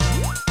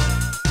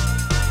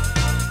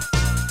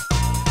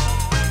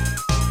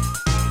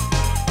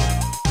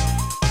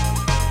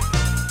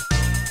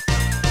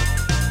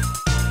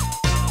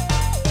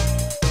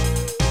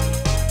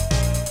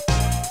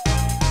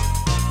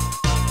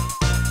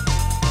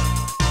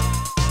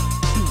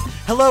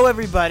Hello,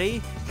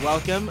 everybody.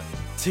 Welcome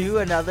to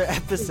another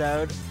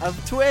episode of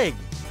Twig,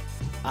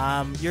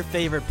 your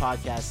favorite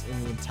podcast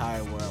in the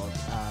entire world.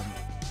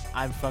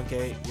 I'm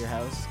Funke, your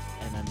host,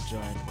 and I'm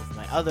joined with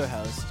my other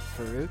host,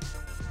 Farouk.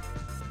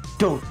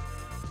 Don't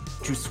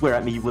you swear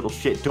at me, you little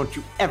shit. Don't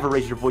you ever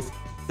raise your voice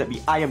at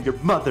me. I am your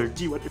mother.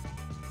 Do you understand?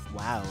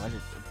 Wow, what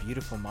a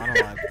beautiful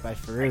monologue by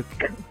Farouk.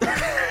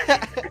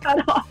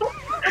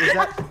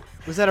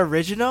 Was that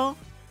original?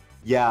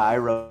 Yeah, I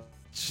wrote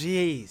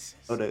Jeez.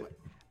 it.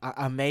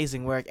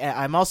 Amazing work. And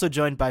I'm also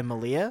joined by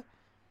Malia.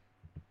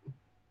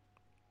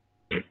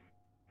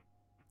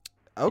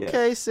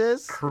 Okay,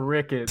 sis.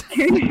 Crickets.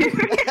 Could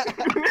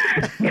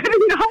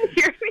you not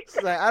hear me?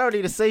 She's like, I don't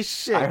need to say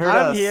shit. I heard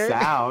I'm a here.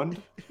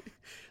 sound.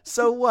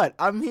 So what?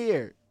 I'm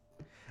here.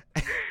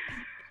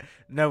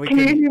 No, we Can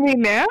you couldn't. hear me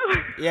now?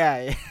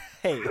 Yeah.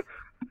 Hey.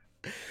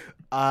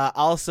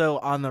 Also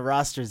on the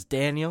roster is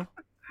Daniel.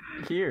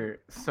 Here,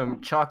 some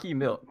chalky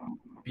milk,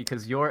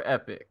 because you're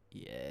epic.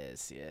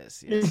 Yes.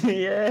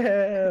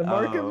 Yeah,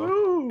 Mark and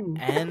Moo.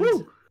 And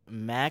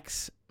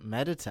Max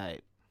Meditite.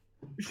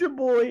 It's your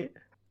boy.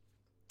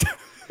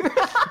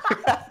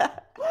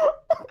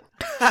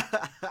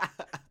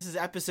 This is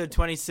episode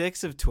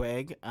 26 of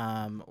Twig,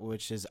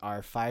 which is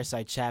our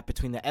fireside chat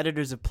between the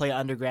editors of Play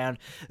Underground,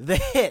 the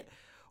hit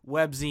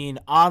webzine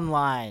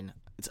online.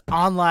 It's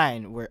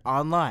online. We're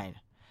online.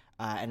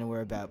 And we're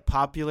about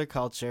popular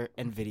culture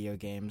and video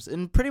games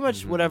and pretty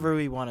much whatever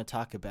we want to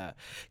talk about.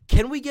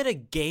 Can we get a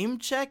game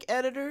check,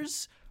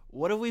 editors?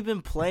 What have we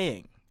been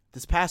playing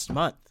this past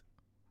month?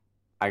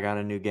 I got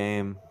a new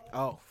game.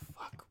 Oh,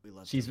 fuck. We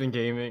love She's been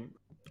gaming.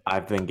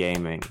 I've been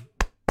gaming.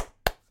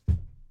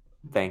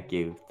 Thank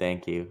you.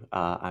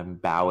 I'm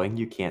bowing.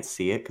 You can't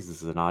see it because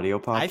this is an audio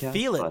podcast. I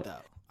feel it, but though.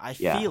 I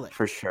yeah, feel it.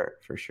 for sure.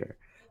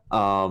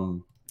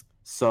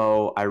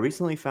 So I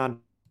recently found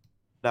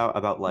out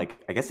about, like,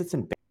 I guess it's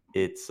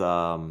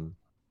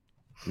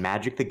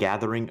Magic the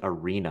Gathering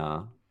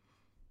Arena.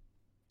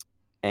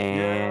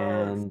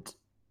 And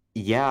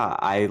yeah,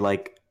 I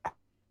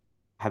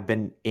have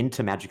been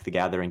into Magic the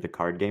Gathering, the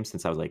card game,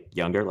 since I was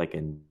younger,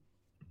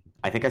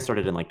 I think I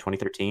started in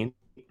 2013.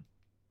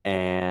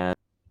 And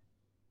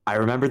I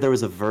remember there was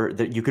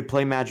that you could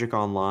play Magic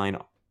online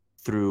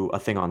through a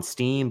thing on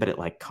Steam, but it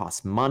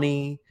costs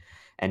money.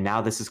 And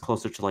now this is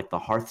closer to the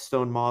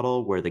Hearthstone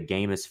model, where the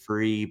game is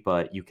free,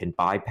 but you can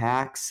buy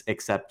packs,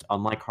 except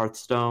unlike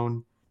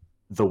Hearthstone,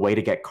 the way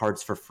to get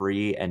cards for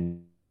free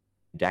and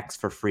decks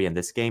for free in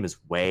this game is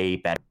way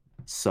better.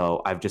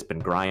 So I've just been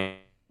grinding.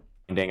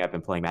 I've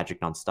been playing Magic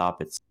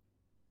nonstop.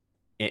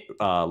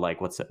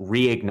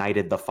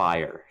 Reignited the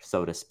fire,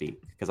 so to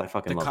speak, because I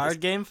fucking love card this.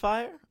 game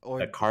fire? Or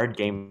The card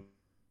game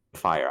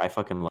fire. I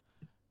fucking love.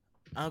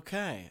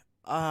 Okay.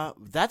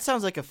 That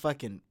sounds like a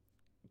fucking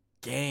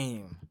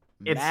game.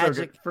 It's Magic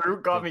so good.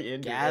 Fruit got me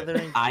into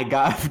Gathering. I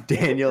got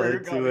Daniel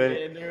Fruit got into me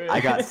it. into it. I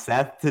got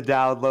Seth to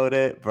download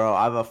it, bro.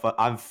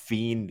 I'm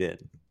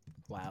fiending.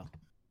 Wow.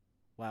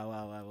 What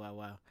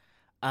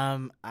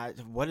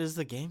is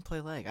the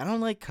gameplay like? I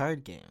don't like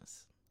card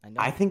games.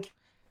 I think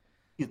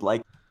you'd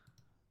like,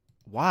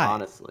 Why?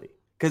 honestly,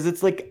 because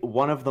it's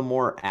one of the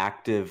more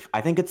active.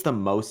 I think it's the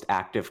most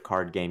active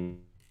card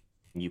game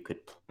you could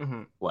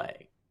Mhm.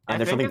 play, I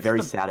and there's think something it's very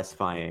the-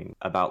 satisfying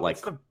about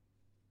It's the,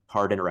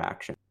 card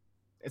interaction.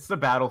 it's the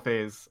battle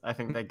phase, I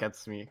think, that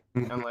gets me.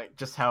 And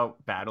just how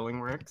battling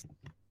works.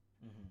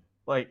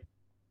 Mhm.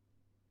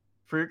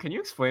 Fruit, can you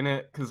explain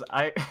it? Because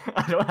I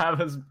don't have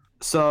as good of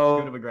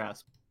So a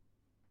grasp.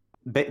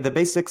 the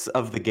basics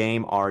of the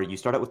game are: you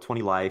start out with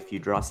 20 life, you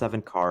draw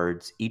 7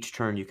 cards. Each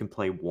turn you can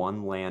play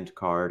 1 land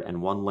card,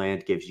 and 1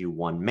 land gives you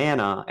 1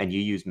 mana, and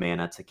you use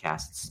mana to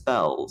cast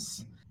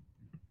spells.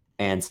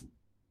 And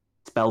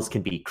spells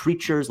can be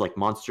creatures, like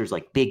monsters,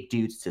 like big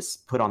dudes to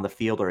put on the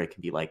field, or it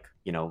can be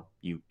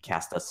you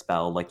cast a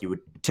spell like you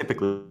would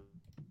typically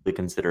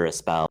consider a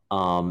spell.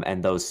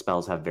 And those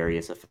spells have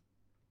various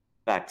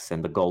effects,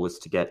 and the goal is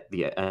to get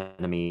the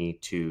enemy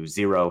to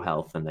 0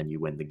 health, and then you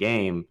win the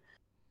game.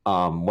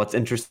 What's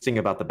interesting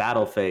about the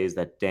battle phase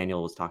that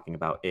Daniel was talking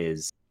about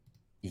is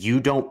you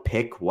don't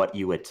pick what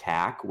you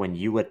attack. When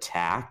you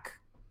attack,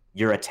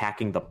 you're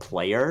attacking the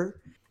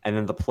player, and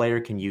then the player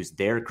can use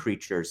their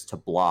creatures to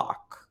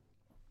block.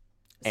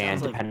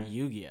 Sounds like depending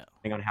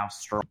Yu-Gi-Oh. on how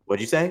strong.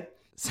 What'd you say?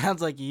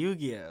 Sounds like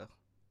Yu-Gi-Oh.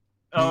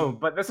 Oh,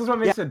 but this is what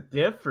makes it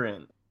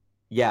different.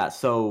 Yeah.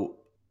 So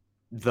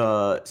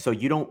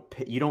you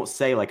don't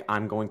say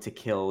I'm going to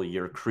kill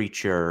your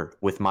creature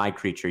with my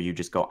creature. You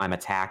just go, I'm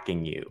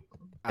attacking you,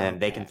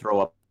 and they can throw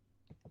up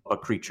a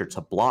creature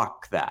to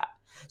block that.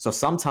 So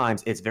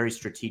sometimes it's very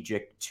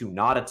strategic to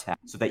not attack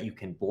so that you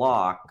can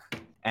block,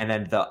 and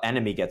then the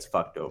enemy gets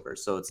fucked over.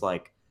 So it's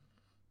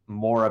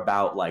more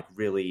about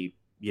really,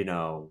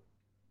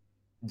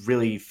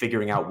 really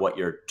figuring out what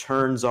your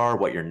turns are,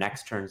 what your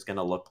next turn is going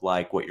to look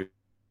like, what you're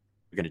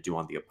going to do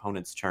on the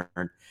opponent's turn.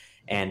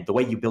 And the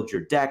way you build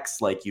your decks,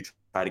 you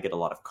try to get a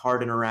lot of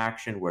card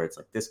interaction where it's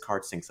this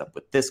card syncs up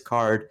with this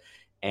card,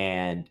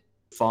 and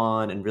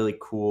fun and really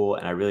cool.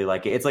 And I really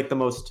like it. It's the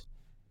most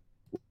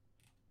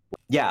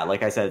yeah,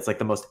 like I said, it's like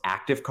the most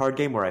active card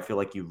game where I feel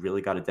like you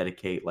really got to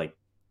dedicate like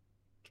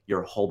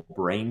your whole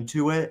brain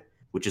to it,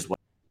 which is what.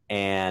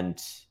 And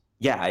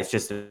yeah, it's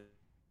just in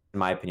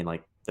my opinion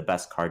like the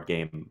best card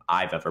game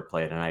I've ever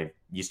played, and I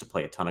used to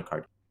play a ton of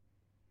card.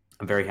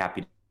 I'm very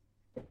happy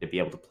to be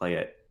able to play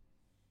it.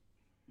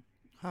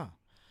 Huh.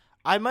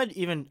 I might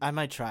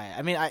try it.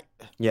 I mean,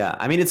 Yeah,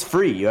 I mean it's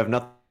free. You have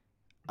nothing.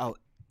 Oh,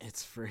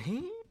 it's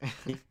free?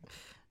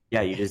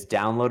 Yeah, you just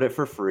download it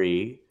for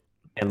free.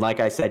 And like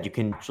I said, you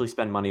can actually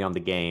spend money on the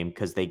game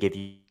because they give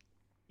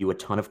you a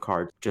ton of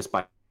cards just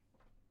by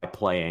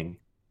playing.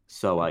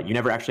 So you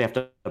never actually have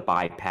to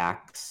buy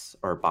packs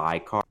or buy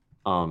cards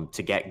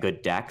to get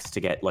good decks,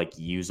 to get like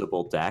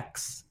usable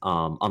decks.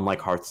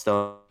 Unlike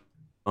Hearthstone,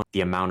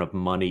 the amount of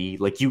money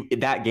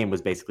that game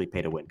was basically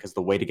pay to win because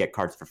the way to get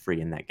cards for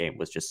free in that game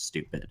was just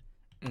stupid.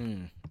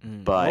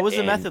 But what was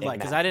the method like?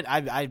 Because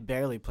I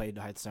barely played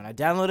Hearthstone. I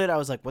downloaded it. I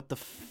was like, what the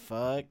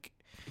fuck?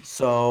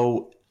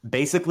 So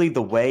basically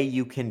the way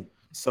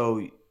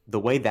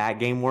that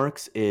game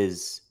works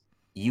is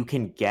you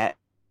can get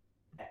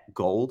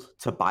gold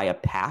to buy a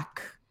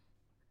pack,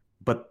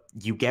 but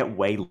you get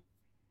way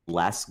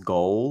less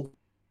gold,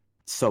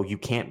 so you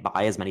can't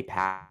buy as many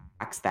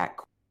packs that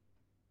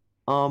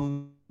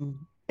in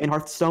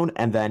Hearthstone.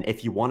 And then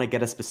if you want to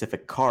get a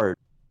specific card,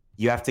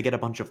 you have to get a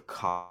bunch of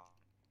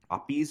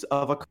copies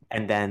of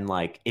and then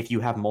like if you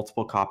have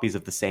multiple copies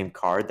of the same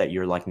card that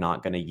you're like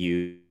not going to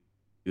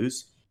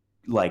use,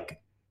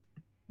 like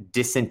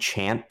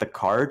disenchant the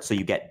card so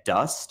you get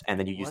dust, and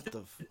then you use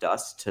the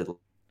dust to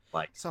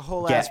like it's a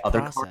whole get ass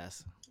other process.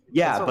 cards.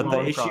 Yeah, but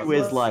the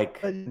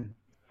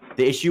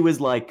issue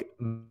is like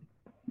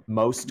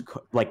most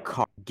like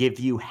give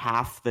you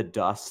half the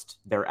dust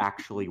they're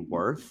actually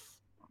worth.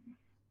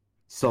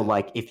 So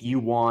like if you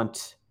would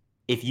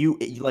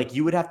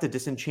have to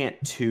disenchant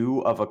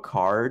 2 of a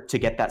card to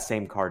get that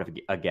same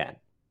card again.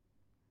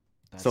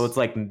 So it's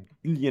like,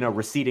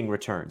 receding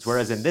returns.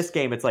 Whereas in this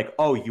game, it's like,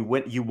 oh, you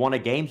won a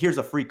game, here's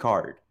a free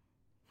card.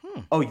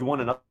 Oh, you won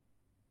another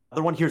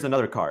one, here's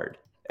another card.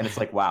 And it's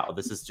like, wow,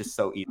 this is just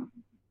so easy.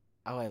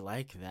 Oh, I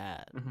like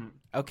that.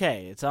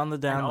 Okay, it's on the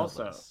download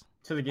list.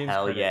 To the game's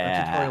Hell credit,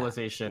 yeah.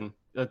 the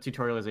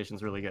tutorialization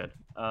is really good.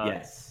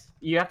 Yes.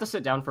 You have to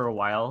sit down for a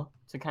while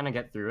to kind of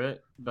get through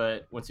it,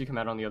 but once you come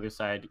out on the other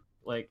side,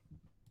 like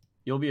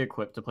you'll be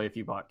equipped to play a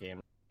few bot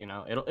games.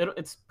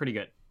 It's pretty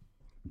good.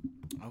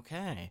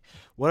 Okay,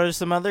 what are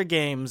some other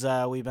games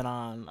we've been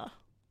on?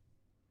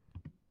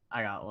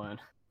 I got one.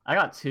 I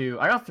got 2.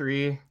 I got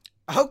 3.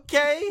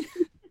 Okay.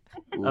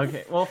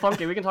 Okay. Well,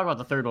 Funky, we can talk about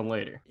the third one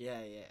later. Yeah,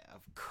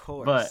 of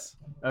course.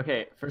 But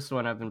okay, first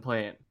one I've been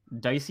playing,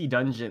 Dicey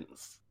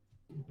Dungeons.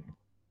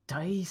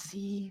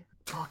 Dicey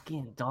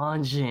fucking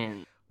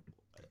Dungeon.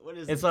 What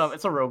is it's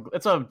this?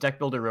 it's a deck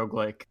builder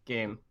roguelike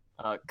game.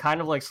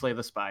 Kind of like Slay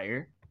the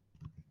Spire.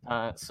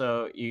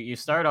 So you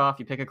start off,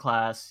 you pick a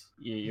class,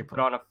 you put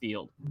on a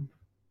field.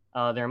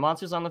 There are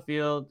monsters on the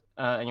field,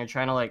 and you're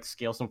trying to like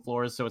scale some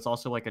floors, so it's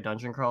also like a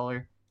dungeon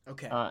crawler.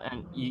 Okay.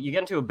 And you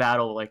get into a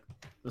battle like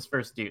this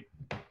first dude,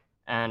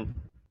 and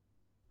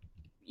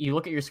you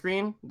look at your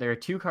screen. There are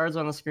 2 cards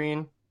on the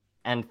screen,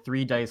 and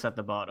 3 dice at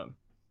the bottom.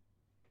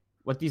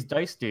 What these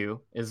dice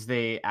do is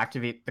they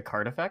activate the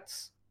card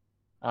effects.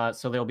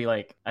 So they'll be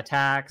like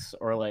attacks,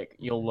 or like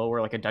you'll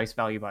lower like a dice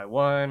value by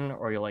 1,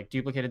 or you'll like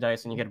duplicate a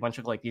dice, and you get a bunch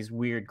of like these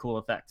weird cool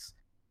effects.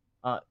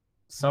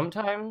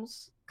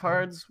 Sometimes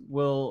cards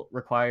will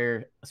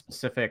require a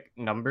specific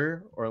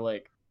number, or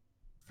like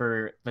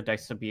for the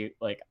dice to be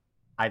like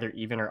either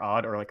even or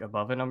odd, or like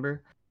above a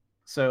number.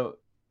 So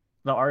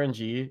the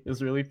RNG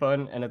is really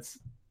fun, and it's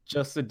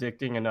just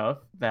addicting enough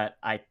that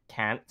I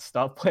can't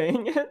stop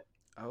playing it.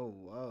 Oh,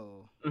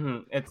 whoa.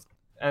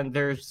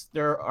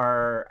 There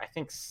are I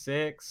think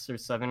 6 or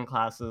 7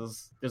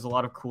 classes. There's a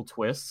lot of cool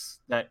twists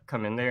that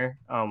come in there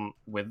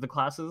with the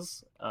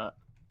classes,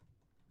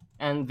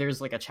 and there's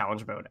like a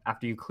challenge mode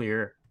after you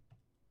clear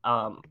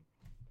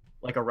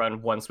like a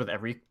run once with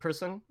every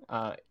person.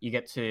 You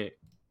get to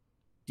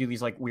do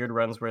these like weird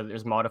runs where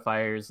there's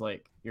modifiers,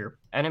 like your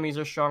enemies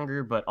are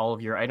stronger but all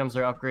of your items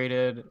are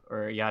upgraded,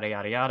 or yada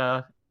yada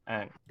yada,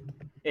 and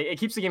it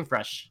keeps the game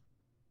fresh.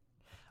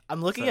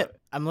 I'm looking at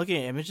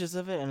images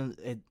of it,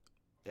 and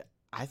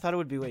I thought it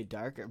would be way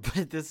darker,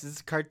 but this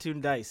is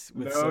cartoon dice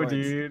with swords.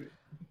 Dude.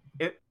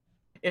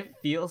 It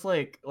feels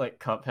like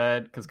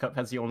Cuphead, because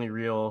Cuphead's the only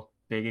real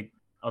big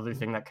other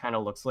thing that kind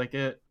of looks like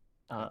it.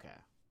 Okay.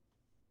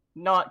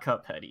 Not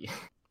Cupheady.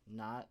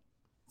 Not.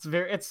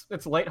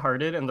 It's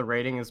lighthearted, and the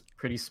writing is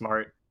pretty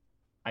smart,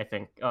 I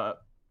think,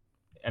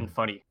 and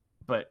funny.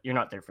 But you're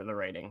not there for the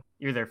writing.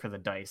 You're there for the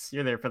dice.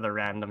 You're there for the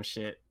random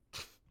shit.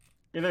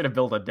 You're there to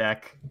build a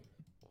deck.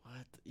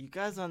 What? You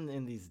guys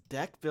in these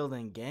deck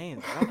building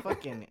games? I don't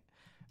fucking.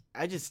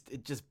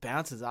 It just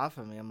bounces off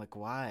of me. I'm like,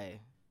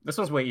 why? This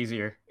one's way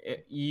easier.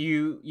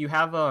 You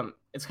have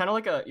it's kind of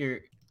like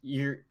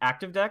your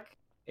active deck.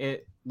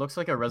 It looks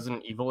like a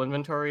Resident Evil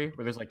inventory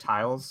where there's like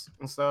tiles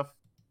and stuff.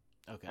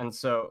 Okay. And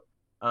so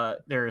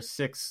there are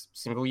 6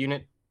 single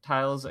unit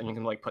tiles, and you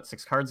can like put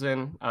 6 cards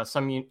in.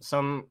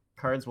 Some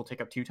cards will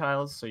take up 2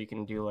 tiles, so you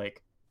can do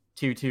like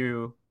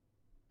 2,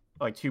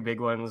 like 2 big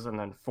ones, and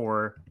then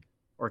 4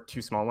 or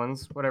 2 small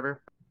ones,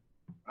 whatever.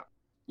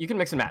 You can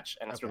mix and match,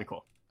 and it's really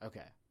cool.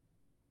 Okay.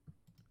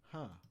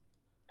 Huh.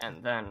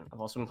 And then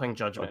I've also been playing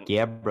Judgment. Fuck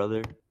yeah,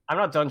 brother. I'm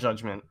not done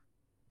Judgment.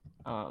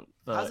 How's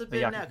it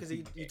been now? Because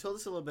you told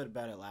us a little bit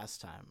about it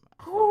last time.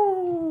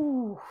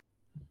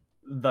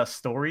 The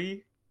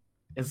story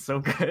is so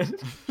good.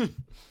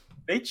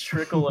 They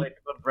trickle like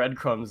the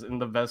breadcrumbs in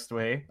the best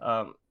way.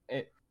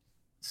 Do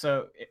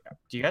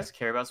you guys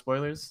care about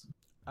spoilers?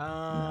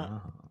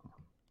 No. Oh.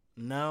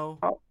 No.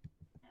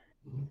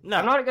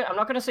 I'm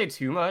not gonna say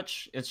too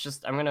much. It's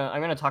just I'm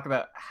gonna talk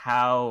about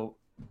how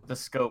the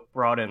scope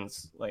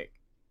broadens, like,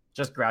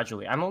 just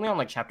gradually. I'm only on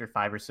like chapter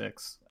 5 or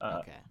 6.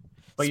 Okay.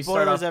 But you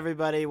Spoilers, start off,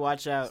 everybody.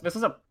 Watch out. this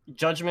is a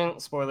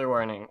Judgment spoiler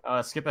warning.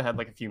 Skip ahead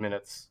like a few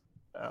minutes.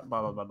 Blah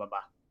blah blah blah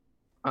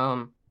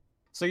blah.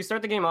 So you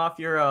start the game off.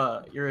 You're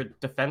a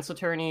defense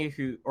attorney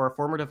or a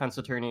former defense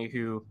attorney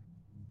who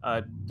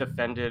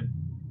defended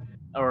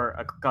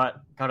or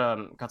got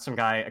some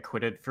guy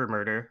acquitted for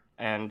murder,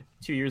 and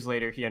 2 years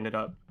later he ended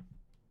up,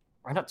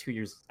 or not 2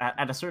 years,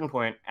 at a certain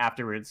point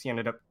afterwards he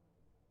ended up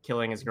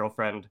killing his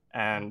girlfriend,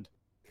 and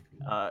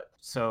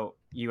so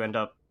you end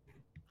up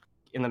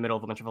in the middle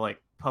of a bunch of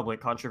like public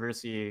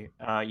controversy.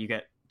 You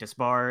get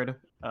disbarred,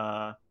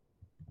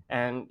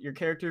 and your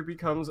character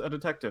becomes a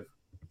detective.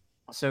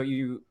 So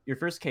your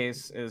first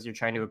case is you're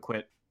trying to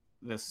acquit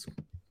this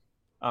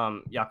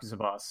Yakuza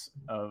boss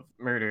of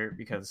murder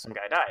because some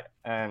guy died,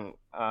 and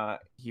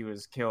he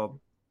was killed.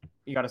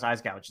 He got his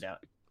eyes gouged out.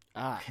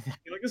 Ah. I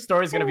feel like the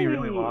story's gonna be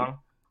really long.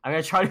 I'm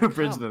gonna try to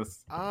abridge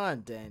this.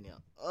 On Daniel.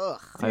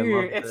 Ugh.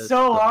 Dude, it's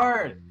so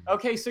hard.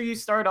 Okay, so you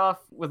start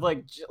off with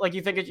like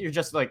you think you're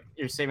just like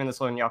you're saving this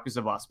lone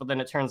Yakuza boss, but then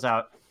it turns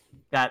out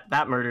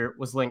that murder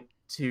was linked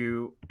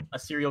to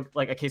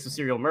a case of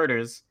serial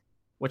murders,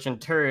 which in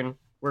turn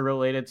were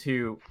related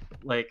to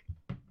like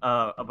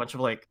a bunch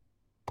of like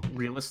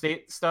real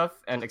estate stuff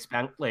and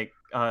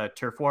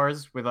turf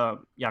wars with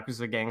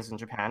Yakuza gangs in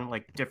Japan,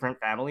 like different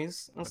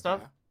families and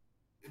stuff.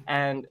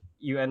 And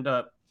you end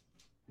up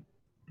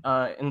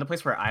in the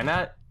place where I'm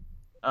at,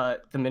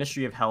 the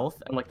Ministry of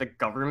Health and like the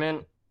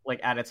government,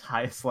 like at its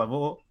highest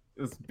level,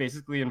 is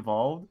basically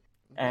involved.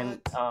 And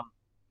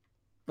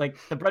like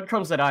the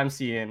breadcrumbs that I'm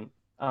seeing,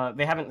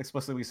 they haven't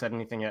explicitly said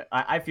anything yet.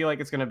 I feel like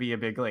it's gonna be a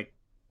big like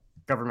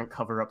government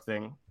cover-up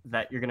thing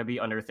that you're gonna be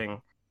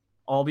unearthing,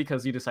 all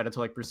because you decided to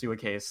like pursue a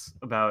case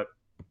about,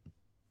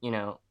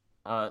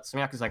 some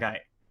Yakuza guy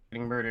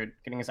getting murdered,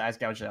 getting his eyes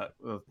gouged out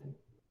with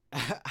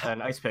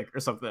an ice pick or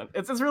something.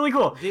 It's really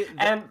cool.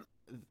 And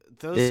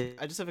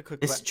I just have a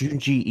quick This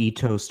Junji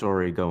Ito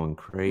story going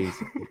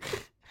crazy.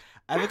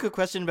 I have a quick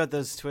question about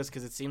those twists,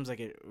 because it seems like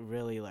it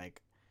really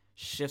like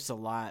shifts a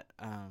lot,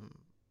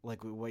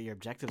 like what your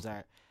objectives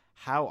are.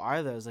 How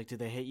are those? Like, do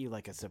they hit you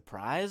like a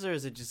surprise, or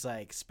is it just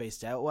like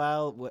spaced out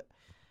well?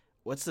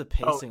 What's the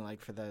pacing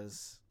like for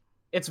those?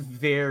 It's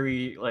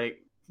very like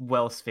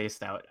well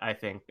spaced out, I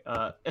think,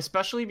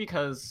 especially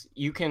because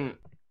you can,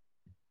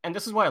 and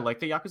this is why I like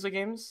the Yakuza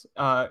games.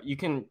 You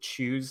can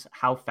choose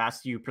how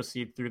fast you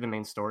proceed through the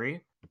main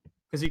story,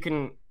 because you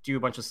can do a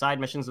bunch of side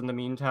missions in the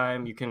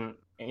meantime. You can,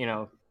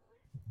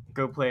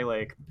 go play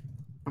like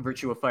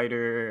Virtua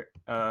Fighter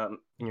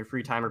in your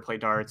free time, or play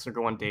darts, or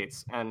go on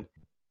dates. And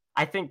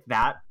I think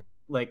that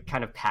like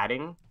kind of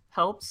padding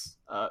helps,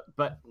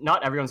 but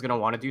not everyone's gonna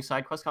want to do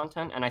side quest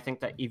content. And I think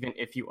that even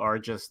if you are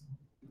just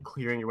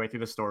clearing your way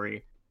through the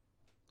story,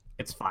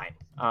 it's fine.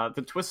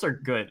 The twists are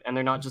good, and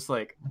they're not just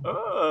like,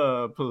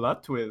 oh,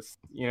 plot twist.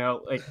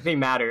 Like they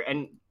matter,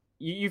 and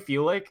you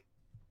feel like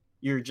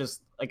you're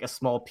just like a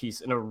small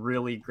piece in a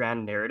really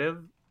grand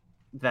narrative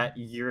that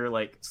you're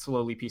like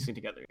slowly piecing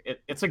together.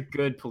 It's a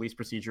good police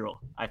procedural,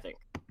 I think.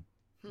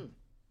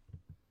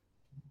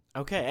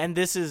 Okay, and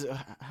this is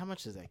how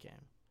much is that game?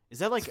 Is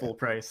that like It's full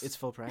price? It's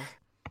full price.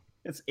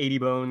 It's 80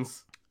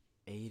 bones.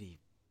 80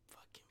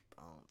 fucking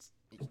bones.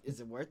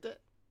 Is it worth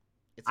it?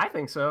 I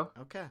think so.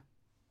 Okay.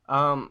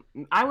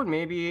 I would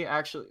maybe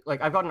actually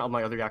like I've gotten all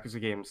my other Yakuza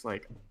games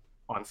like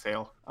on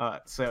sale.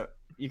 So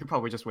you could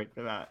probably just wait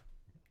for that.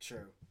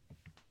 True.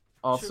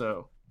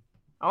 Also,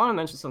 I want to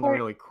mention something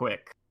really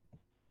quick.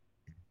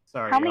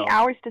 Sorry. How many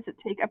hours does it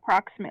take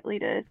approximately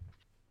to?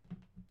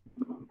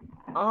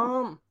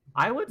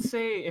 I would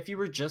say if you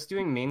were just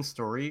doing main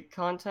story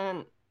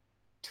content,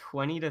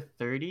 20 to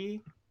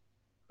 30,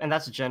 and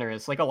that's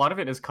generous. Like a lot of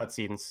it is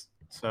cutscenes,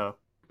 so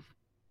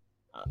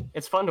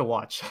it's fun to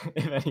watch,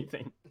 if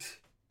anything.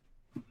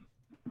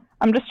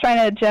 I'm just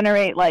trying to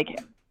generate like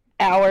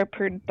hour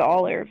per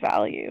dollar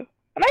value,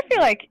 and I feel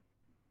like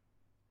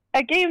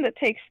a game that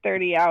takes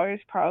 30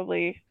 hours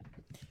probably.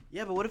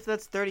 Yeah, but what if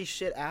that's 30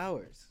 shit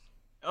hours?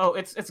 Oh,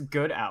 it's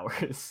good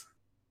hours,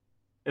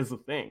 is the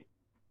thing.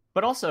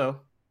 But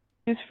also,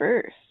 Who's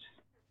first?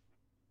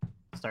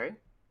 sorry,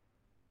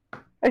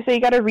 I say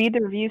you got to read the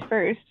reviews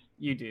first.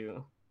 you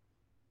do.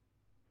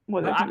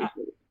 What No, does it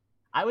usually-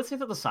 I would say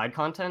that the side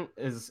content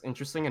is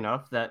interesting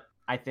enough that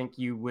I think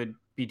you would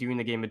be doing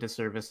the game a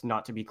disservice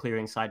not to be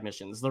clearing side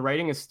missions. The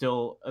writing is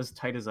still as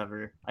tight as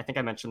ever. I think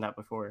I mentioned that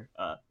before.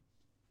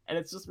 And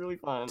it's just really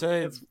fun.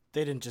 So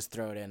they didn't just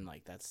throw it in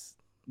like that's.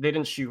 They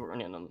didn't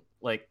shoehorn in them.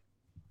 Like,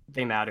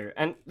 they matter,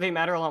 and they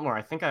matter a lot more.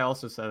 I think I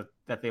also said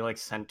that they like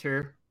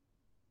center,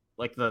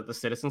 like the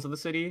citizens of the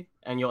city,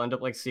 and you'll end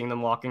up like seeing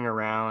them walking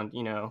around.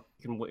 You know,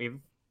 you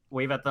can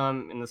wave at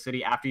them in the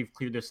city after you've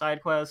cleared their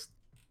side quest.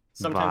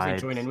 Sometimes they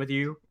join in with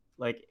you,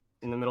 like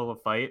in the middle of a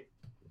fight,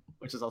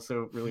 which is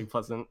also really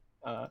pleasant.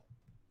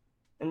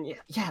 And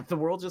yeah, the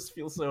world just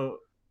feels so.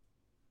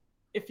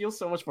 It feels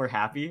so much more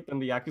happy than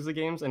the Yakuza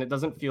games, and it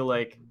doesn't feel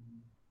like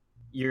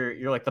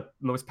you're like the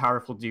most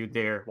powerful dude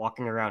there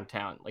walking around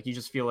town. Like, you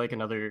just feel like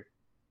another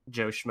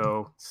Joe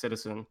Schmo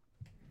citizen.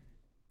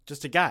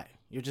 Just a guy.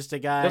 You're just a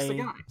guy,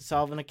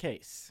 solving a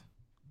case.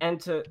 And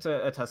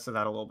to attest to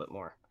that a little bit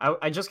more,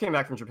 I just came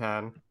back from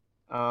Japan,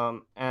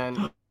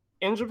 and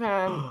in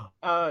Japan,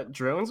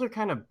 drones are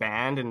kind of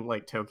banned in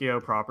like Tokyo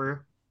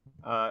proper.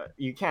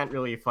 You can't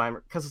really fly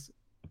because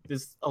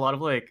there's a lot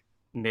of like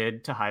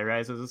mid to high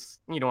rises.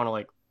 You don't want to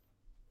like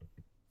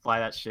fly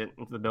that shit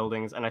into the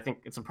buildings, and I think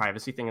it's a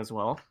privacy thing as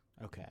well.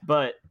 Okay.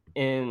 But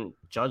in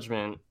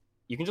Judgment,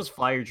 you can just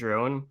fly your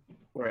drone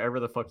wherever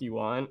the fuck you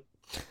want,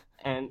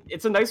 and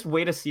it's a nice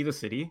way to see the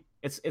city.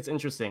 It's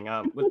interesting.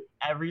 With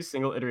every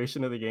single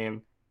iteration of the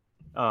game,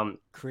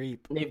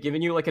 creep. They've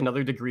given you like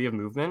another degree of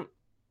movement,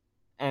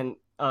 and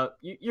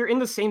you're in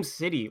the same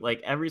city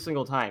like every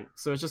single time.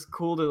 So it's just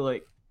cool to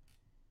like,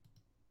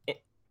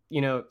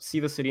 see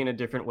the city in a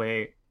different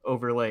way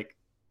over like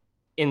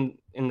in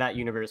that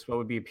universe. What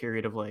would be a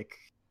period of like,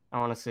 I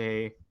want to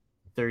say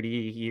 30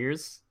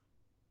 years.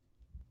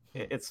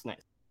 It's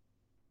nice.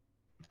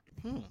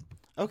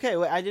 Okay,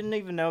 wait, I didn't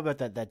even know about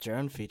that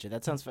drone feature.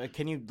 That sounds fun.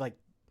 Can you like,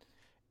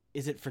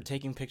 is it for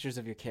taking pictures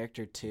of your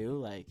character too?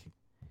 Like,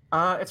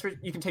 it's for,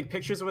 you can take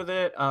pictures with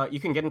it. You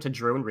can get into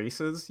drone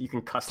races. You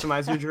can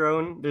customize your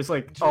drone. There's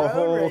like a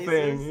whole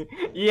thing.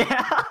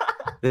 Yeah.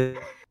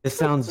 This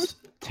sounds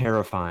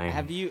terrifying.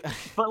 Have you?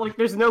 But like,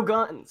 there's no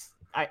guns.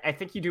 I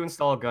think you do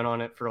install a gun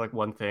on it for like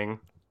one thing.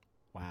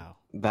 Wow.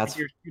 That's like,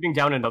 you're shooting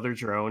down another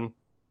drone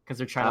because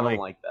they're trying to I don't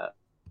like that.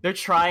 They're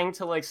trying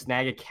to like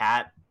snag a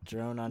cat.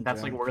 Drone on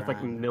that's drone like worth crime.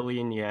 like 1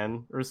 million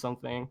yen or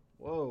something.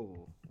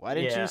 Whoa. Why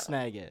didn't you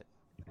snag it?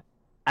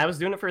 I was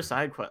doing it for a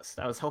side quest.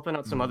 I was helping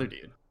out some other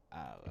dude.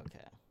 Oh,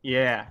 okay.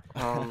 Yeah.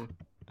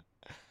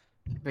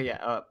 But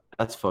yeah,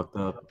 that's fucked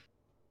up.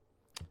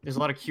 There's a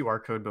lot of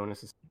QR code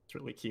bonuses. It's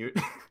really cute.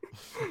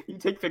 You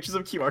take pictures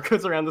of QR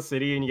codes around the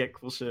city and you get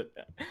cool shit.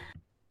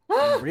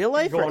 In real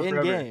life or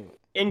in game?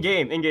 In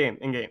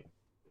game.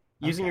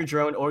 Using your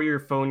drone or your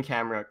phone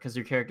camera, because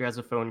your character has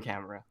a phone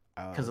camera.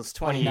 Because it's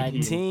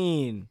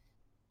 2019.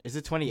 Is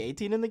it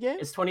 2018 in the game?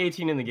 It's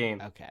 2018 in the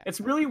game. Okay. It's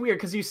really weird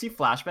because you see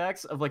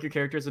flashbacks of like your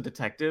character as a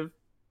detective,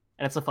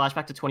 and it's a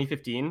flashback to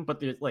 2015,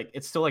 but like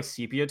it's still like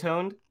sepia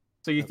toned.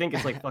 So you think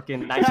it's like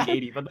fucking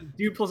 1980, but the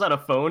dude pulls out a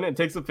phone and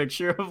takes a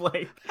picture of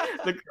like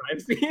the crime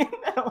scene.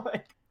 I'm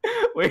like,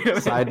 wait a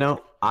minute. Side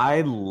note,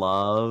 I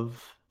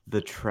love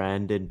the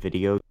trend in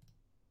video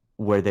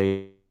where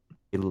they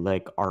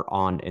like are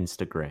on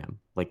Instagram,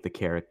 like the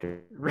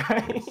character,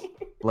 right?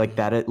 Like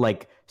that,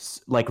 like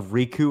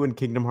Riku in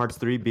Kingdom Hearts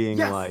 3 being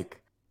like,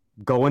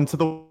 go into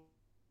the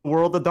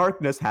world of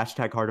darkness,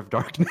 hashtag Heart of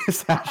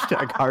Darkness,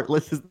 hashtag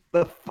Heartless is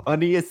the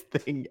funniest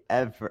thing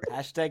ever.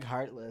 Hashtag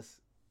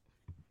Heartless.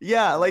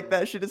 Yeah, like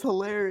that shit is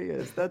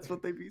hilarious. That's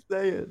what they be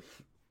saying.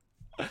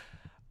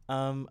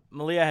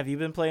 Malia, have you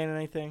been playing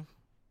anything?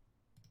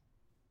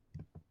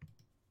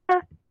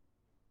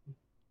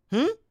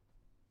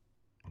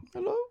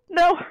 Hello?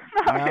 No,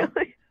 not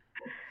really.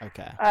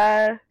 Okay.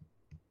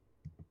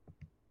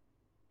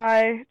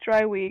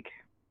 Dry week.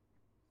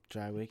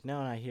 Dry week? No,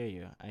 I hear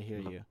you. I hear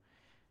you.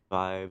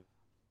 5.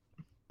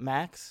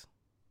 Max?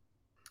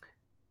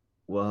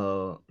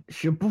 Well,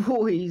 your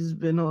boy's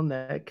been on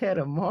that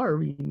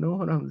Katamari, you know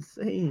what I'm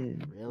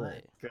saying?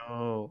 Really?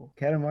 Go.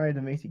 Katamari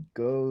Damacy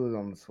goes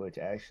on the Switch,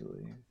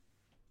 actually.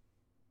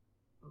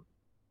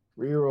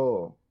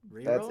 Reroll.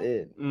 That's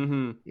it.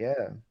 Mm-hmm.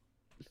 Yeah.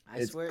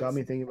 It's got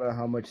me thinking about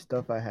how much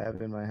stuff I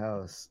have in my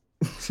house.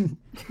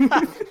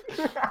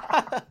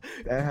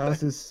 That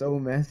house is so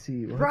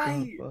messy. What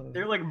right. the fuck?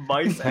 They're like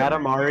mice.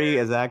 Katamari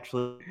is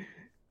actually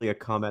a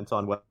comment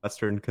on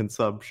Western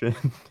consumption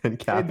and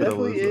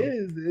capitalism. It definitely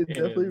is. It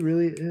definitely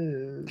really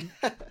is.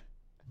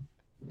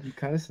 You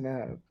kind of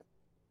snapped.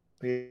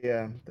 But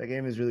yeah, that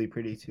game is really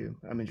pretty too.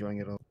 I'm enjoying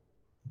it all.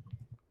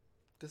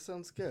 This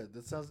sounds good.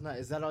 This sounds nice.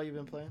 Is that all you've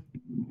been playing?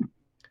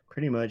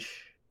 Pretty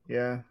much.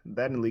 Yeah.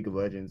 That and League of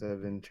Legends.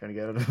 I've been trying to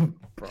get out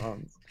of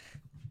bronze.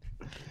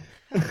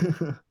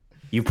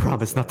 You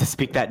promise not to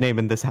speak that name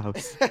in this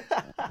house.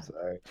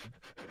 Sorry.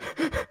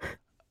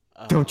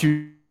 Don't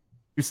you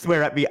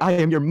swear at me. I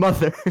am your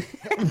mother.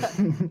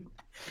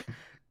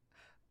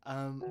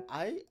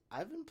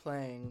 I've been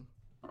playing.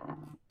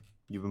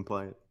 You've been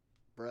playing.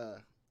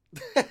 Bruh.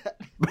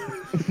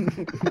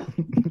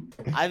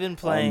 I've been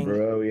playing.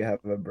 Bro, you have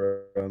a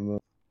bro.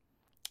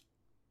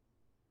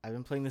 I've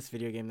been playing this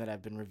video game that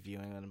I've been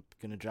reviewing, and I'm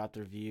gonna drop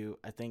the review,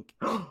 I think,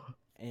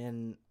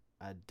 in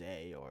a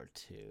day or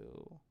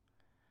two.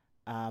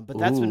 But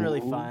that's been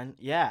really Ooh. fun.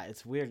 Yeah,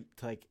 it's weird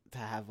to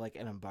have like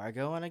an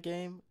embargo on a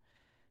game,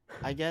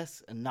 I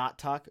guess, and not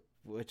talk,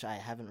 which I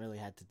haven't really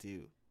had to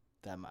do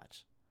that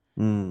much.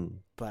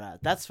 But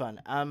that's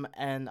fun.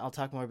 And I'll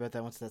talk more about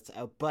that once that's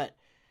out. But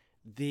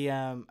the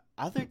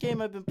other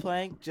game I've been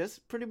playing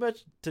just pretty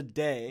much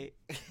today,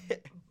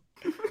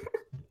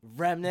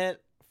 Remnant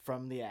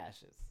from the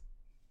Ashes.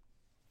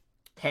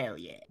 Hell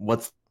yeah.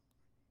 What's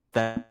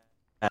that?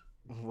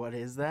 What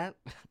is that?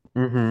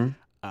 Mm-hmm.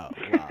 Oh,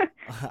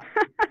 wow.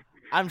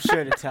 I'm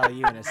sure to tell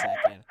you in a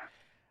second.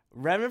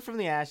 Remnant from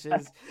the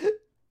Ashes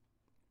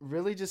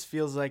really just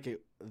feels like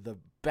the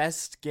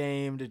best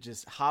game to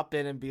just hop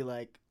in and be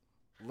like,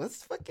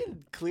 let's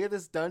fucking clear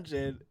this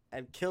dungeon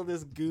and kill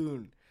this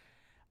goon.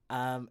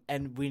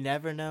 And we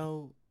never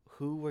know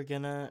who we're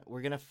gonna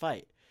Mm-hmm.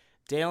 fight.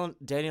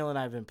 Daniel and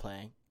I have been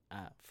playing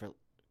for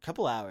a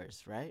couple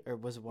hours, right? Or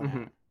was it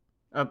 1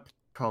 hour?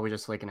 Probably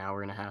just like an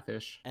hour and a half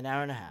ish. An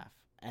hour and a half.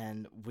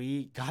 And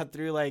we got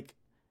through like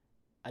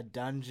a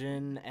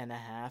dungeon and a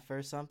half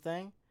or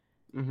something.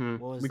 Mm-hmm.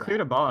 What was We that?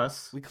 cleared a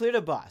boss. We cleared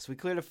a boss. We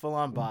cleared a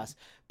full-on boss.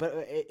 But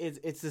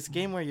it's this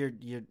game where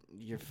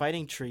you're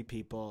fighting tree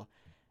people,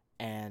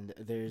 and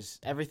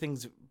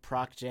everything's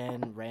proc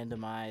gen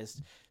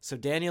randomized. So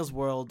Daniel's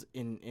world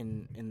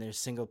in their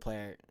single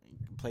player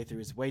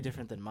playthrough is way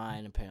different than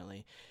mine.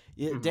 Apparently,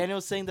 Mhm. Daniel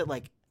was saying that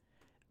like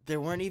there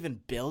weren't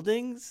even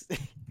buildings.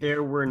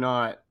 There were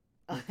not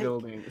Like,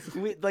 buildings.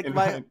 we like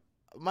in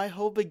my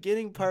whole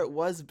beginning part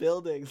was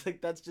buildings.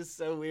 Like that's just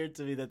so weird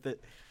to me that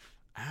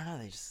I don't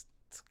know, it's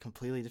a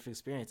completely different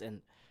experience.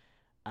 And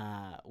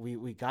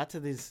we got to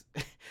these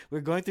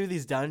we're going through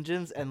these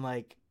dungeons and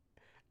like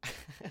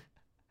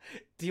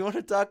do you want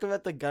to talk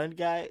about the gun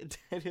guy,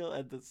 Daniel,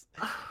 and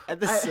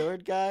the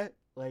sword guy?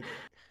 Like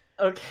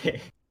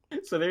Okay.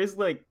 So there's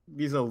like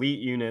these elite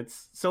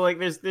units. So like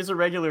there's a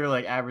regular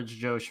like average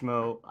Joe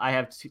Schmo. I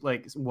have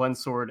like one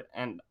sword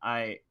and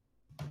I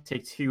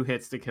take 2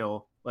 hits to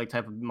kill like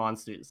type of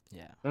monsters.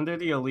 yeah. Then they're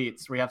the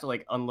elites where you have to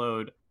like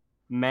unload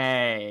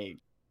mag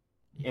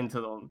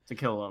into them to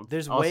kill them.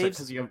 There's Also, waves-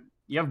 'cause you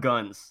have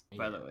guns,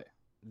 by Yeah. the way.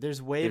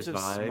 There's waves There's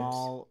of vibes.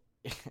 small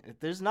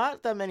there's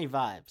not that many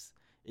vibes.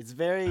 It's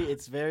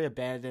very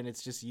abandoned.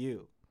 It's just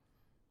you.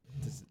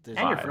 There's And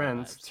your no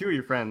friends. vibes. 2 of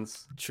your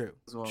friends True.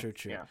 as well. True.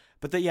 Yeah.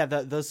 But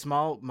those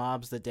small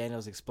mobs that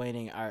Daniel's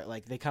explaining are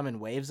like they come in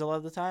waves a lot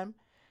of the time,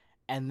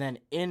 and then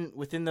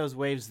within those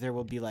waves there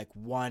will be like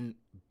one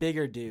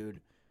bigger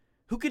dude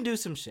who can do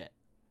some shit.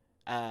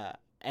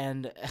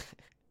 And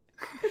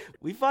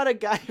we fought a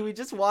guy. We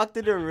just walked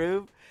into a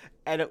room,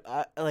 and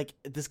like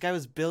this guy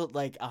was built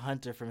like a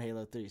hunter from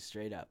Halo 3,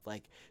 straight up,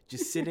 like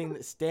just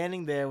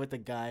standing there with a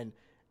gun,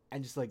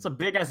 and just like It's a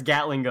big ass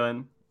Gatling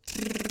gun.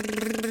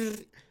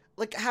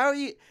 like how are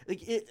you like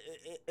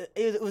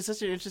it was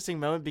such an interesting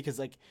moment because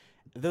like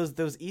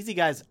those easy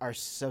guys are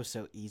so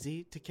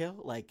easy to kill.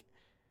 Like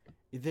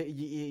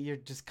you're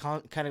just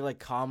kind of like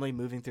calmly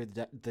moving through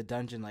the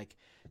dungeon, like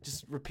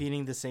just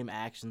repeating the same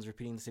actions,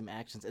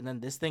 and then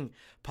this thing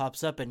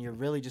pops up and you're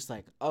really just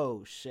like,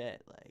 oh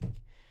shit, like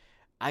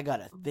I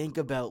gotta think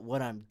about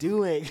what I'm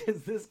doing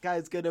because this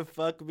guy's gonna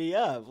fuck me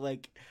up.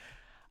 Like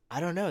I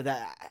don't know,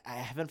 that I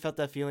haven't felt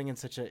that feeling in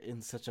such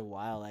a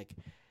while. Like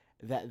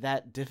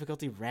that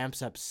difficulty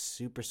ramps up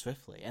super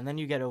swiftly, and then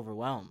you get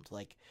overwhelmed.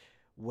 Like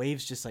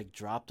waves just like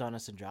dropped on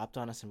us,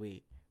 and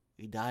we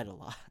died a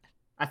lot.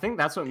 I think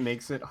that's what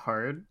makes it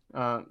hard,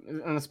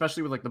 and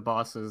especially with like the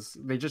bosses,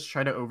 they just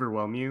try to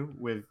overwhelm you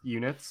with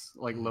units,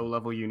 like low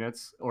level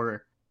units,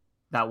 or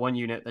that one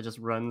unit that just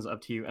runs up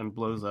to you and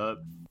blows up.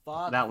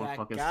 Fuck That one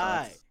fucking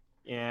guy. sucks.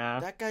 Yeah.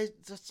 That guy's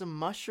just a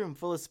mushroom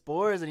full of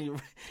spores, and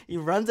he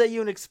runs at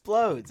you and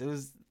explodes.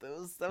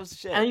 That was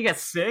shit. And you get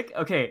sick.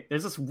 Okay,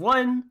 there's this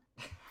one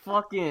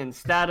fucking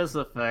status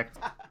effect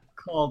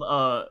called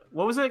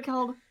what was it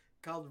called?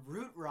 Called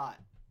root rot.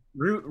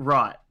 Root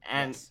rot.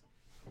 And Yes.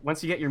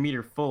 once you get your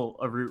meter full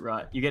of root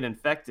rot, you get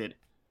infected.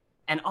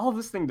 And all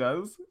this thing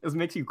does is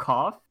makes you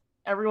cough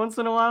every once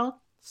in a while.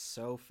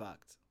 So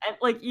fucked. And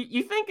like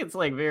you think it's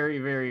like very,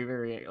 very,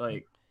 very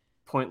like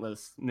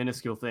pointless,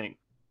 minuscule thing.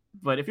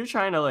 But if you're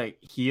trying to like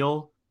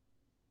heal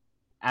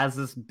as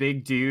this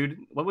big dude,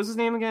 what was his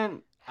name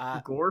again?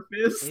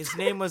 Gorefist? His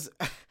name was.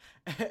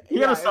 He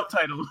had a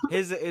subtitle.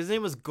 His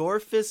name was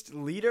Gorefist,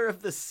 leader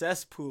of the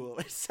cesspool.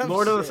 Or some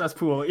Lord of the shit.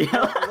 Cesspool,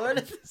 yeah. Lord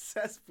of the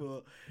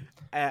cesspool.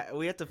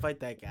 We had to fight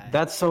that guy.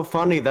 That's so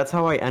funny. That's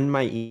how I end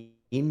my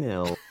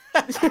email.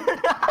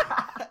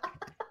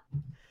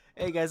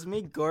 Hey guys,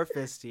 me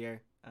Gorefist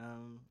here.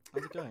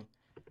 How's it going?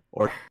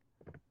 Or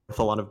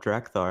Thalon of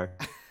Drakthar.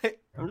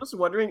 I'm just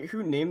wondering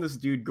who named this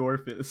dude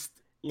Gorefist.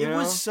 You It know?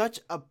 was such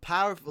a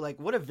powerful, like,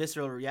 what a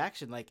visceral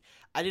reaction. Like,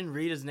 I didn't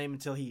read his name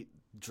until he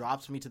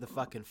dropped me to the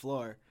fucking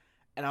floor.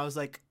 And I was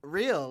like,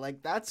 real,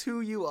 like, that's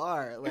who you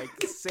are. Like,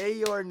 say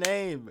your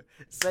name.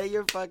 Say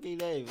your fucking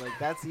name. Like,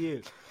 that's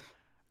you.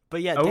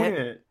 But yeah, Own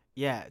it.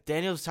 yeah,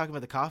 Daniel was talking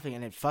about the coughing,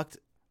 and it fucked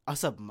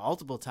us up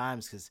multiple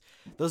times because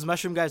those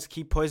mushroom guys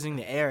keep poisoning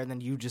the air, and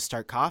then you just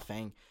start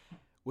coughing,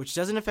 which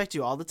doesn't affect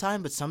you all the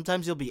time, but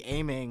sometimes you'll be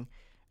aiming,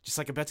 just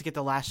like about to get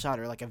the last shot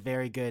or like a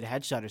very good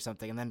headshot or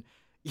something, and then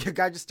your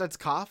guy just starts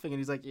coughing, and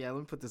he's like, "Yeah, let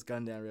me put this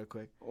gun down real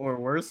quick." Or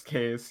worst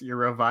case, you're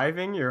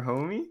reviving your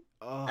homie,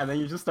 Oh, and then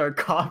you just start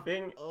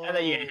coughing, and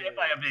then you get hit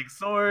by a big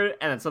sword,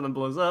 and then something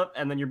blows up,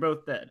 and then you're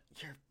both dead.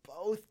 you're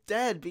both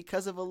dead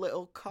because of a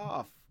little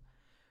cough.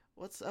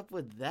 What's up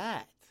with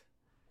that?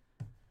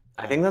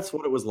 I think that's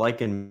what it was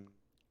like in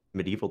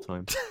medieval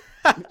times.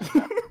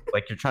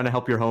 Like you're trying to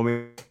help your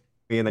homie,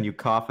 and then you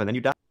cough, and then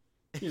you die.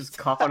 You just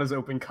cough on his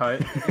open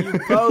cut. You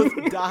both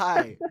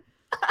die.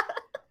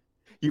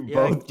 You Yeah,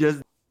 both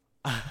just.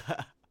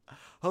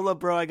 Hold up,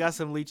 bro. I got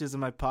some leeches in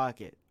my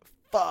pocket.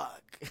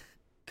 Fuck.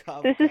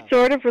 Cough, This is cough.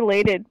 sort of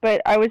related,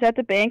 but I was at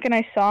the bank and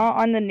I saw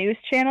on the news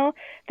channel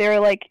there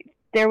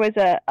was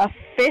a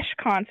Fish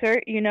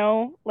concert, you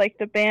know, like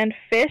the band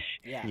Fish.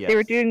 Yeah. Yes. They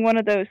were doing one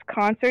of those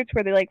concerts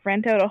where they like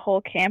rent out a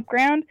whole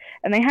campground,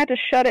 and they had to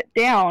shut it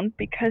down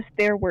because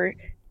there were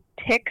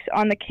ticks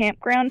on the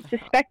campground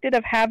suspected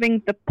of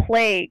having the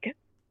plague.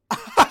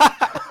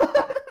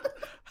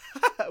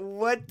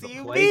 What do The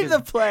you plague mean is- the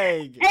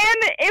plague? And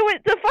it was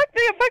the fuck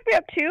thing that fucked me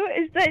up too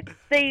is that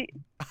they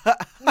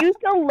used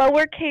a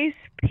lowercase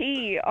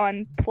p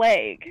on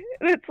plague.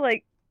 It's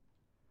like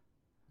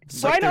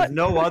It's why like there's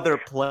not- no other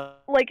plague.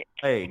 like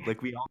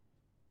Like we all.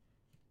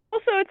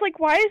 also it's like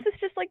why is this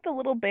just like the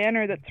little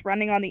banner that's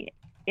running on the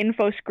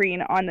info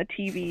screen on the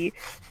TV?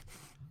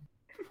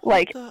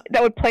 Like the-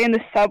 that would play in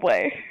the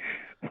subway.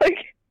 Like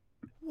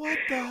What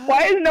the hell?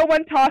 why is no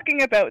one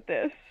talking about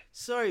this?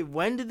 Sorry,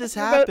 when did this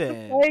About the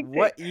happen? plague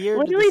What year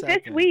Literally did this this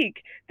happen?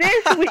 week.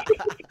 This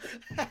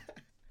week.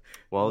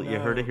 Well, you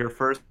heard it No. here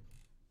first,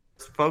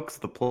 folks.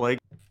 The plague.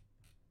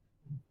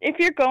 If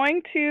you're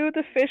going to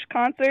the Fish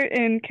concert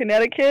in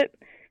Connecticut,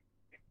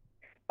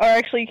 or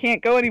actually you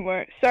can't go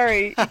anymore.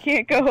 Sorry, you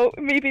can't go.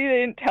 Maybe they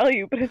didn't tell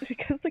you, but it's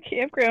because the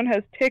campground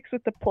has ticks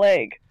with the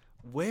plague.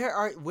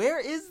 Where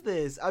is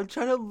this? I'm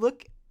trying to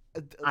look.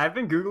 I've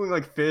been googling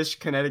like Fish,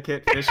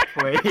 Connecticut, Fish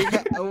plague.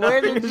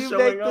 Where Nothing did is you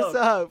showing make this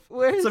up?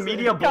 Where is It's a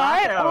media it?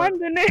 Got it blackout. on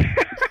the news.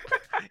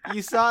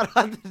 You saw it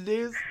on the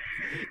news.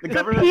 The The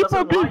government people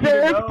doesn't want you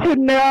deserve to to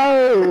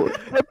know. know.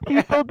 The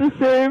people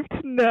deserve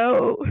to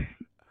know.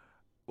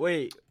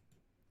 Wait.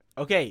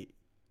 Okay.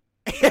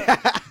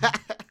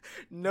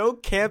 No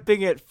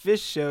camping at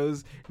fish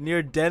shows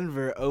near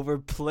Denver over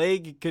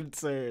plague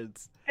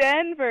concerns.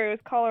 Denver is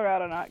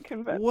Colorado, not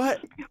convention.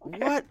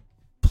 What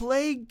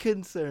plague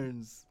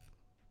concerns?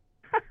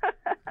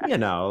 You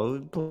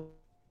know,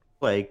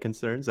 plague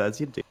concerns as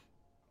you do.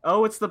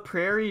 Oh, it's the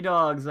prairie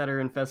dogs that are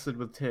infested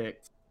with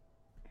ticks.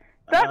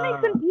 That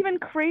makes an even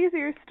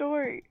crazier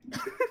story.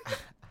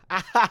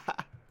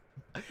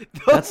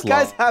 Those That's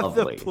guys have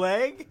lovely. the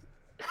plague?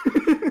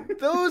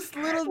 Those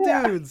little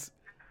Yeah. dudes.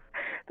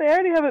 They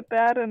already have it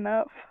bad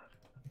enough.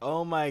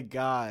 Oh my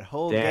god.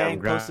 Whole Damn,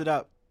 gang post it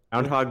up.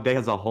 Groundhog Day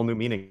has a whole new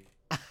meaning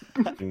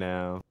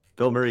now.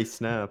 Bill Murray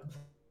snap.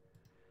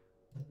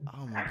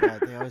 Oh my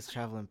god, they always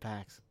travel in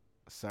packs.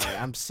 Sorry,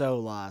 I'm so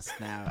lost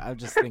now. I'm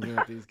just thinking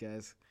of these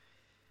guys.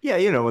 Yeah,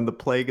 you know when the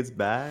plague is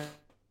back.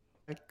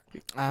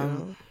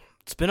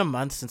 It's been a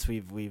month since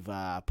we've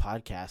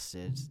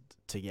podcasted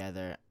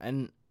together,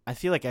 and I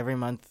feel like every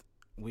month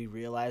we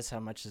realize how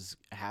much has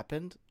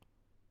happened.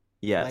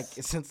 Yes.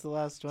 Like since the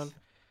last one.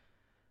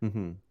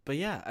 Mm-hmm. But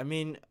yeah, I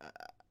mean,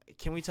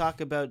 can we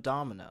talk about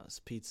Domino's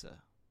Pizza?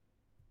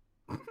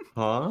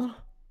 Huh?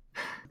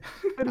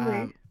 Could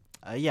we?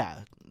 Yeah,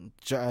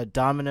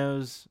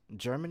 Domino's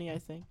Germany, I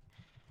think.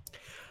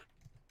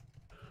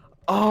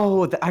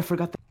 Oh, I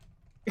forgot.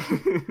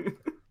 That.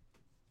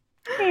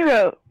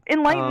 Hero,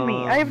 enlighten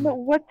me. I have no.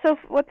 What's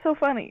so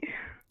funny?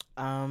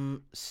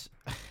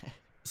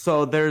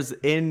 So there's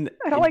I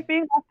don't like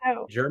being left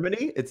out.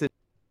 Germany. It's in.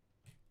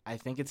 I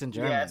think it's in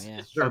Germany. Yes, Yeah.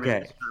 it's German.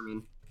 Okay. It's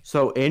German.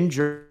 So in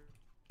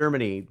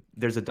Germany,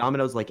 there's a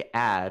Domino's like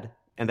ad,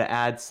 and the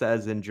ad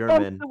says in Oh,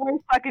 German, it's the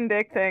worst fucking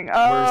dick thing.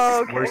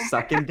 Oh, okay. we're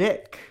sucking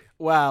dick."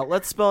 Wow,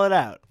 let's spell it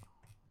out.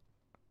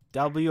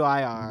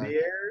 WIR.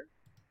 They're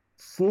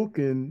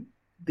fucking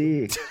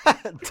dick.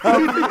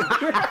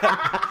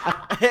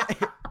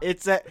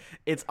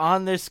 It's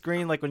on their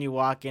screen like when you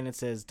walk in. It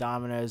says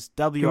Domino's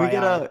Can we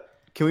WIR.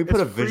 Can we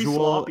put It's a free visual?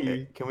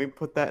 sloppy. Can we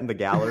put that in the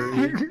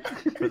gallery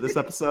for this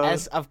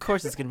episode? Of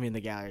course, it's gonna be in the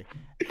gallery.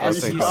 Oh,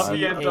 thank God.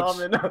 Coffee and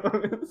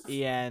Domino's.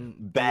 SUCHEN.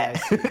 Bet.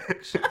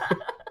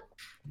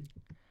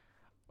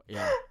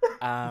 Yeah.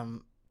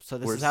 So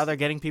this We're is how they're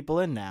getting people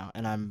in now,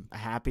 and I'm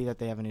happy that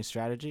they have a new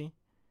strategy.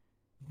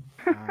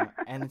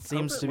 And it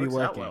seems to be Works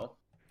out working. well.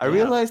 I Yeah.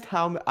 realized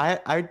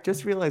I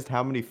just realized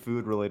how many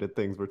food related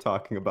things we're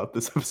talking about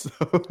this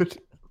episode.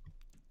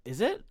 Is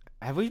it?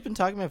 Have we been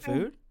talking about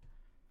food?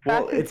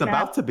 Well, Fast and it's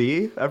about to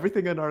be.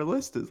 Everything on our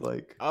list is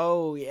like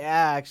Oh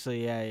yeah,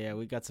 actually, yeah.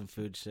 We got some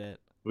food shit.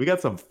 we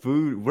got some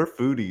food. We're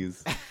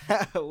foodies.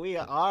 We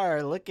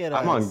are. Look at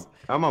I'm us.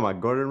 on my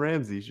Gordon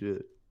Ramsay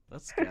shit.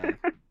 Let's go.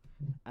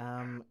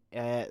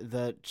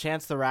 The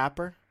Chance the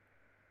Rapper.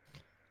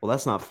 Well,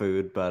 that's not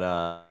food, but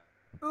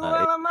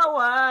my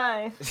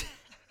wife.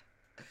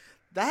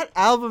 That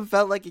album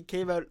felt like it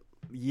came out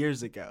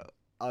years ago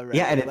already.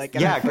 yeah, and it's like,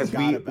 and I because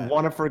forgot we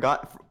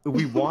about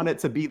we want it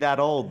to be that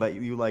old that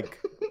you like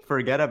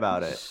forget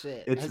about it. it.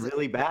 Shit. It's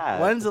really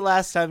bad. When's the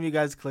last time you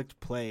guys clicked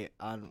play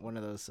on one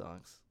of those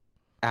songs?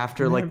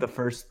 After like the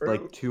first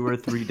like 2 or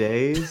 3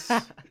 days,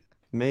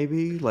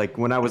 maybe like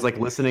when I was like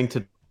listening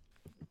to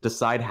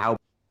decide how.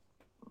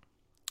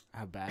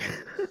 How bad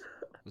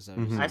was that?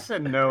 Mhm. I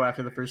said no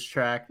after the first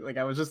track. Like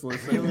I was just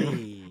listening.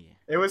 Really?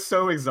 It was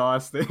so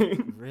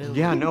exhausting. Really?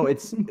 Yeah, no,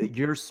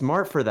 you're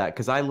smart for that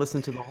because I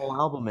listened to the whole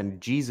album and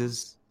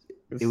Jesus,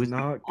 It's it was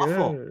not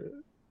awful. good.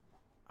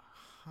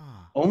 Huh.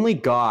 Only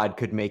God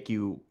could make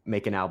you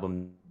make an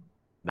album.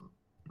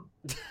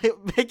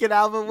 Make an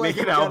album. Make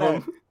an Gonna-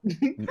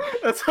 album.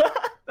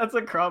 That's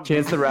a crop.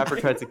 Chance the Rapper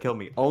tried to kill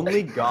me.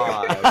 Only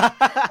God,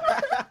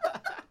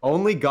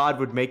 only God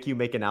would make you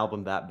make an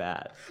album that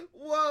bad.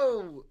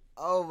 Whoa!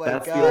 Oh my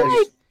That's the gosh!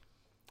 only-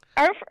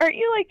 Aren't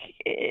you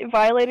like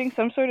violating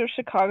some sort of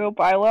Chicago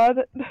bylaw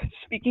that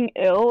speaking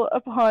ill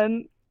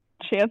upon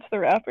Chance the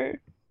Rapper?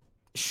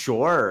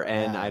 Sure,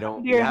 and Yeah. I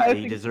don't. Your house Yeah,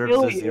 he would deserves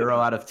kill a you. 0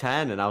 out of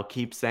 10, and I'll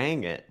keep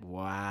saying it.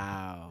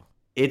 Wow!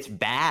 It's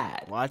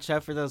bad. Watch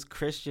out for those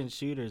Christian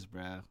shooters,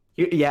 bro.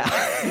 Yeah,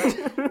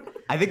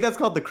 I think that's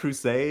called the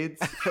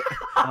Crusades.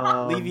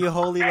 Leave you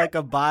holy like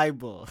a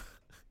Bible.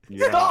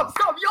 Yeah. Stop!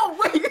 Yo,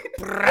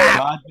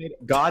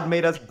 wait! God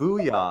made us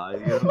booyah.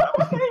 You know, that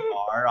was the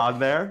bar on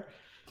there.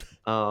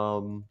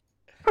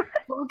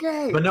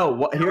 Okay. But no,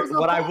 what That was the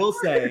what I will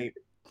bar. say,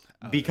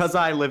 Oh, because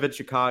I live in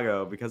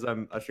Chicago, because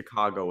I'm a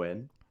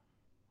Chicagoan,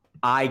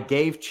 I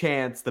gave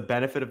Chance the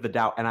benefit of the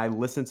doubt, and I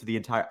listened to the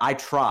entire. I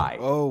tried.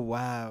 Oh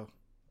wow!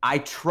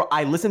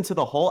 I listened to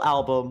the whole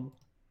album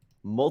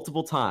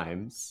multiple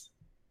times.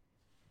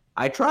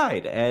 I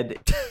tried, and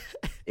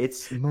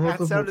it's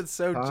That sounded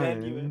so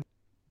genuine.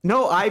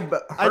 no. I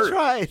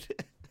tried.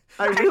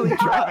 I really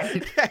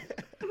tried.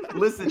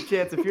 Listen,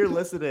 Chance, if you're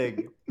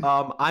listening,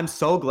 I'm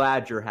so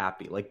glad you're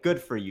happy. Like, good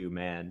for you,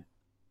 man.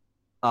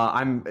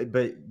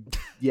 But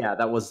yeah,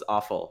 that was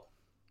awful,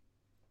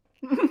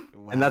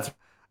 and that's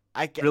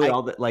really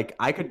all that. Like,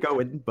 I could go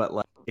in, but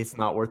like, it's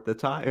not worth the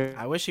time.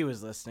 I wish he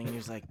was listening. He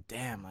was like,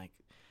 "Damn, like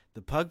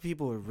the Pug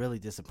people were really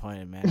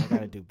disappointed, man. I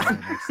gotta do better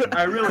next time."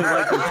 I really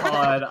like the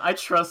pod. I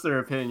trust their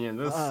opinion.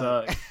 This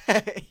Uh,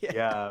 sucks.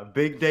 Yeah,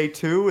 big day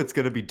 2, it's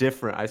gonna be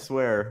different. I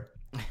swear.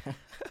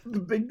 The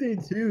big day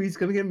too. He's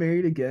gonna get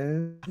married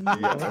again.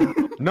 Yeah.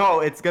 No,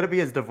 it's gonna be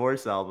his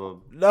divorce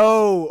album.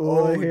 No,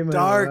 Oh, I hate my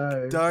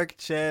life. dark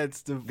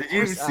Chance. Did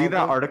you divorce see that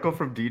album. article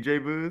from DJ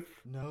Booth?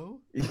 No.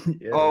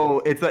 Yeah. Oh,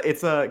 it's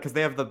a because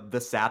they have the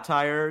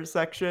satire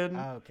section.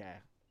 Oh, okay.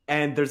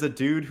 And there's a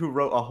dude who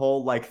wrote a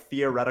whole like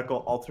theoretical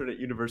alternate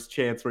universe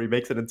Chance where he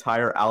makes an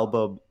entire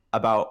album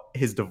about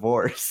his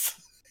divorce.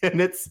 And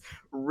it's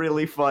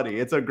really funny.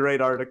 It's a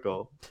great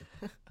article.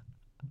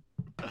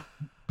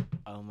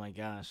 Oh my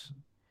gosh.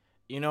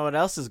 You know what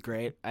else is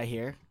great? I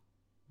hear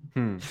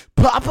Hmm.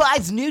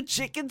 Popeye's new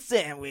chicken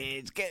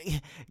sandwich.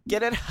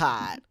 Get it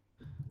hot.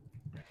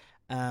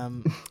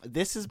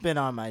 This has been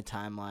on my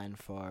timeline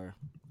for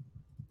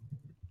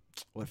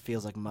what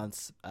feels like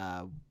months.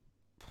 I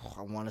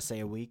want to say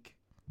a week.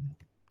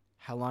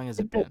 How long has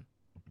it been?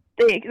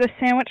 The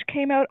sandwich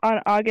came out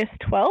on August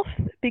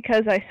 12th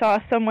because I saw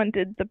someone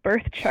did the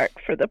birth chart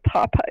for the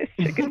Popeyes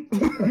chicken.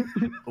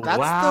 That's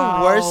the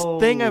worst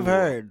thing I've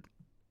heard.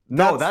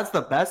 No, that's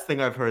the best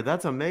thing I've heard.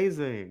 That's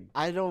amazing.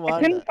 I don't I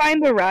want couldn't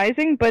find the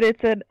rising, but it's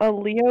a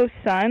Leo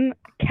sun,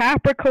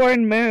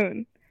 Capricorn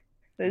moon.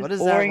 This What is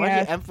that? Why do you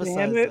boring-ass emphasize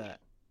sandwich.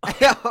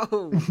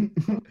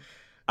 that?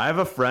 I have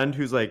a friend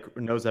who's like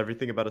knows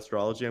everything about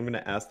astrology. I'm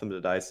gonna ask them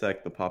to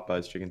dissect the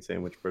Popeyes chicken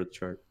sandwich birth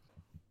chart.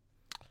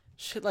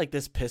 Shit like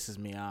this pisses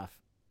me off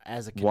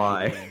as a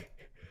Why? Canadian.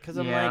 Because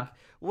I'm Yeah. like,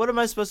 what am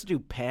I supposed to do?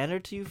 Pander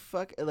to you?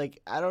 Fuck!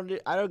 Like I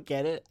don't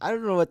get it. I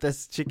don't know what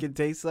this chicken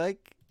tastes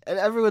like, and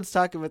everyone's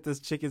talking about this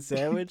chicken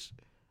sandwich.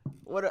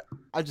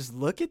 I just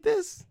look at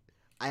this.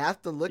 I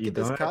have to look You at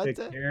this don't have to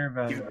content. care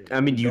about it. I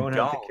mean, you don't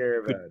have to care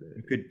You could- about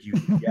it. You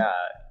could, yeah.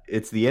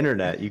 It's the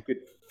internet. You could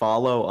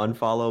follow,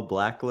 unfollow,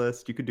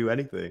 blacklist. You could do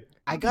anything.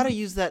 I gotta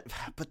use that,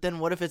 but then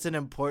what if it's an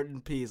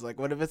important piece? Like,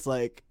 what if it's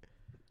like,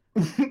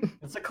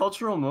 It's a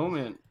cultural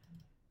moment,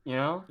 you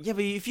know? yeah,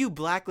 but if you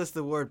blacklist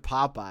the word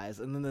Popeyes,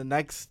 and then the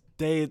next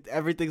day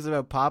everything's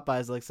about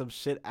Popeyes, like some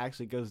shit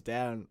actually goes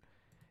down,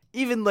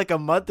 even like a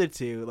month or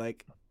two,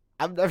 like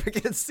I'm never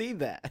gonna see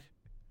that.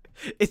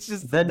 It's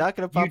just Then not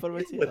gonna pop you on my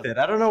deal with TV. it.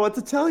 I don't know what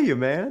to tell you,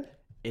 man.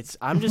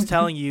 I'm just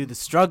telling you the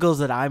struggles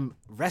that I'm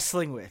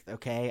wrestling with.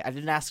 Okay, I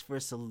didn't ask for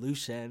a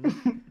solution.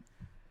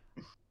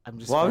 I'm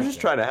just. Well, I was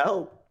just venting. trying to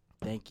help.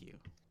 Thank you.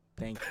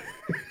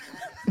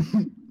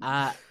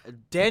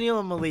 Daniel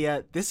and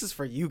Malia, this is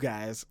for you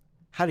guys.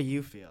 How do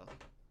you feel?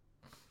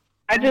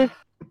 I just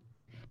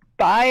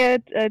buy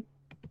a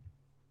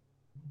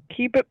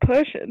keep it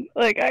pushing.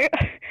 Like I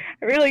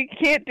really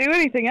can't do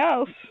anything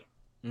else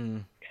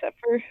Mm. except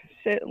for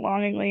sit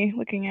longingly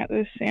looking at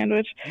this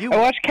sandwich. You I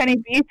watched Kenny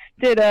Beats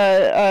did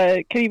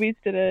a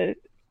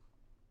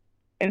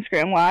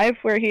Instagram live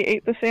where he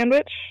ate the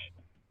sandwich.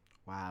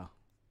 wow.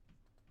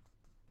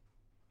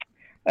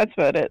 That's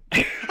about it.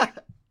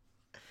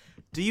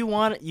 Do you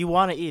want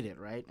to eat it,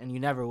 right? And you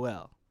never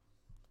will.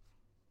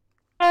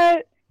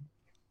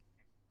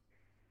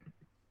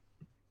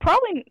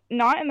 Probably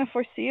not in the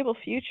foreseeable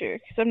future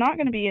because I'm not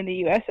going to be in the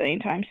U.S.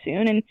 anytime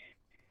soon, and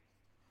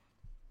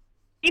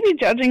maybe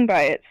judging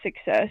by its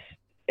success,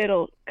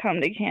 it'll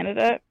come to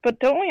Canada. But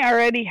don't we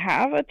already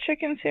have a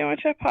chicken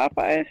sandwich at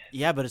Popeyes?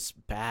 Yeah, but it's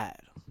bad.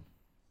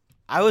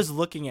 I was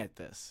looking at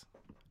this,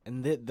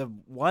 and the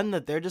one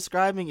that they're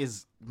describing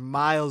is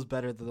miles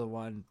better than the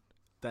one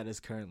that is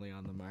currently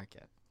on the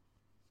market.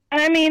 And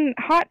I mean,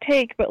 hot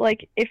take, but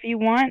like, if you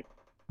want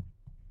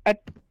a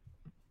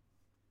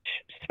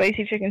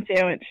spicy chicken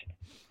sandwich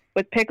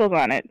with pickles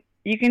on it,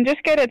 you can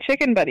just get a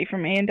Chicken Buddy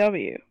from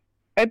A&W.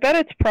 I bet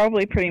it's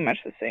probably pretty much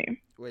the same.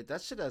 Wait,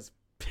 that shit has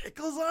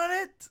pickles on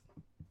it?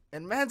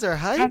 And mans are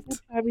Not hyped?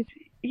 the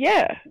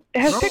Yeah,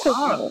 it has pickles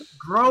on it.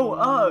 Grow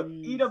up.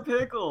 Eat a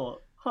pickle.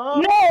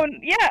 Huh? No,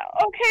 yeah,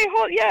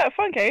 okay,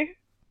 Funky.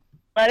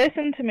 Lettuce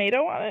and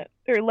tomato on it?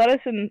 Or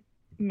lettuce and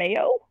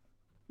mayo?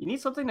 You need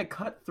something to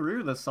cut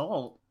through the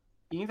salt.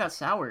 You need that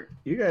sour.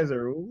 You guys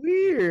are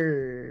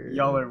weird.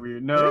 Y'all are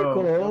weird. No.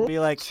 Pickle. It'll be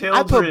like,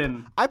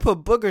 Children. I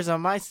put boogers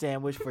on my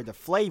sandwich for the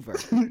flavor.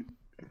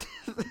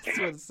 That's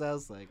what it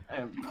sounds like. I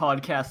am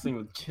podcasting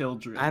with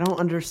children. I don't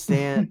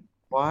understand.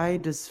 Why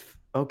does...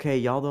 Okay,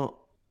 y'all don't...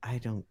 I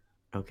don't...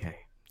 Okay.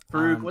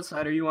 Farouk, what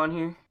side are you on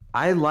here?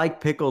 I like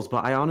pickles,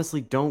 but I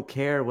honestly don't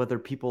care whether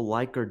people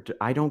like or...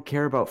 I don't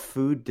care about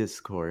food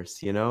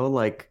discourse, you know?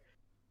 Like,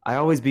 I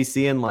always be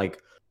seeing,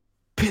 like,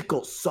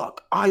 pickles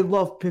suck. I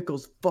love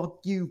pickles. Fuck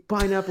you.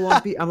 Pineapple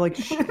on pizza. I'm like,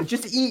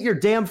 just eat your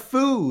damn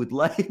food.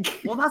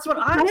 Like... Well, that's what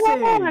The I'm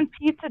pineapple saying. on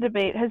pizza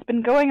debate has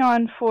been going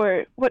on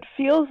for what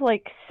feels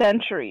like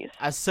centuries.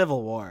 A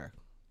civil war.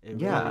 It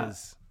Yeah. really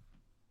is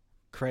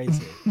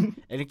crazy. And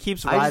it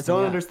keeps I just rising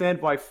don't up.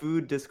 understand why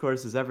food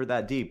discourse is ever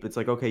that deep. It's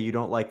like, okay, you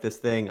don't like this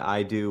thing.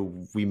 I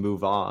do. We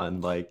move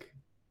on. Like...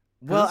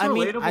 Well, it's I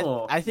mean,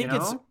 relatable, I think you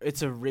know?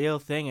 it's a real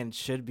thing and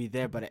should be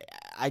there, but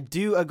I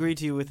do agree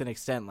to you with an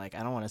extent. Like, I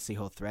don't want to see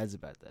whole threads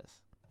about this.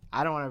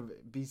 I don't want to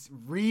be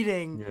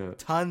reading Yeah.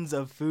 tons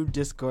of food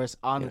discourse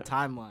on the Yeah.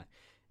 timeline.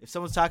 If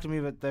someone's talking to me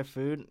about their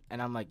food,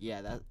 and I'm like,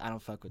 yeah, that I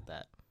don't fuck with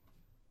that.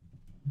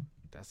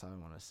 That's all I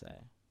want to say.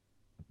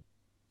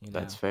 You know?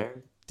 That's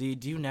fair. Do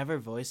you never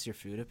voice your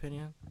food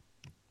opinion?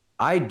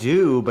 I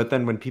do, but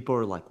then when people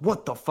are like,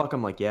 what the fuck?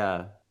 I'm like,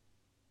 yeah.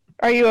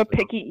 Are you a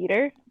picky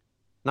eater?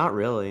 Not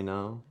really,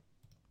 no.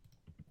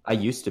 I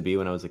used to be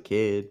when I was a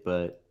kid,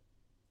 but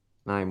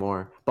not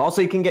anymore. But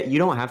also, you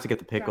don't have to get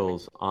the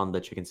pickles on the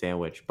chicken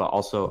sandwich. But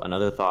also,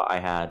 another thought I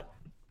had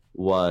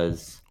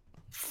was,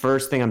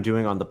 first thing I'm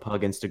doing on the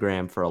Pug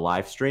Instagram for a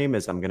live stream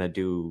is I'm gonna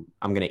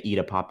eat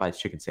a Popeyes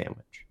chicken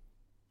sandwich.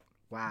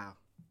 Wow.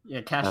 Yeah,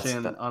 cash That's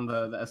in the- on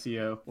the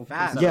SEO. We'll put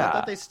Fast. that- Yeah. I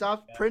thought they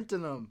stopped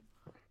printing them.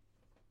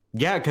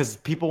 Yeah, because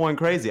people went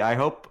crazy. I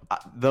hope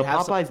the They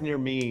have some- Popeyes near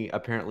me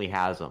apparently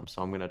has them,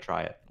 so I'm gonna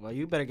try it. Well,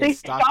 you better They get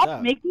stocked stopped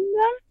up. making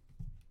them?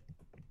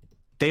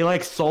 They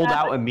like sold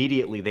Yeah. out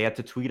immediately. They had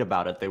to tweet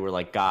about it. They were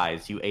like,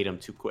 "Guys, you ate them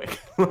too quick."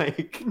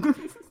 Like,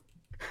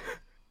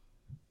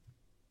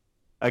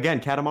 again,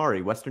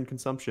 Katamari, Western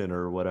consumption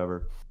or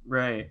whatever.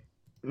 Right.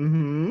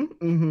 Now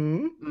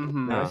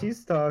Yeah.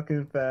 she's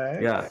talking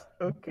facts. Yeah.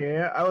 Okay,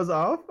 I was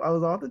off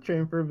the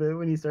train for a bit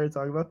when you started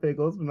talking about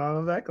pickles, but now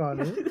I'm back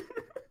on it.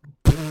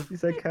 You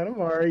said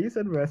Katamari, you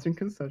said Western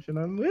consumption,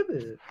 I'm with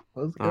it.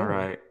 Let's go. All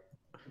right.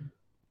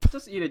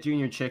 Just eat a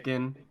junior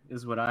chicken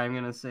is what I'm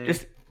gonna say.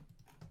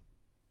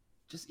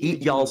 Just eat a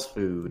eat y'all's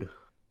junior- food.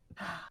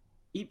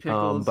 Eat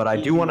pickles. But I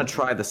eat do want to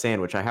junior try the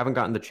sandwich. I haven't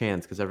gotten the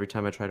chance because every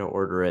time I try to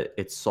order it,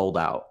 it's sold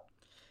out.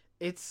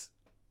 It's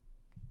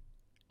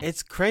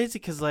crazy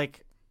because,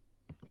 like,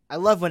 I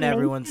love when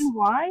everyone's...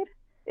 Nationwide?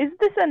 Is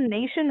this a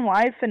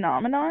nationwide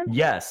phenomenon?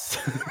 Yes.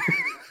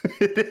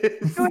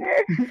 It is.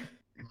 Where-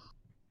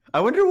 I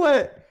wonder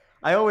what.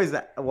 I always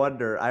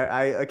wonder.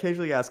 I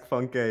occasionally ask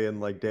Funke and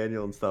like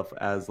Daniel and stuff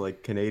as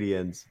like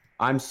Canadians.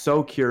 I'm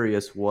so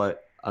curious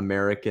what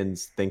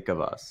Americans think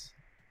of us,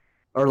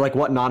 or like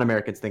what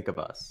non-Americans think of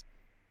us.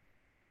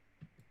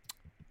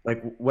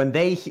 Like when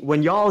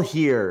y'all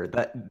hear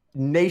that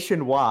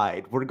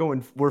nationwide we're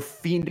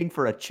fiending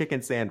for a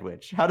chicken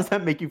sandwich. How does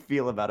that make you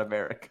feel about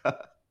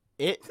America?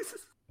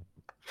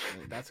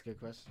 That's a good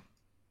question.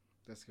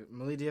 That's good.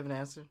 Millie, do you have an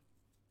answer?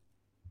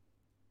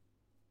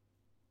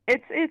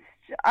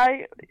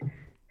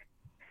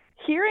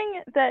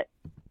 Hearing that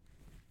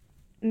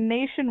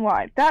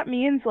nationwide, that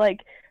means like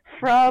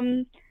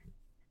from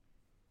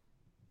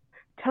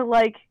to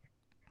like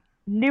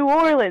New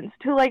Orleans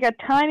to like a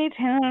tiny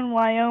town in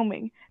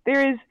Wyoming.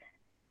 There is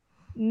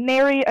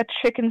nary a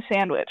chicken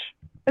sandwich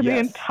in the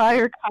Yes.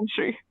 entire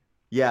country.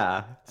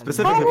 Yeah,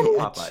 specifically Oh,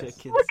 for A Popeyes.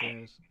 chicken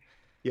sandwich.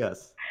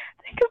 Yes.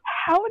 Think of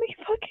how many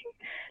fucking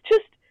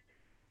just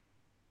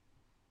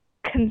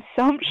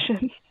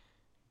consumption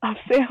of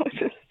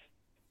sandwiches.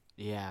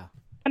 Yeah.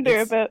 Wonder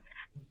It's- about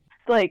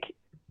like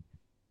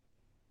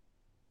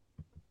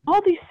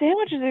all these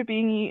sandwiches are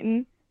being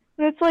eaten,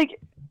 and it's like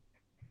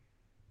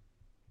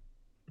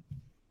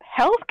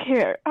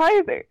healthcare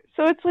either.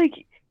 So it's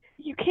like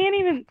you can't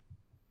even.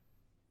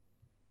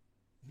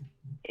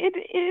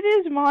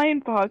 It is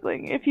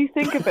mind-boggling if you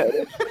think about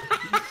it.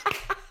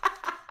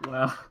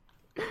 Wow.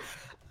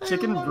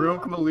 Chicken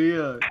broke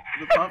Malia.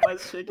 The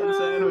Popeyes chicken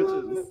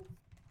sandwiches.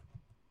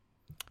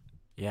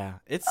 Yeah,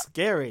 it's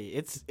scary.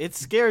 It's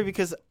scary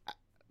because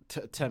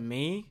to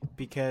me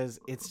because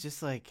it's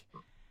just like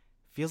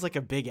feels like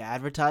a big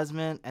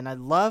advertisement, and I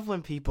love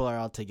when people are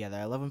all together.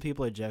 I love when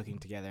people are joking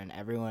together and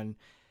everyone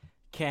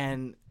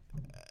can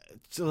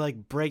to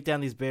like break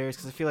down these barriers,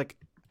 because I feel like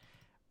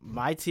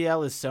my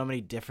TL is so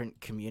many different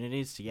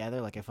communities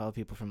together. Like I follow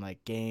people from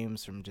like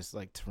games, from just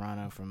like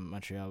Toronto, from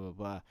Montreal, blah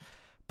blah.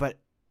 But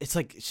it's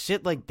like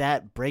shit like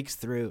that breaks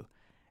through,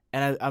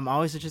 and I'm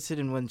always interested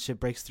in when shit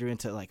breaks through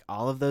into like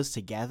all of those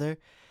together.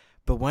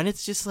 But when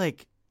it's just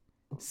like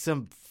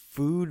some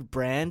food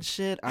brand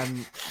shit,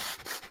 I'm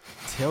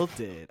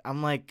tilted.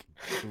 I'm like,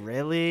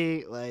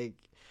 really? Like,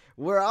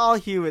 we're all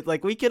human.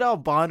 Like, we could all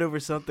bond over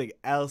something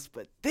else,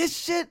 but this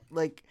shit,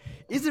 like,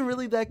 isn't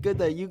really that good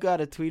that you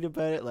gotta tweet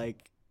about it,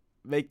 like,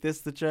 make this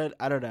the trend?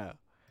 I don't know.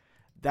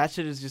 That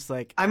shit is just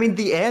like, I mean,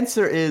 the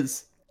answer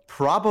is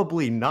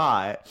probably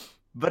not,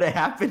 but it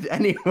happened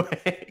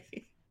anyway.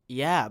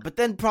 yeah. But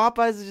then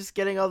Popeyes is just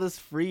getting all this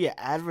free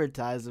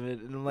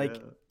advertisement, and like,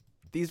 Yeah.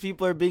 these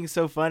people are being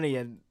so funny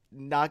and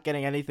not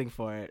getting anything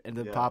for it, and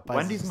the Yeah. Popeyes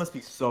Wendy's is must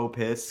be so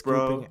pissed,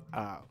 scooping. bro.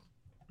 Oh.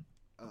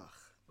 Ugh.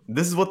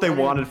 This is what they Don't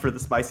even- wanted for the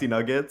spicy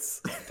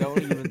nuggets. Don't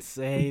even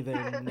say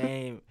their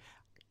name.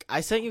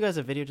 I sent you guys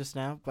a video just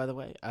now, by the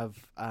way,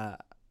 of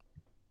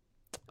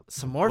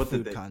some more What did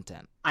food they-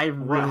 content. I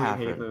really hate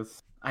happened?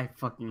 this. I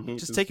fucking hate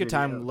Just this take your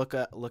time,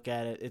 video. look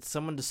at it. It's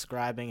someone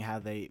describing how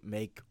they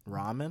make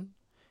ramen.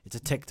 It's a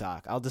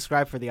TikTok. I'll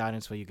describe for the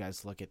audience while you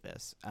guys look at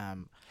this.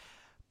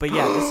 But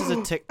yeah, this is a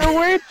The TikTok.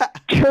 word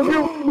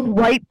trigger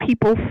white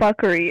people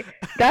fuckery.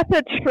 That's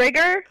a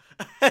trigger.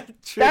 That's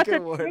Trigger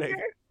a warning.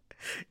 trigger.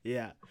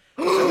 Yeah.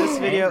 So this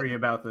I'm video angry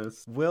about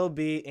this. will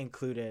be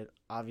included,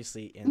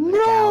 obviously, in the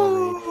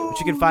gallery, which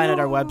you can find at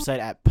our website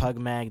at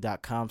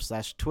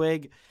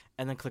pugmag.com/twig,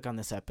 and then click on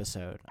this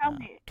episode. Tell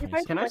me, if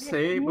 26. Can I What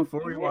say if you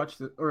before we do it? watch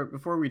the, or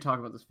before we talk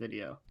about this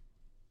video,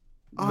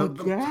 the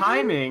Again?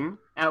 timing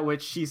at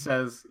which she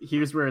says,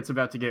 "Here's where it's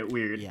about to get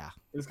weird," Yeah.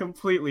 is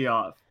completely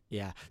off.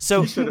 Yeah.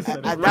 So You should've said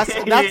it that's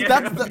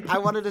right. I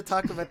wanted to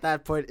talk about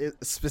that point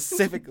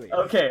specifically.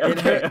 Okay, It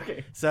okay, hurt.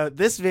 okay. So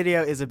this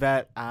video is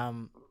about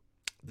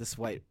this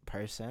white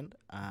person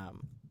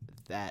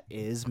that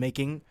is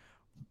making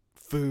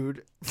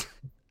food,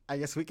 I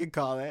guess we could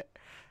call it,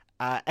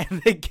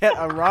 and they get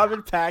a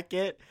ramen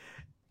packet,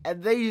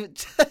 and they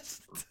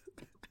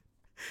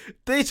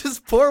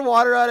just pour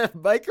water on it,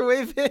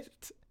 microwave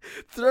it,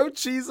 throw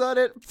cheese on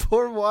it,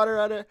 pour water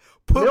on it,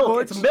 put Milk.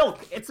 more It's milk.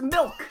 It's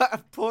milk.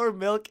 pour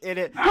milk in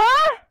it,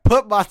 Huh?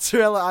 put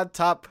mozzarella on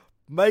top,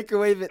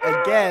 microwave it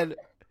again,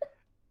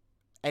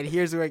 and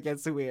here's where it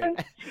gets weird.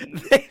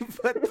 They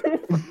put the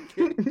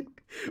fucking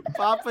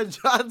Papa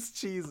John's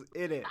cheese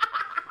in it.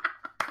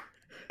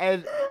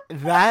 And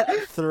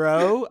that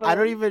throw, I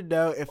don't even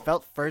know, it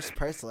felt first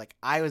person, like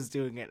I was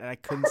doing it and I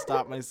couldn't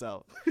stop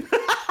myself.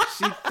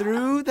 She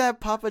threw that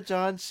Papa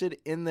John's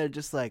shit in there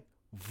just like,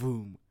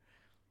 boom.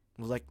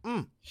 I was like,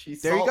 She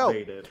There you go.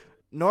 salt-baited.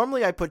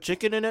 normally I put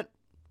chicken in it,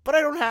 but I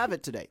don't have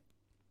it today.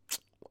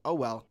 Oh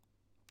well.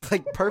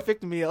 Like,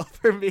 perfect meal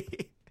for me.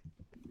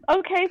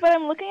 Okay, but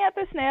I'm looking at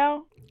this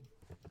now.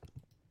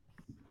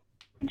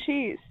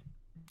 Cheese.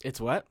 It's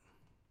what?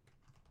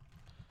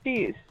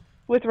 Cheese.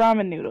 With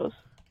ramen noodles.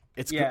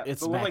 It's Yeah,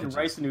 it's but with mac like and cheese.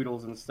 rice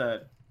noodles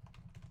instead.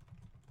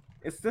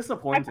 It's That's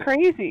disappointing.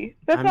 crazy.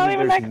 That's I not mean,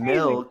 even there's that crazy.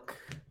 milk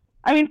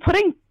I mean,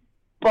 putting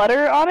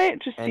butter on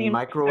it just and seems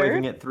microwaving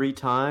absurd. it 3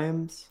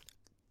 times.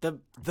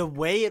 The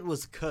way it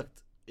was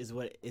cooked is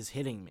what is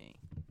hitting me.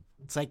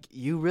 It's like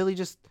you really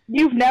just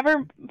You've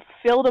never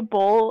filled a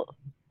bowl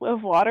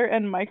of water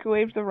and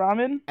microwaved the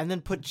ramen? and then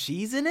put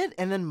cheese in it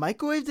and then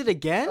microwaved it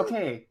again?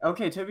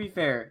 Okay, to be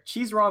fair,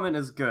 cheese ramen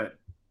is good.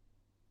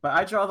 But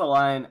I draw the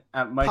line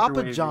at microwaving.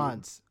 Papa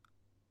John's.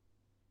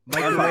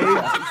 And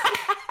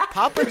Microwaved.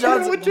 Papa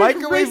John's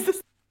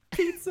microwaved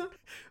pizza.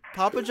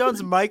 Papa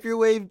John's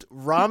microwaved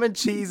ramen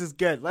cheese is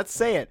good. Let's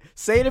say it.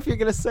 Say it if you're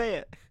gonna say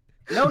it.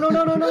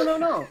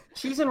 No.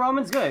 Cheese and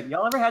ramen's good.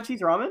 Y'all ever had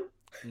cheese ramen?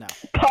 No.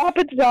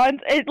 Papa John's.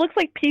 It looks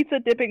like pizza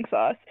dipping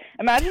sauce.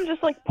 Imagine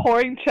just like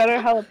pouring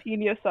cheddar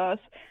jalapeno sauce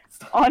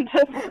onto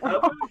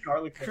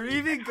Garlic.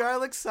 Creamy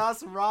garlic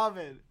sauce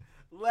ramen.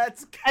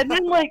 Let's go. and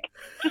then like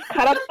just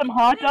cut up some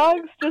hot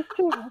dogs just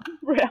to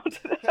round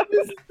it out.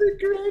 This is the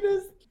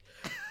greatest.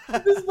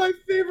 This is my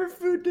favorite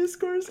food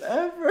discourse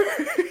ever.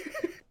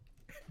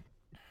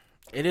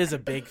 It is a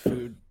big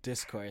food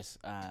discourse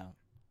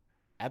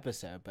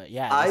episode, but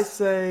yeah. I this-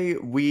 say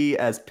we,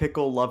 as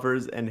pickle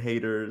lovers and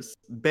haters,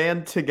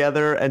 band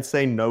together and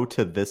say no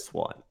to this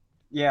one.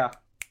 Yeah.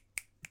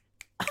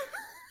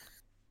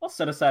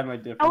 set aside my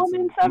differences.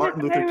 Elements of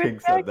Martin it that I Luther King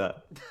respect.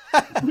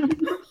 said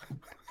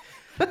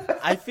that.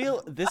 I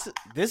feel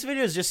this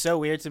video is just so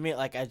weird to me.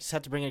 Like, I just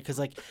have to bring it because,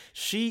 like,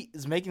 she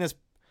is making this.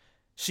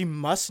 She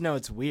must know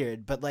it's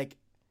weird, but, like,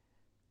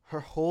 her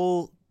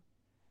whole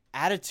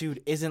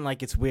attitude isn't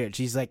like it's weird.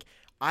 She's like,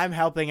 I'm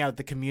helping out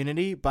the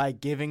community by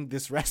giving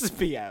this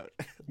recipe out.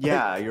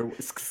 Yeah, you're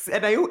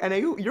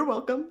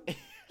welcome.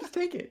 Just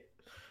take it.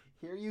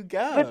 Here you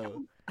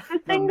go. The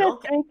thing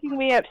milk- that's making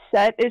me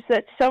upset is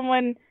that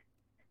someone.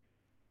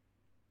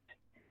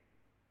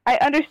 I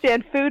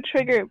understand food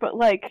trigger, but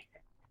like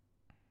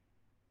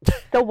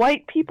the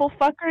white people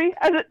fuckery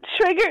as a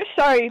trigger.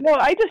 Sorry, no,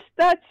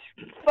 that's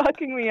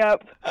fucking me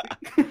up.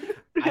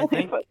 I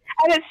think-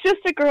 And it's just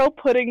a girl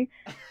putting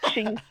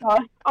cheese sauce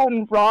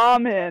on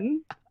ramen,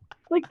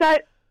 like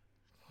that.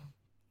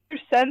 Your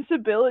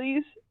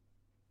sensibilities.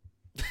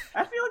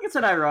 I feel like it's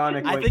an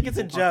ironic. I white think it's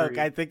a people joke. fuckery.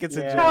 I think it's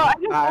a Yeah.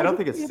 joke. I don't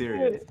think it's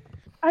serious.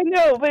 I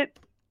know, but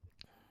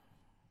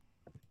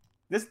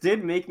This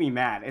did make me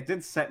mad. It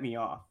did set me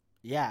off.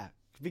 Yeah.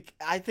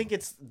 I think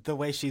it's the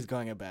way she's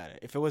going about it.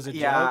 If it was a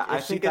Yeah, joke, if I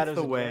she think thought it's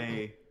it was the a joke,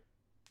 way.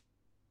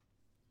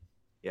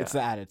 Yeah. it's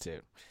the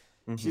attitude.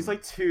 She's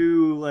like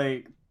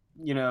too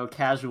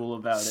casual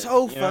about it.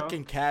 So you know?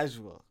 fucking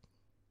casual.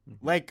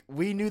 Like,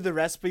 we knew the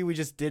recipe, we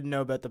just didn't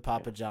know about the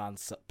Papa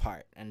John's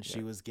part, and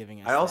she was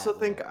giving us. I also that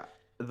think, little-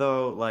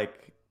 though,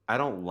 like, I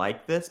don't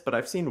like this, but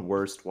I've seen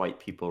worst white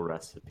people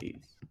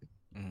recipes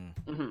Mhm.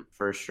 Mhm.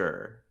 for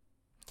sure.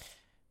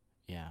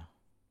 Yeah.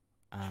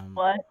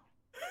 what?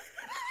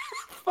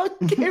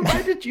 Fucking,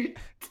 why did you?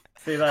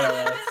 Say that out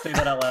loud. Say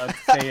that out loud.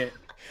 Say it.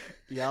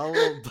 Y'all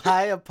will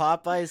buy a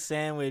Popeye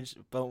sandwich,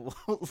 but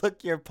won't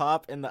look your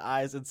pop in the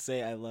eyes and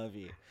say "I love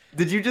you."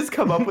 Did you just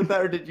come up with that,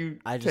 or did you?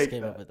 I just take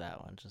came that? up with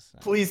that one. Just now.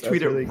 Please That's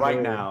tweet really it right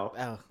good. now.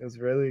 Oh, It's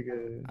really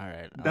good. all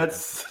right.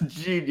 That's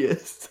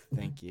genius.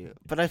 Thank you.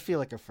 But I feel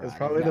like a fraud. It's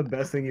probably the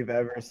best thing you've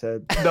ever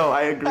said. No,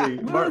 I agree.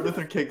 Martin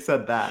Luther King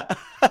said that.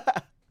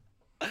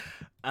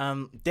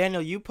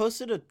 Daniel, you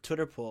posted a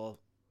Twitter poll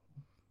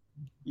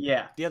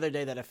Yeah. the other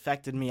day that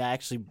affected me. I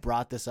actually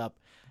brought this up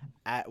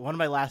at one of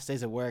my last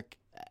days at work.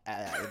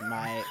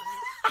 My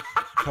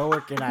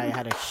coworker and I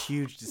had a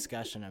huge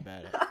discussion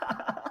about it.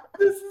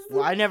 This is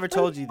Well, I never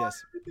told you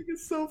this. I think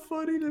it's so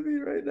funny to me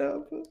right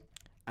now. But...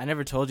 I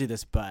never told you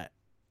this, but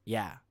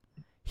yeah.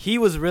 He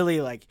was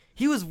really like,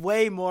 he was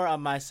way more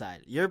on my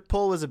side. Your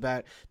poll was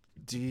about,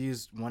 do you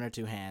use one or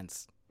two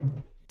hands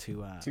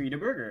to eat a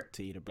burger.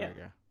 to eat a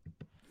burger?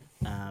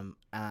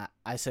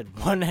 I said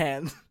one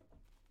hand.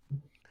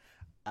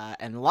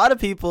 And a lot of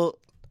people,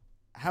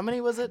 how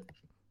many was it?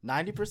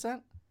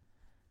 90%?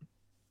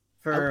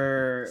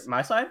 For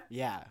my side,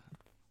 Yeah.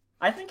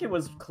 I think it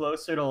was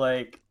closer to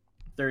like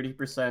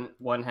 30%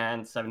 one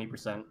hand,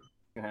 70%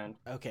 two hand.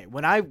 Okay.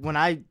 When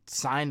I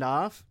signed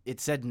off, it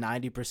said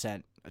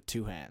 90%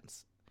 two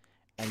hands.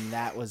 And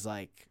that was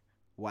like,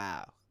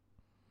 wow.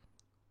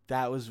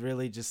 That was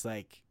really just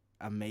like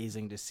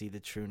amazing to see the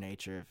true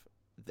nature of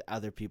the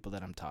other people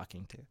that I'm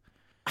talking to.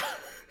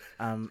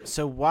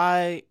 So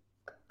why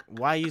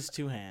use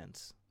two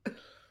hands?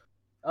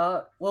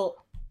 Well,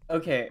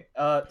 okay.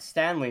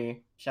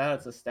 Stanley, shout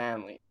out to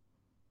Stanley,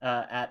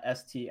 at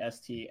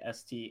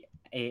STSTSTANLEY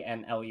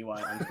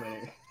on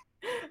Twitter.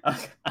 I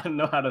don't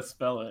know how to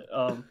spell it.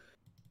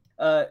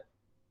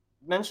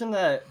 Mentioned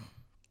that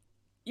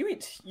you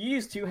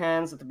use two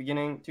hands at the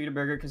beginning to eat a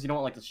burger because you don't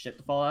want like the shit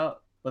to fall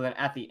out, but then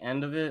at the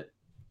end of it,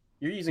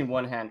 you're using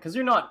one hand because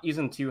you're not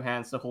using two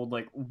hands to hold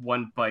like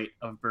one bite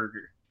of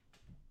burger,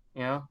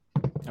 you know.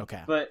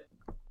 Okay. But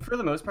for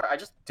the most part, I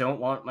just don't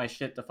want my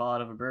shit to fall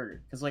out of a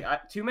burger because like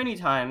too many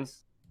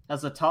times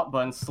has the top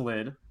bun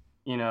slid,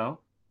 you know,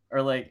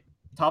 or like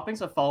toppings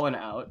have fallen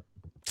out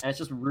and it's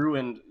just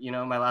ruined, you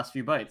know, my last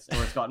few bites,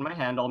 or it's gotten my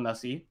hand all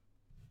messy,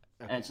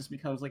 and it just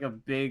becomes like a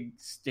big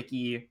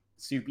sticky,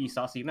 soupy,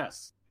 saucy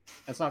mess.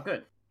 That's not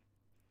good.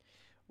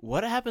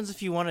 What happens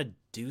if you want to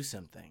do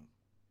something?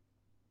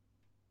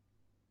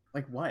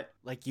 Like what?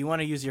 Like you want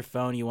to use your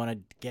phone, you want to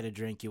get a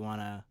drink, you want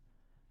to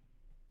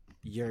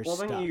your Well,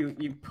 stuff. then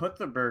you put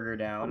the burger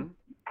down.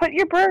 Put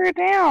your burger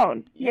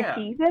down, Yeah.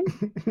 you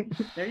heathen.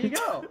 There you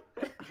go.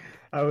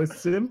 I was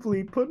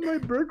simply putting my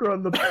burger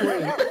on the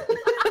plate.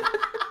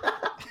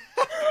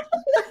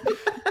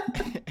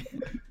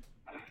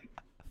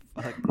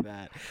 Fuck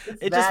that.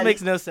 It just bad.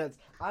 makes no sense.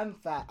 I'm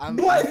fat.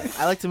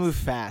 I like to move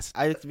fast.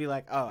 I like to be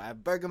like, oh, I have a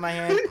burger in my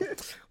hand.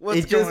 What's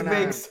it just going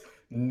makes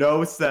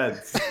no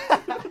sense.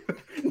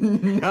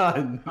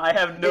 None. I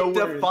have no It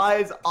words.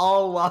 defies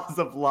all laws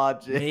of on?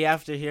 logic. Me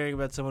after hearing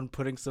about someone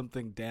putting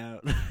something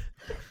down.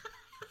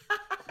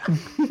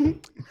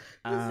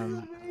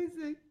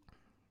 Amazing.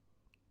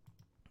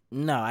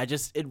 No,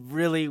 it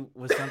really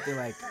was something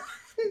like,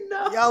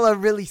 No. y'all are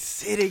really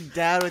sitting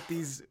down with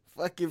these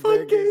fucking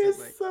Fucking burgers. is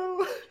and, like,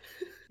 so.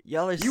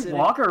 y'all are You sitting.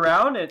 walk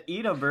around and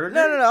eat a burger?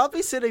 No, I'll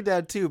be sitting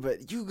down too,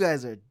 but you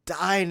guys are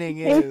dining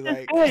Taste in. is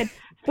Like, good.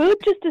 Food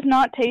just does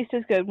not taste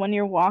as good when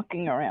you're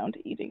walking around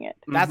eating it.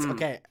 that's Mhm.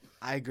 okay.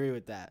 I agree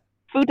with that.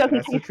 Food doesn't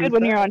That's the taste true good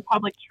when you're fact. on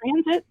public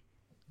transit.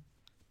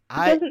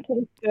 I doesn't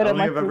taste good I don't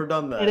unless think I've ever you're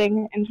done that.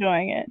 sitting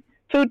enjoying it.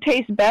 Food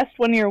tastes best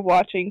when you're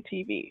watching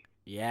TV.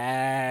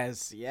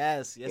 yes,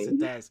 it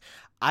does.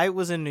 I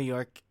was in New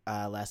York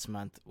last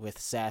month with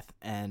Seth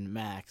and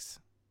Max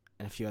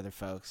and a few other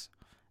folks.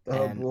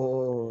 The And-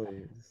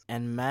 boys.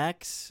 And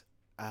Max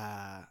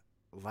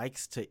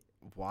likes to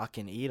walk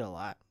and eat a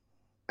lot.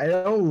 I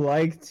don't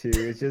like to.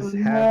 It just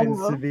No.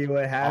 happens to be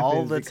what happens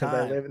All the because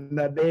time. I live in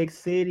the big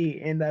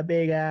city, in the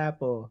Big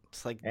Apple.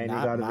 It's like And you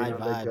not gotta my be on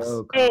the vibes.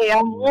 go. Hey,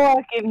 I'm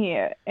walking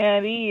here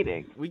and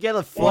eating. We get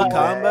a full Yeah.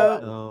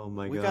 combo. Oh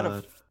my We god. got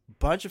a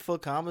bunch of full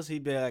combos.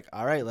 He'd be like,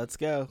 "All right, let's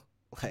go."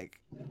 Like,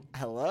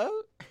 hello?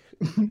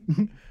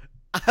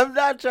 I'm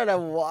not trying to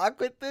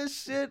walk with this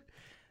shit.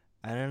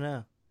 I don't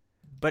know.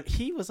 But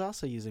he was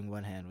also using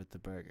one hand with the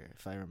burger,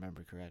 if I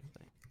remember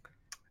correctly.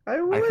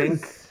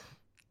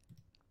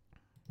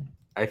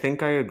 I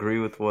think I agree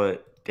with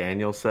what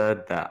Daniel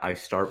said, that I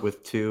start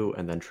with 2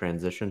 and then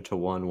transition to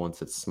 1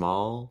 once it's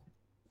small.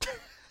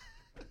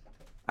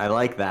 I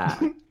like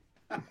that.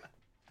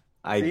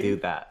 I See? do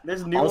that.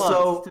 There's nuance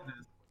Also- to this.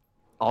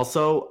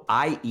 Also,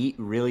 I eat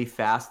really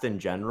fast in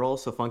general,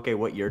 so Funke,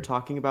 what you're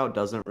talking about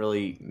doesn't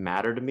really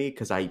matter to me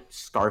because I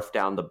scarf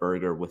down the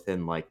burger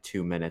within like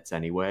 2 minutes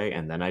anyway,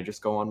 and then I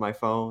just go on my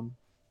phone.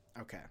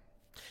 Okay.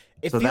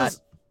 It So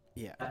feels.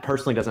 Yeah. That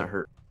personally doesn't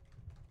hurt.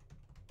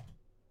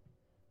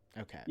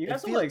 Okay. You It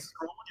guys will feels- like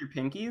scroll with your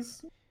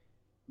pinkies.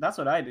 That's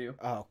what I do.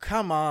 Oh,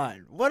 come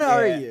on. What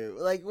are Yeah. you?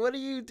 Like, what do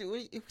you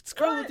do?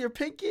 Scroll with What? your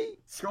pinky?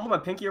 Scroll with my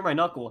pinky or my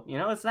knuckle. You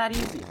know, it's that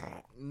easy.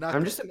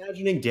 I'm just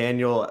imagining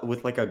Daniel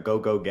with like a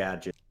go-go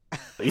gadget.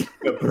 Eating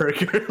a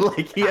burger.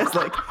 Like he has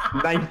like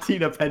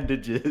 19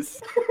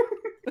 appendages.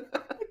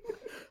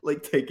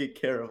 Like taking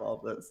care of all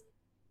this.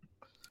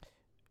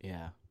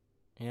 Yeah.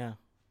 Yeah.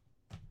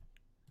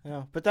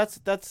 Yeah, but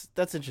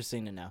that's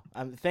interesting to know.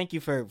 Thank you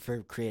for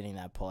creating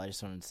that poll. I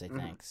just wanted to say Mhm.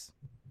 thanks.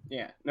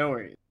 Yeah, no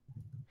worries.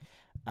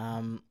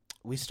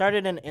 We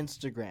started an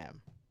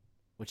Instagram,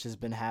 which has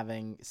been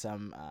having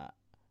some.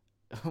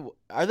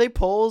 Are they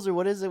polls or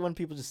what is it when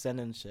people just send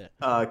in shit?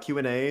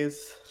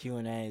 Q&As.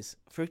 Q&As.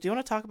 Fruit, do you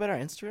want to talk about our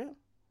Instagram?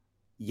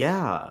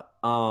 Yeah.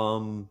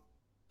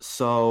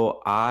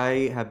 So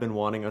I have been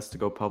wanting us to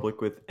go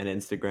public with an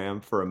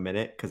Instagram for a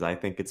minute because I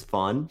think it's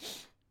fun.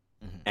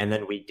 Mhm. And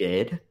then we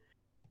did.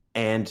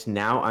 And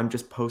now I'm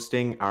just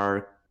posting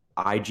our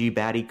IG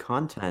baddie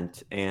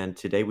content. And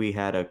today we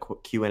had a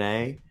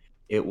Q&A.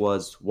 It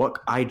was, what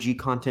IG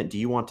content do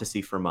you want to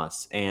see from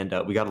us? And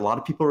we got a lot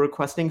of people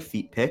requesting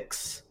feet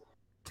pics.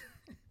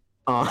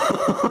 Someone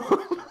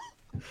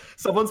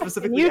And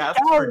specifically you asked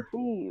shall for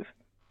receive.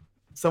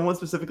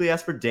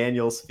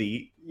 Daniel's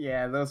feet.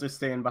 Yeah, those are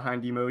staying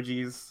behind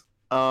emojis.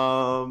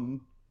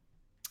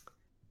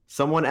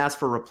 Someone asked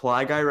for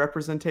reply guy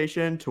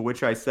representation, to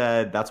which I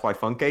said, that's why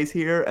Funke's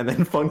here. And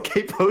then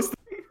Funke posted,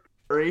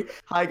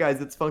 hi guys,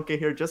 it's Funke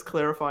here, just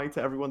clarifying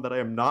to everyone that I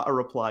am not a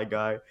reply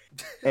guy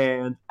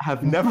and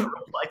have never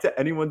replied to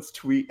anyone's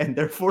tweet and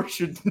therefore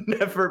should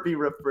never be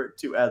referred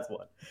to as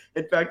one.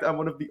 In fact, I'm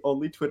one of the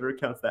only Twitter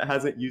accounts that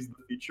hasn't used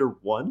the feature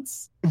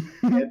once.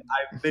 And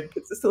I've been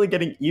consistently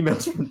getting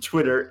emails from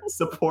Twitter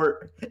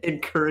support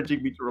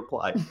encouraging me to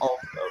reply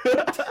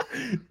also.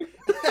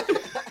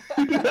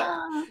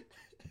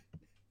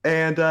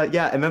 And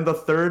and then the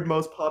third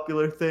most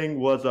popular thing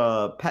was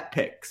pet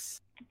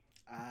pics.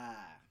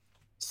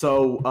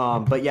 So,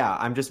 but yeah,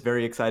 I'm just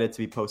very excited to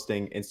be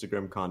posting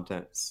Instagram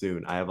content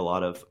soon. I have a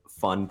lot of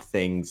fun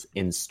things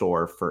in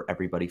store for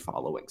everybody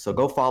following. So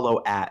go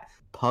follow at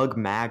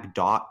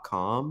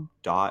pugmag.com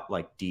 .dot.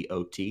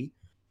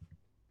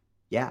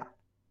 Yeah.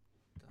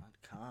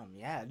 .com.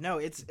 Yeah. No,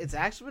 it's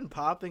actually been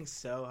popping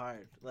so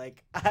hard.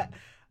 Like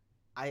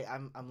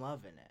I'm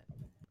loving it.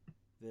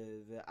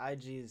 The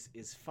IG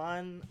is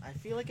fun. I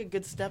feel like a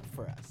good step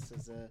for us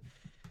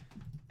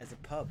as a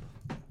pub.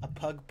 A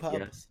pug pub.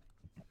 Yes.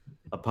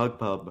 A pug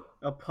pub.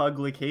 A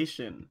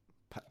publication.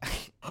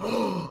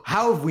 How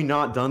have we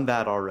not done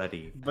that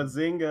already?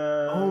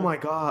 Bazinga. Oh my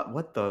god,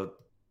 what the?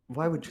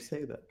 Why would you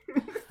say that?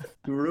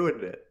 You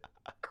ruined it.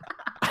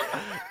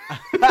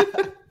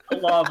 I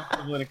love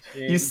public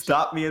exchange. You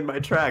stopped me in my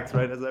tracks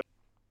right as I.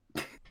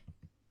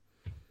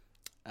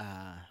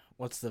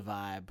 What's the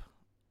vibe?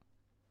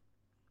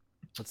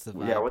 What's the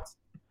vibe? Yeah,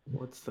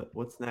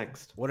 what's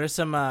next? What are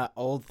some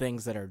old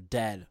things that are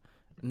dead?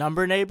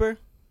 Number neighbor?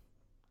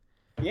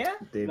 Yeah,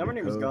 David number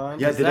name was Code. gone.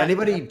 Yeah, Is did that-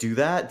 anybody do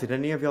that? Did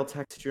any of y'all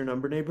text your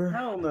number neighbor?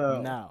 Hell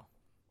no. No.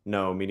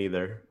 No, me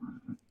neither.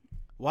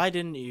 Why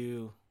didn't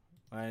you?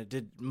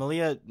 Did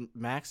Malia,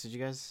 Max? Did you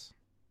guys?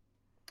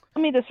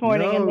 Called me this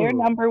morning, and their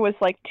No. number was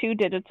like 2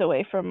 digits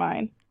away from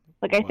mine.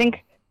 Like I Wow.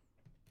 think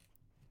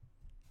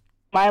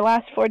my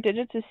last 4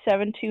 digits is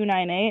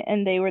 7298,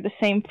 and they were the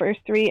same first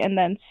 3, and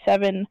then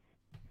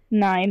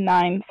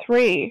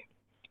 7993.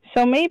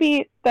 So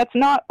maybe that's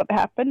not what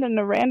happened, and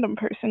a random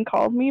person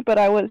called me, but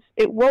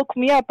it woke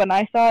me up, and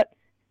I thought,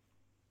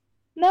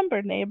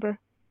 number neighbor.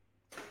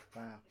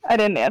 Wow. I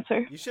didn't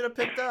answer. You should have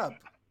picked up.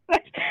 I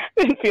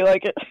didn't feel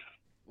like it.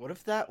 What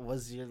if that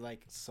was your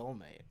like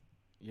soulmate,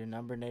 your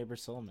number neighbor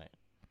soulmate?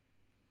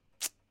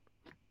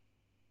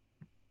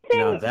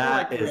 now mean,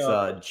 that Like, is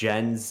a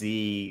Gen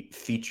Z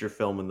feature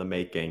film in the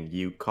making.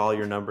 You call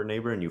your number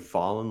neighbor and you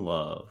fall in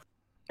love.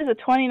 This is a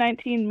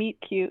 2019 meet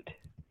cute.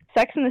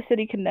 Sex in the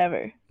City could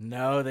never.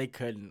 No, they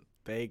couldn't.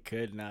 They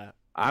could not.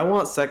 I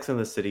want Sex in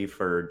the City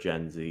for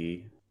Gen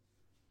Z.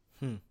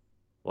 Hmm.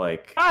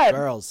 Like, God,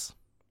 Girls.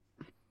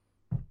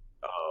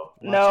 oh,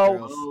 Watch No.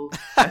 Girls.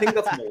 I think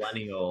that's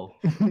millennial.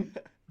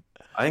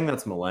 I think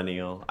that's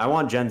millennial. I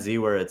want Gen Z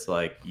where it's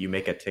like you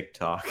make a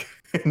TikTok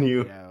and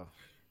you Yo.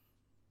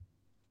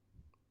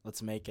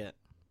 Let's make it.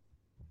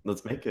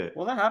 let's make it.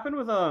 Well, that happened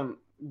with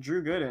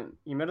Drew Gooden.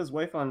 He met his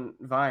wife on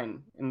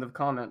Vine in the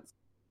comments.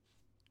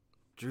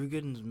 Drew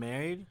Gooden's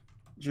married?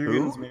 Drew Who?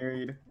 Gooden's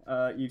married,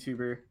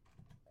 YouTuber,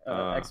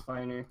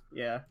 ex-Viner.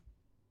 Yeah.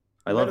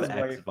 I Met love his X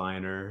wife.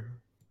 Viner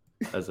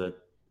as a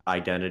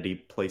identity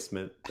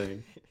placement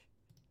thing.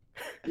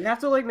 You have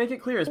to like make it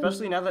clear,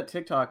 especially now that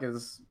TikTok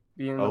is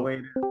being the Oh.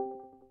 way.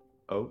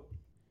 Oh,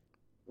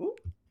 Ooh.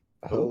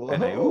 oh,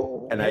 and I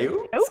ooh, and I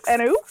ooh. Oh,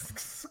 and who?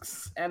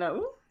 And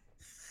ooh.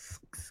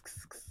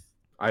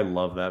 I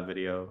love that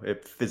video.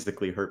 It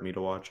physically hurt me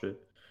to watch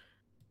it.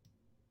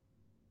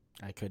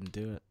 I couldn't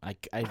do it.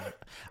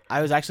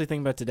 I was actually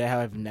thinking about today how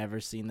I've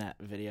never seen that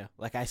video.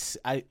 Like, I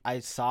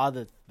saw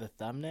the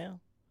thumbnail,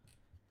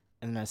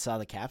 and then I saw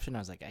the caption. I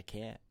was like, I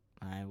can't.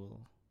 I will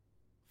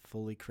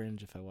fully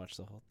cringe if I watch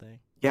the whole thing.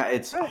 Yeah,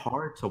 it's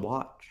hard to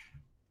watch.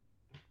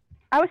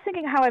 I was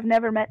thinking how I've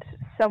never met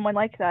someone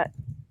like that.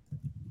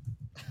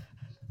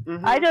 Mhm.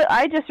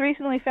 I just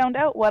recently found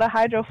out what a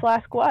hydro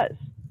flask was.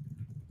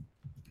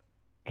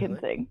 Really?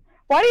 Thing.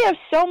 Why do you have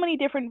so many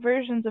different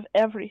versions of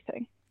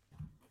everything?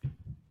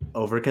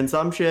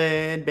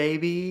 Overconsumption,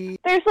 baby.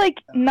 There's like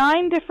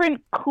 9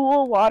 different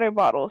cool water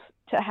bottles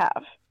to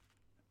have.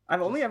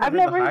 I've only ever I've heard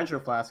never- the Hydro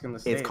Flask in the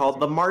States. It's called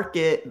the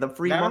market, the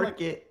free That, like,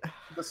 market.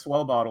 the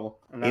Swell bottle.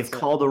 And that's It's it.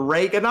 called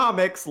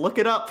Reaganomics. Look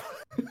it up.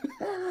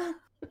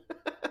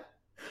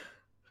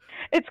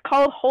 It's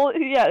called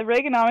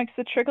Reaganomics.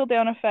 The trickle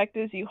down effect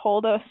is you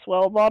hold a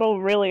swell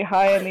bottle really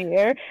high in the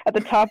air at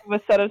the top of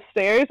a set of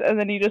stairs, and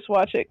then you just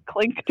watch it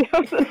clink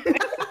down the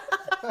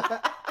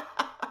stairs.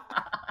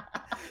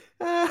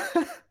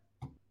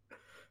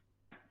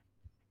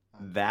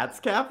 That's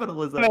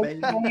capitalism,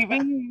 baby.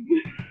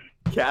 Maybe.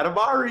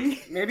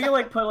 Katamari. Maybe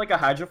like put like a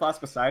Hydro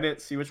Flask beside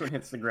it, see which one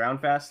hits the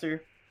ground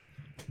faster.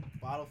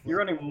 Bottle You're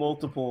running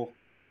multiple.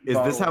 Is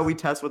this how bottles. we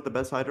test what the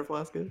best Hydro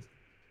Flask is?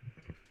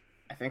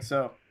 I think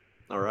so.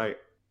 All right.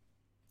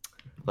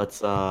 Let's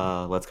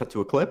cut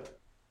to a clip.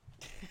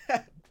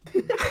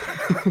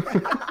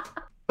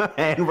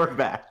 And we're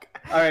back.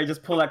 All right,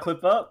 just pull that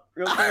clip up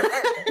real quick.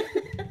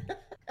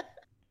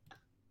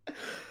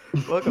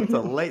 Welcome to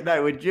Late Night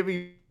with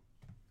Jimmy.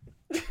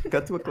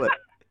 Cut to a clip.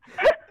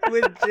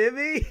 With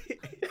Jimmy?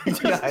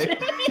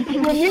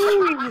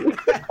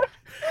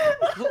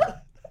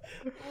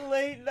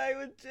 Late night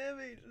with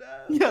Jimmy. No.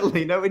 Yeah,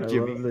 Late Night with I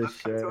Jimmy. love this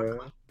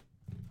show.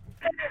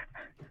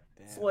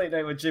 It's Late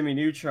Night with Jimmy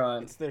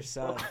Neutron. It's their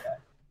son.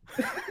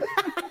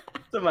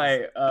 To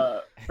my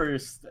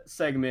first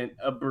segment,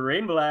 a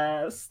brain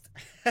blast.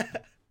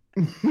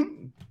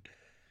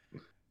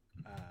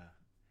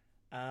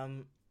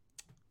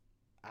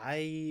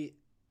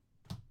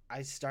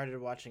 I started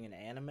watching an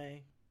anime.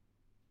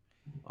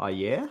 Oh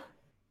yeah?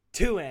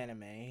 2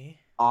 anime.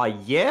 Oh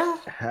yeah?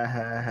 Ha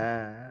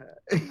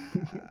ha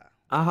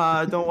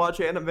Uh-huh, don't watch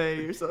anime,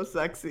 you're so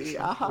sexy.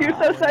 Uh-huh. You're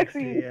so ha.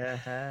 sexy. Yeah,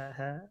 ha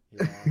ha.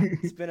 Yeah,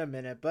 it's been a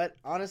minute, but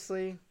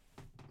honestly,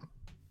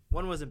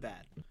 one wasn't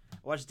bad. I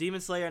watched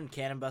Demon Slayer and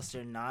Cannon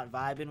Buster, not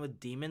vibing with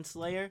Demon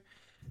Slayer,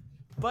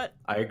 but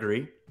I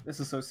agree. This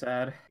is so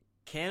sad.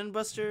 Cannon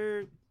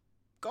Buster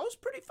goes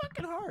pretty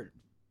fucking hard.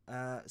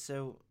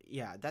 So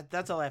yeah,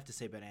 that's all I have to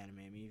say about anime.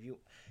 I mean, if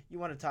you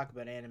want to talk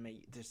about anime,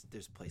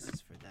 there's places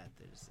for that.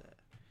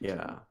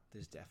 Yeah.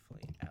 There's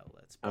definitely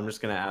outlets. I'm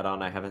just gonna add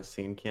on, I haven't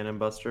seen Cannon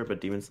Buster, but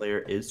Demon Slayer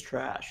is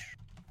trash.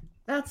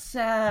 That's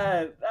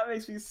sad. That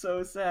makes me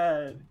so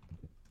sad.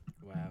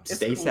 Wow. It's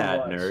Stay cool to sad,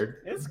 watch. nerd.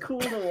 It's cool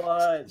to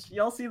watch.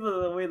 Y'all see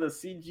the way the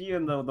CG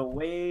and the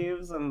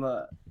waves and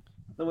the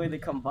way they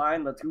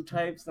combine the two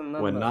types and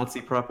then When the...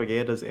 Nazi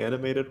propaganda's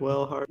animated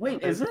well hard.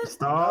 Wait, is it?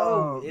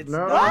 Stop. it's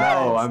no. not.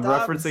 No, I'm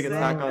Stop referencing saying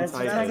Attack on It's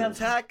Titan.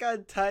 Attack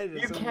on Titan.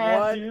 You It's can't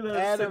one do this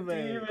anime.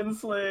 to Demon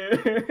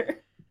Slayer.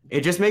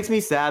 It just makes me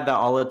sad that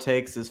all it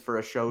takes is for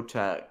a show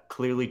to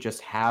clearly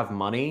just have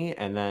money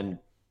and then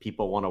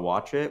people want to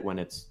watch it when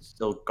it's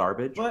still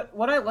garbage. But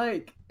what I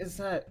like is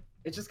that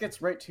it just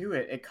gets right to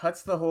it. It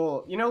cuts the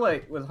whole,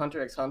 like with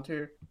Hunter x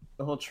Hunter,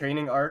 the whole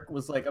training arc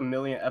was like 1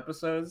 million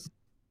episodes.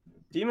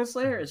 Demon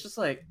Slayer, it's just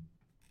like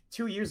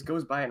 2 years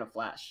goes by in a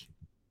flash,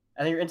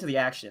 and then you're into the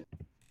action.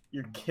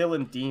 You're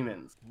killing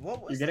demons.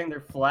 What was You're getting their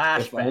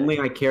flashbacks. If only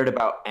I cared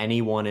about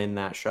anyone in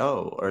that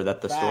show, or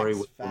that the story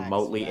was Facts,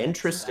 remotely facts,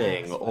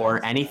 interesting, facts, or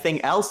facts, anything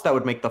facts. else that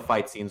would make the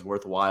fight scenes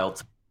worthwhile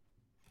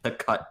to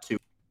cut to.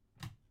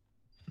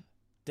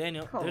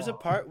 Daniel, Come there's a on.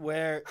 part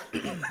where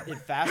it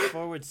fast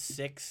forwards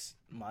 6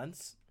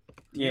 months.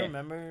 Do you Yeah.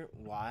 remember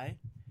why?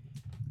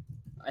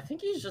 I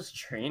think he's just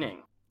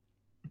training.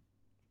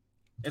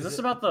 Is Is this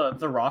it- about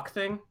the rock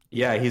thing?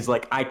 Yeah, he's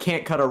like, I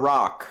can't cut a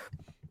rock.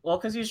 Well,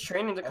 because he's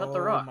training to cut the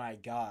Oh rock. my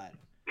god.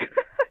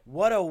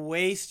 What a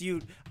waste,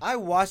 I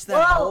watched that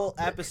Well, whole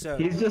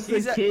episode. He's just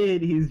a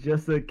kid. He's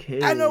just a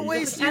kid. And a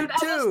waste you And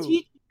too.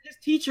 his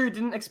teacher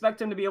didn't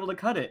expect him to be able to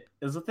cut it,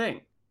 is the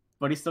thing.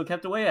 But he still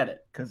kept away at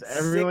it. Because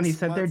everyone he 6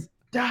 sent there months.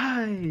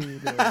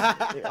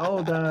 died. They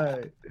all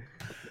died.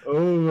 Oh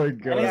my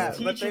god. And Yeah, his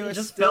but they teacher were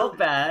just still- felt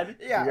bad.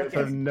 Yeah, You guys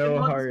have okay. no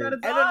Kid heart. gotta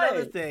And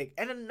die.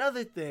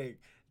 another thing.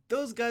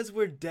 Those guys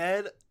were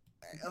dead.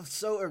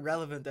 So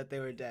irrelevant that they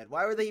were dead.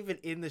 Why were they even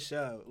in the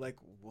show? Like,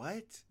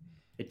 what?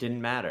 It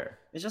didn't matter.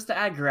 It's just to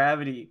add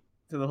gravity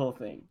to the whole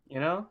thing, you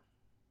know?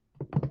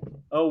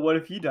 Oh, what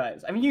if he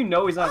dies? I mean, you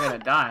know he's not gonna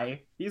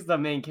die. He's the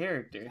main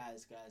character.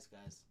 Guys.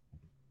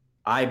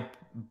 I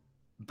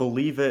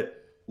believe it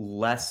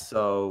less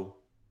so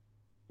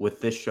with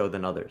this show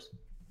than others.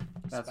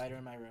 That's- Spider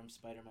in my room.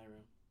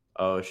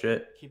 Oh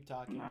shit. Keep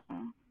talking.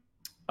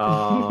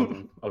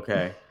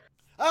 Okay.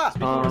 Ah!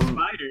 More Um,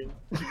 spiders.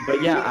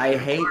 But yeah, I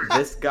hate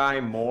this guy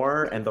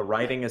more, and the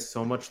writing is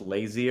so much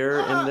lazier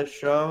in this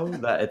show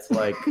that it's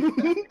like,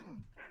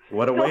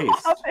 what a waste.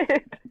 Stop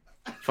it.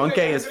 Funke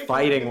is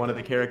fighting one of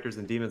the characters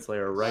in Demon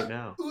Slayer right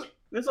now.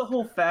 There's a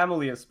whole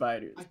family of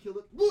spiders. I killed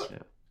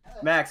it.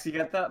 Max, you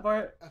got that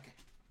part? Okay.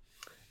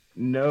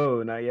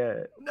 No, not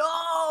yet.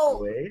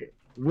 No!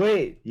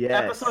 Wait. Yes.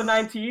 Episode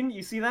 19,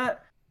 you see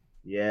that?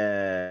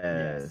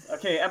 Yes.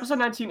 Okay, episode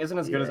 19 isn't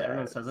as good as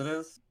everyone Yes. says it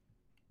is,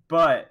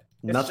 but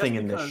it's Nothing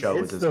just in this because show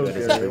It's is as so good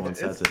as good. everyone It's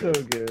says it so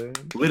is.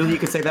 good. Literally, you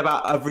can say that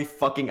about every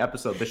fucking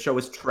episode. The show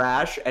is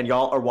trash, and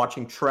y'all are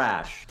watching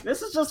trash.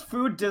 This is just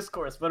food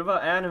discourse, but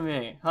about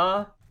anime,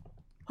 huh?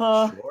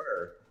 Huh?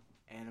 Sure.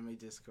 Anime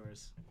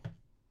discourse.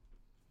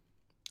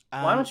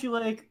 Why don't you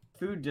like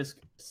food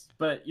discourse,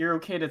 but you're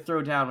okay to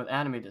throw down with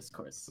anime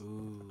discourse?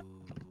 Ooh.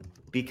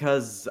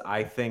 Because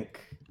I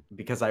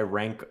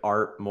rank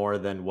art more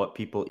than what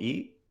people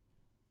eat.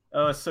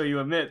 Oh, so you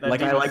admit that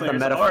Like I Demon like the Slayer's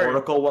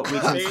metaphorical what we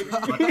Maybe.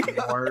 consume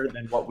more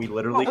than what we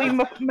literally.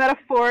 What we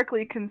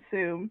metaphorically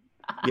consume.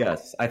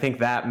 Yes, I think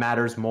that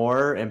matters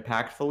more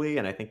impactfully,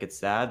 and I think it's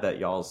sad that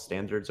y'all's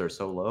standards are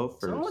so low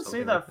for. Some would say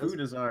something that like this. food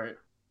is art.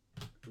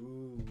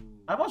 Ooh.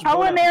 I watch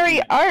Culinary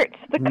Bojack. arts.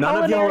 The None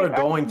of y'all culinary are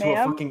going arts, to a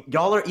ma'am. fucking.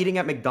 Y'all are eating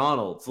at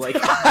McDonald's. Like,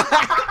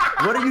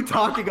 what are you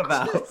talking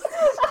about?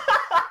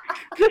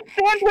 The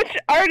sandwich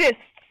artists.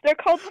 They're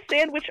called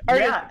sandwich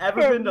artists. Yeah,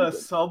 ever for a been to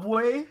reason.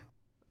 Subway?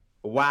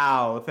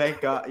 Wow!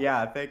 Thank God.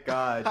 Yeah, thank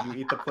God you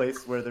eat the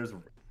place where there's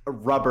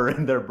rubber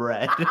in their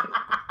bread.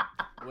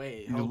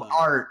 Wait, hold on.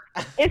 Art.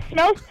 It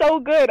smells so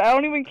good. I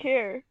don't even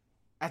care.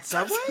 At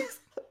Subway?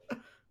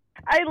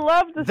 I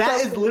love the That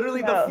is Subway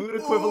literally the smell. food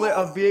equivalent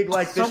of being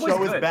like, this Subway's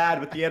show is good. bad,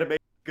 but the animation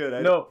is good.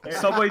 I- No,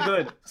 Subway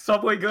good.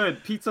 Subway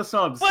good. Pizza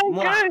subs. Well,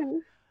 Mwah.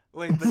 good.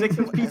 Wait, but 6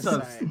 inch pizzas.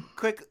 sorry.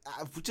 Quick,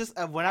 just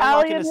when I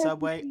walk into Italian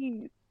Subway,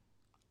 cheese.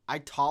 I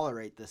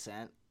tolerate the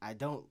scent. I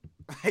don't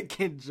like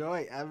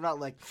enjoy. I'm not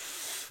like.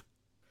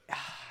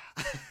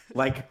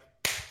 Like,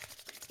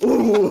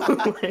 ooh,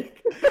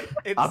 like,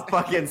 It's, a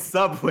fucking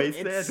Subway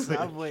it's sandwich.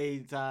 Subway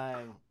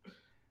time.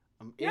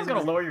 I'm You guys in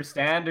gotta the- lower your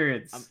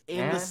standards. I'm in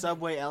man. the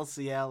Subway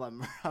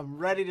LCL. I'm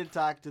ready to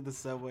talk to the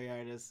Subway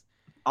artists.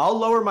 I'll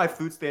lower my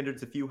food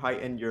standards if you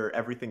heighten your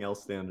everything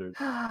else standards.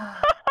 Oh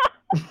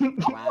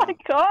Wow. my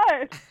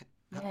god.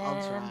 I'll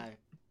Man. try.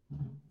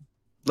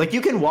 Like,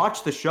 you can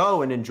watch the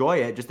show and enjoy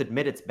it, just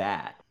admit it's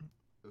bad.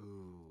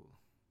 Ooh.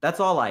 That's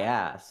all I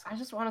ask. I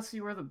just want to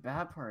see where the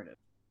bad part is.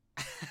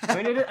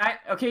 I mean,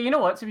 okay, you know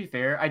what? To be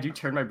fair, I do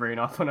turn my brain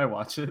off when I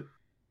watch it.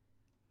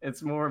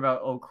 It's more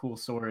about oh cool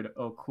sword,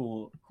 oh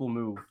cool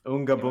move.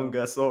 Unga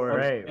bunga sword.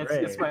 Right,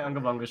 It's my Unga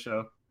Bunga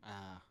show.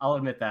 Ah. I'll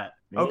admit that.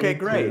 Okay, Me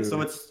great. too.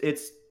 So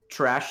it's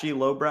trashy,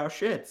 lowbrow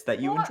shits that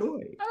you What?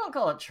 enjoy. I don't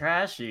call it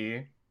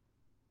trashy.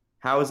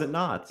 How is it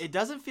not? It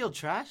doesn't feel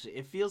trashy.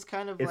 It feels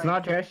kind of It's like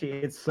not trashy.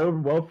 It's so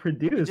well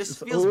produced.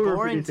 just it's feels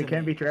boring overproduced. to It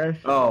can't me. be trashy.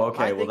 Oh,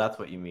 okay. I Well, think- that's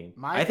what you mean.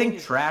 my I think thing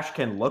is- trash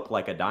can look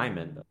like a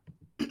diamond.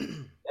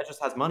 That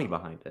just has money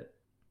behind it.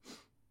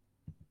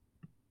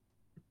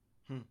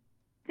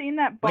 Seen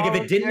that Like, if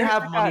ball it didn't there?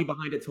 have money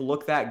behind it to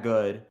look that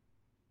good,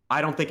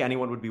 I don't think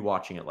anyone would be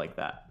watching it like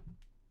that.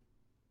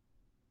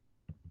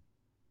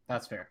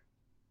 That's fair.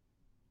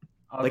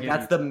 I'll Like, give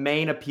that's you- the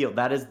main appeal.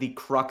 That is the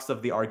crux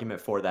of the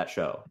argument for that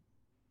show.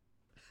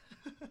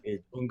 Is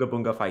Bunga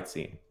Bunga fight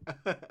scene.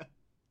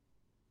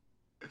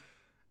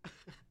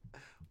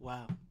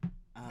 wow.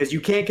 Because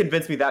you can't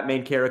convince me that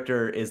main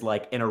character is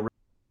like in a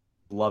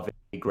loving,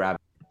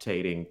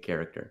 gravitating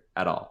character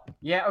at all.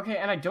 Yeah, okay,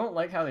 and I don't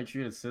like how they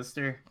treat his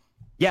sister.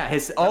 Yeah,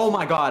 his. Oh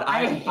my god,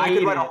 I I could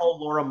hate write a it. whole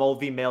Laura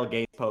Mulvey male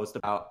gaze post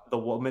about the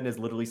woman is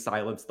literally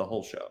silenced the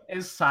whole show.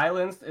 Is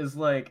silenced is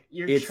like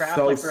you're It's trapped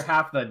so like for s-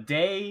 half the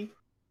day.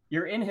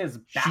 You're in his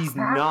backpack. She's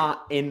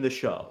not in the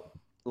show.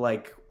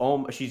 Like,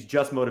 she's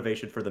just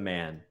motivation for the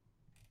man.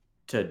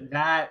 To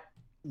That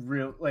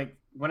real like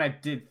when I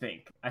did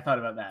think, I thought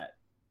about that,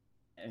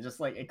 and just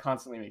like it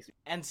constantly makes me.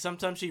 And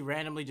sometimes she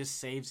randomly just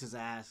saves his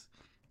ass.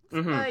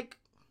 Mhm. Like,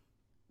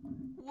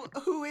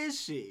 who is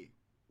she?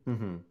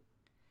 Mhm.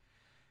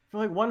 for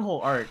like one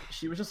whole arc,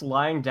 she was just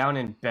lying down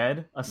in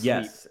bed asleep.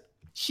 Yes,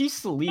 She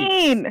sleeps.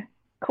 Queen.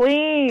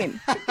 Queen.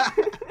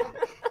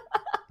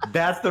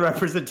 that's the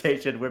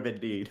representation women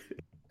need.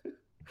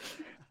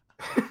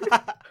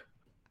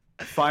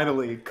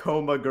 Finally,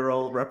 coma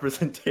girl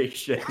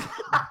representation.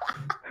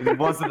 It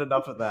wasn't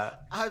enough of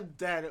that. I'm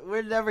dead.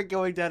 We're never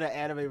going down an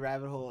anime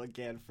rabbit hole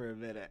again for a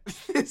minute.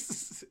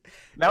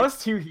 That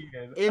was too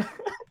heated.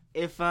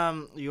 If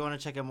you want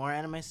to check out more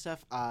anime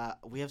stuff,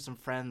 we have some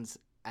friends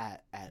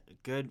at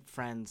Good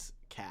Friends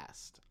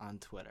Cast on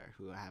Twitter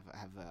who have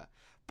a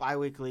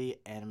bi-weekly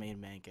anime and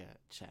manga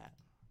chat.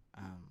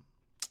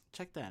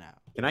 Check that out.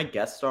 Can I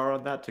guest star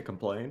on that to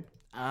complain?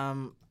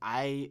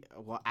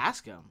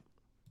 Ask him.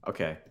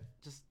 Okay.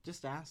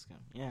 Just ask him.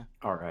 Yeah,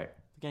 All right.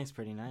 the gang's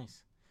pretty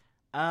nice.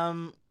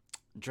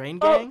 Drain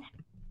Gang.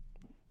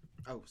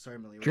 Oh, sorry,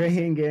 Millie. what did you say?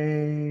 Drain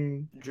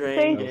Gang. Drain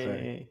Thank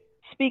Gang.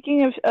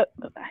 Speaking of,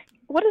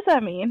 what does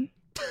that mean?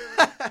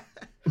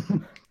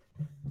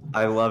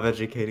 I love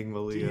educating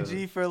Malia.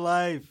 GG for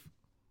life.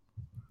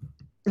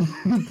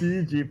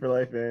 GG for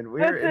life, man.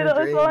 We're in a That's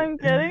drain. all I'm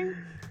getting.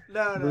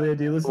 No, Malia,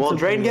 do you listen Well, to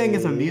Drain Gang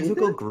is a Blade?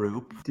 musical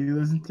group. Do you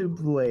listen to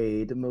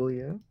Blade,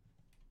 Malia?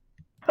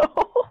 What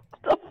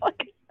the fuck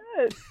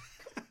is that?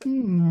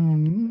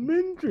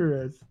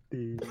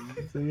 Interesting.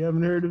 So you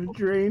haven't heard of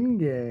Drain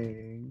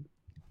Gang?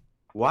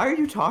 Why are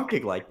you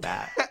talking like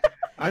that?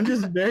 I'm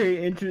just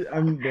very interested.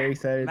 I'm very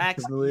excited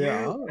Max, to Malia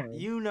on.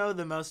 you know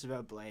the most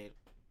about Blade.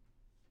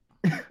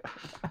 Max,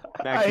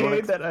 I you wanna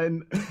hate that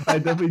I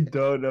definitely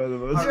don't know the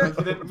most. Our about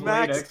resident Blade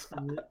Max-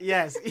 expert.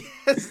 Yes,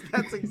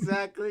 that's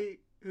exactly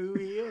who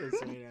he is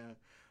right now.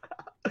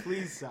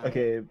 Please, Simon.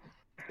 Okay, You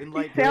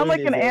Enlighten sound Blade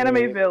like an is a-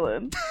 anime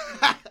villain.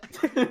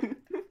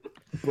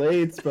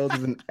 Blade, spelled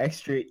with an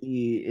extra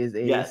E, is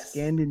a Yes.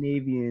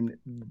 Scandinavian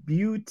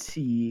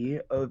beauty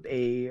of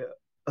a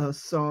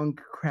song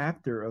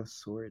crafter of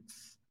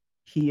sorts.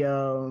 He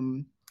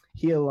along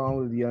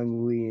with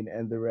Young Lean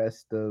and the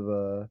rest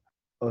of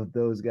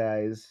those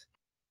guys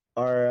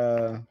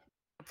are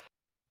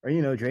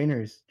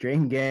drainers,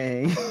 Drain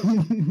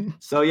Gang.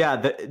 So yeah,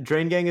 the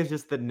Drain Gang is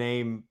just the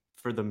name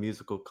for the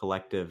musical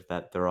collective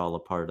that they're all a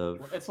part of.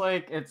 It's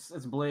like it's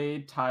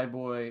Blade, Tie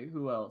Boy,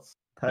 who else?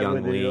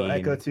 Tyler Digital, Lean.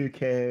 Echo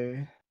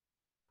 2K,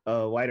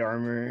 White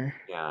Armor.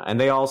 Yeah, and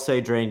they all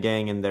say Drain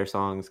Gang in their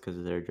songs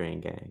because they're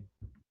Drain Gang.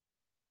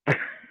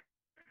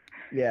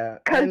 Yeah,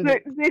 Cause and- they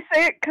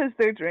say it because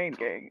they're Drain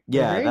Gang.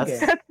 Yeah, Drain that's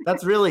Gang.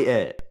 that's really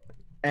it.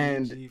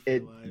 and GG for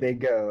it life. they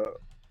go.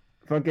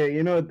 Fuck it,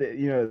 you know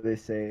what they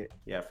say.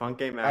 Yeah, Funk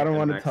Game I don't and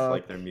wanna Max talk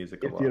like their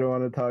music a If lot. you don't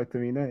want to talk to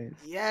me, nice.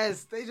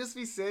 Yes, they just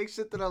be saying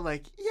shit that I'm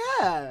like,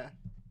 yeah,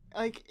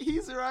 like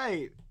he's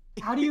right.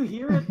 How do you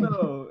hear it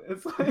though?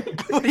 It's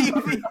like What do you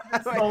mean?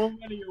 so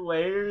many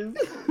layers.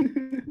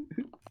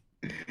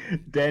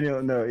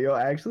 Daniel, no,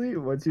 actually,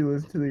 once you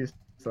listen to these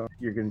songs,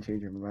 you're gonna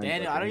change your mind.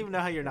 Daniel, I don't fucking- even know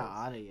how you're not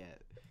on it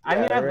yet. I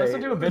mean, Yeah, I've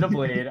listened right. to a bit of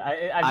Blade.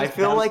 I just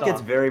feel like bounced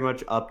it's off. very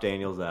much up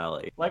Daniel's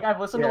alley. Like I've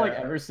listened to like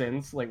Yeah. Ever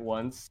Since like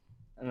once,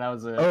 and that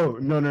was it. Oh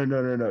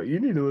no! You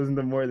need to listen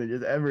to more than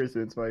just Ever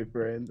Since, my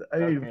friend. I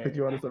need to Okay. put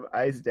you on some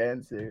Ice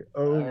Dancer.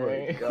 Oh my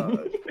Alright.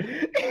 gosh!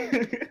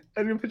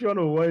 I need to put you on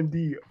a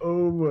 1D.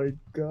 Oh my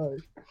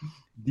gosh!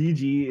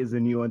 DG is the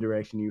new One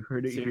Direction. You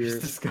heard it Serious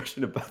here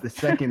discussion about the that.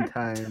 second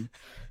time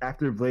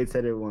after Blade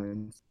said it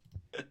once.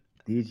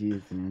 DG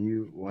is the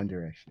new One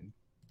Direction.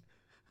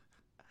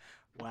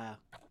 Wow.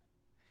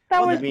 That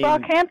Well, I was mean-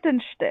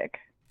 Brockhampton shtick.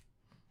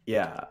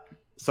 Yeah.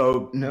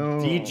 So No.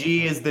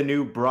 DG is the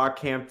new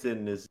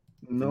Brockhampton is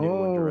No, new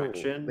One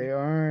Direction? they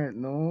aren't.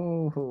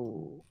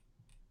 No,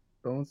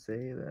 don't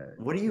say that.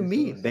 what do you You're so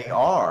mean? They sad.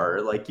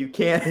 are. Like you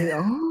can't They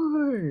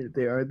are.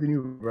 They are the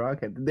new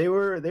Brockhampton. They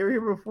were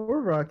here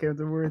before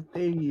Brockhampton were a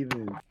thing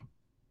even.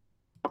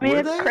 I mean, Were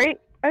it's they? crazy.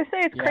 I say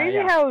it's Yeah, crazy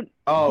yeah. how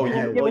Oh,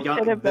 Yeah, you give well, a young,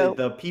 shit about-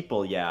 the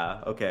people,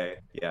 yeah. Okay.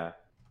 Yeah.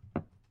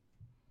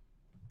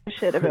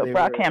 shit about They were-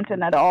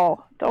 Brockhampton at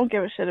all. Don't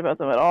give a shit about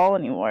them at all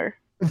anymore.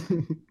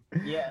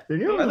 Yeah. The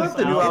new I album thought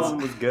the new It's-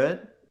 album was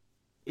good.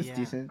 It's Yeah.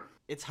 decent.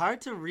 It's hard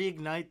to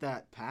reignite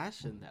that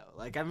passion though.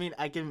 Like I mean,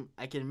 I can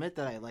admit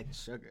that I like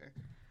Sugar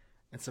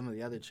and some of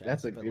the other tracks.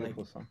 That's a but,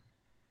 beautiful like, song.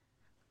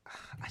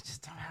 I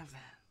just don't have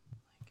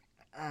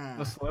that.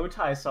 The Slow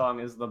Tie song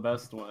is the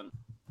best one.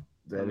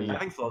 That is, Yeah.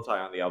 Having Slow Tie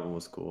on the album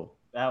was cool.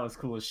 That was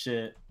cool as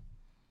shit.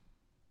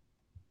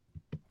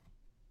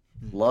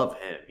 Love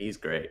him. He's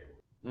great.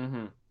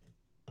 Mm-hmm.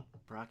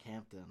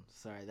 Brockhampton.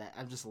 Sorry, that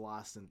I'm just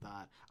lost in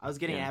thought. I was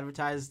getting Yeah.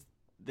 advertised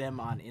them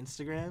on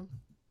Instagram.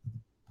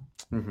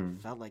 Mm-hmm.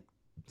 Felt like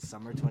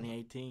summer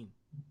 2018.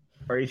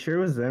 Are you sure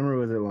it was them or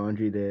was it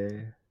Laundry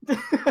Day?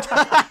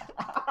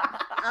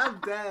 I'm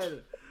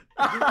dead.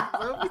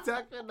 Don't be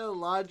talking about no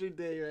laundry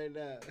day right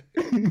now.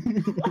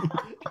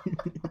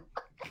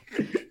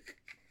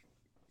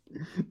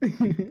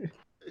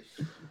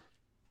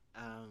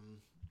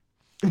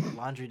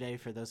 Laundry Day,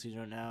 for those who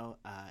don't know,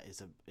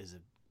 is a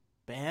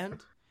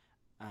band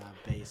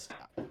based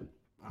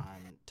on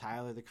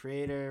Tyler the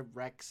Creator,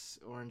 Rex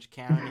Orange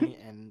County,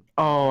 and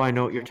Oh, I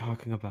know what you're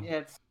talking about.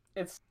 Yeah,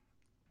 it's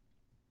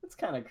it's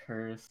kind of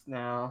cursed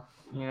now.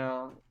 You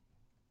know,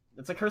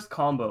 it's a cursed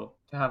combo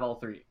to have all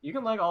three. You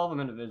can like all of them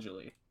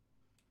individually,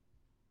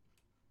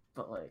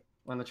 but like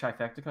when the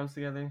trifecta comes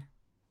together,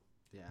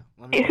 Yeah.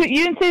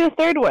 You didn't say the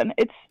third one.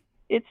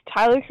 It's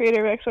Tyler,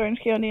 Creator, Rex Orange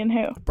County, and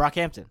who?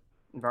 Brockhampton.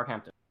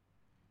 Brockhampton.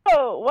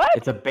 Oh, what?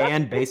 It's a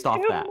band based off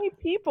Too that. many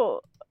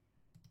people.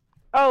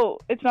 Oh,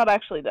 it's not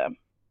actually them.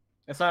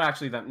 It's not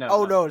actually them. No.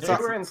 Oh, no, it's they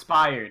not- were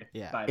inspired.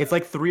 Yeah. by It's them.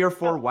 like 3 or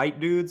 4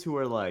 white dudes who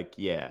are like,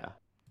 yeah.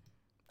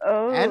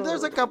 Oh. And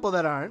there's a couple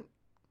that aren't.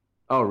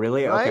 Oh,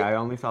 really? Right? Okay, I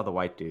only saw the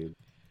white dude.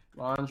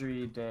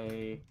 Laundry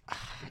Day.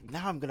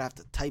 Now I'm gonna have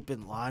to type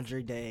in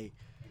Laundry Day.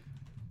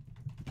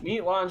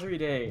 Meet Laundry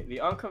Day, the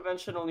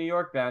unconventional New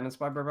York band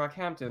inspired by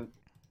Brockhampton,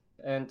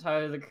 and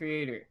Tyler the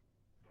Creator.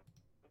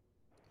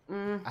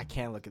 I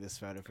can't look at this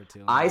photo for too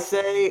long. I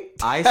say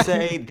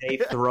they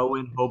throw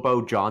in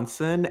Hobo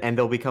Johnson and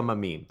they'll become a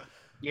meme.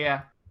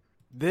 Yeah.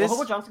 This Well,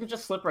 Hobo Johnson could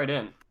just slip right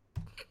in.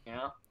 You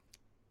know?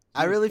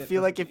 I really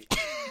feel like if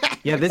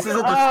Yeah, this is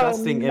a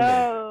disgusting image.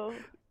 no.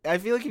 I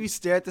feel like if you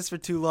stare at this for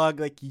too long,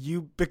 like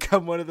you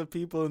become one of the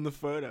people in the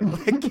photo.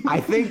 Like,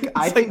 I think it's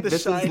like The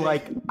this Shining. is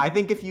like I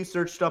think if you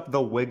searched up the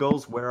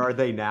Wiggles, where are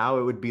they now?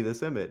 It would be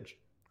this image.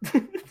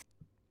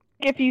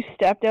 If you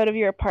stepped out of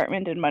your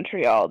apartment in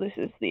Montreal, this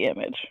is the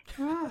image.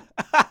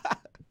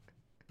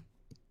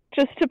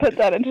 Just to put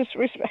that into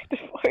perspective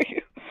for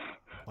you.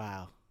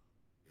 Wow.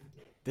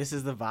 This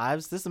is the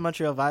vibes. This is the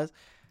Montreal vibes.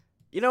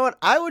 You know what?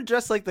 I would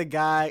dress like the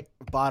guy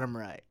bottom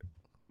right.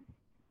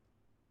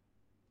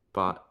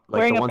 But like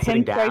Wearing the a one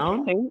sitting pinstripe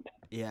down. suit.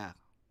 Yeah.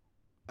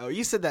 Oh,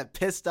 you said that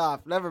pissed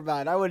off. Never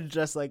mind. I wouldn't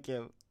dress like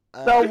him. The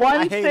I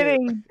one hate it.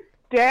 sitting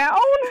down?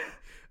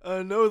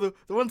 No, the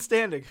one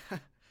standing.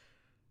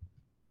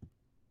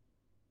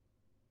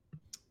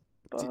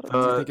 Do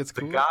you think it's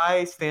The cool?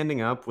 guy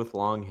standing up with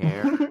long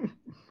hair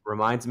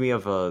reminds me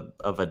of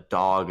a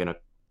dog in a.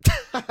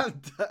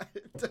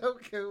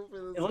 Don't go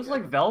for this. It looks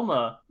like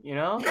Velma, you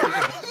know?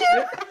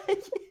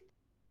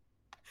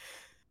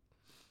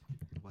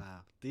 Wow.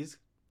 These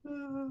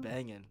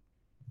banging.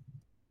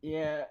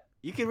 Yeah.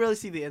 You can really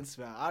see the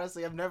inspo.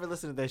 Honestly, I've never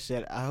listened to their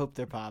shit. I hope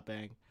they're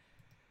popping.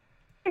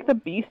 Like the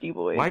Beastie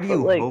Boys. Why do but,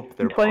 you like, hope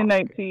they're in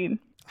 2019?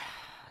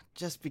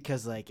 Just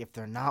because, like, if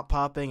they're not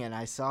popping and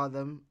I saw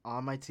them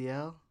on my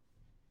TL,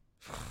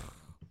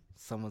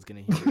 someone's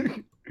gonna hear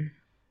it.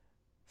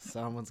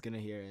 Someone's gonna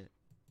hear it.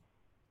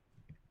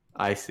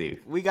 I see.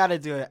 We gotta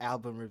do an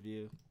album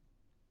review.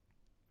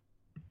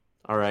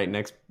 All right,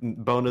 next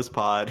bonus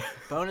pod.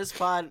 Bonus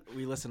pod,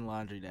 we listen to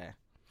Laundry Day.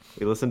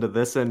 We listen to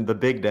this and the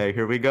big day.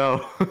 Here we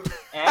go.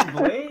 And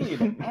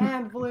Blade!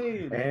 And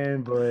Blade!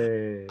 And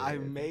Blade. I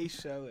may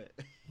show it.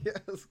 Yeah,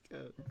 let's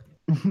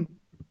go.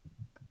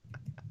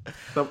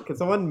 So, can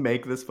someone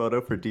make this photo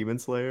for Demon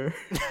Slayer?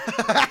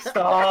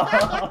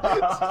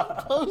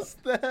 Stop!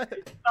 Post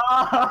that.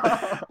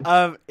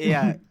 Stop!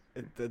 Yeah,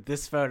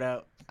 this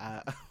photo,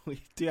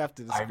 we do have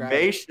to I describe.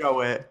 may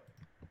show it,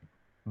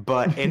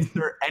 but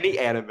insert any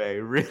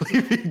anime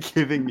really be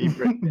giving me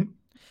brain.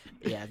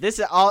 Yeah,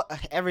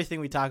 everything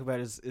we talk about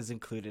is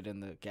included in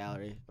the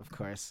gallery, of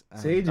course.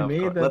 Sage Of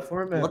made course. that Let's-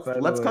 format. let's by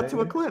the let's cut way.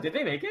 to a clip. Did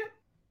they make it?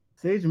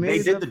 Sage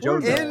made did that the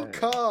JoJo. format. In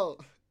call.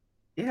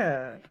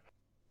 Yeah.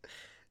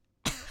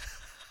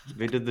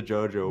 They did the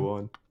JoJo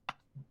one.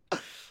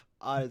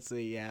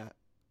 Honestly, yeah.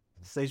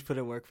 Sage put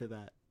in work for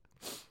that.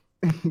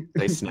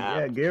 They Yeah,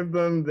 snapped. give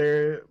them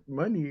their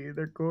money,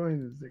 their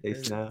coins. their They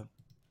credit. snap.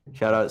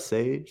 Shout out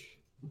Sage.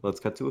 Let's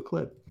cut to a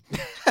clip.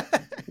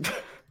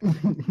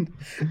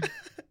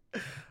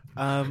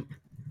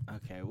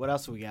 Okay, what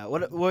else we got?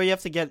 What well, you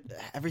have to get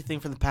everything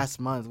from the past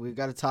month. We've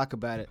got to talk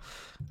about it.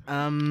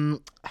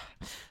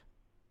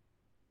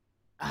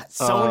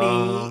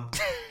 Sony.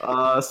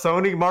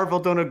 Sony, Marvel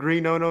don't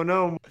agree.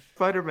 No.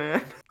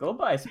 Spider-Man. Go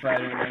by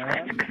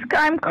Spider-Man.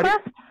 I'm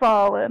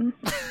crestfallen.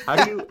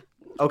 How do you?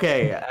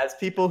 Okay, as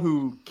people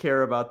who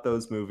care about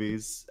those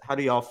movies, how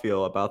do y'all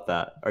feel about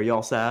that? Are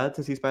y'all sad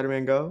to see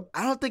Spider-Man go?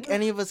 I don't think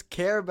any of us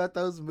care about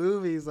those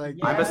movies. Like,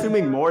 Yeah. I'm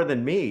assuming more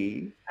than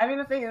me. I mean,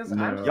 the thing is,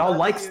 No. I'm Y'all glad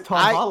likes to- Tom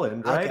I-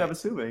 Holland, right? okay. I'm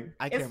assuming.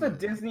 I It's can't the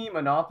remember. Disney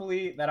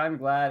monopoly that I'm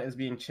glad is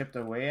being chipped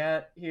away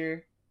at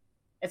here.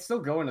 It's still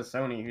going to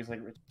Sony, who's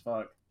like rich as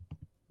fuck.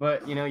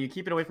 But you know, you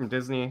keep it away from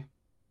Disney,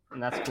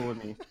 and that's cool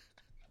with me.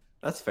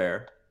 That's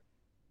fair.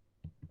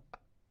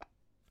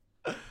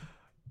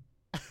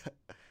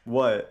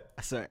 What?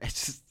 Sorry, I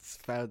just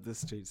found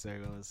this tweet. Sorry,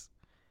 I was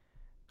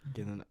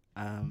getting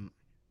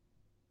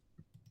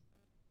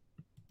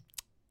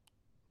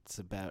It's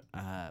about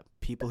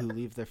people who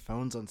leave their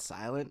phones on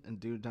silent and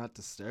do not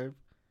disturb.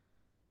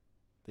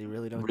 They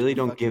really don't. Really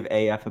give a don't fuck- give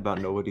AF about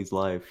nobody's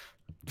life.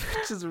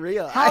 Which is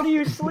real. How do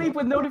you sleep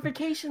with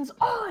notifications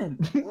on?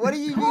 What do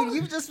you mean?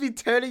 You just be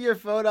turning your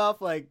phone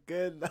off like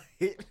good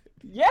night.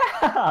 Yeah.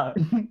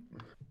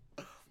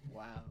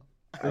 Wow.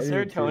 I The do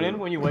serotonin too.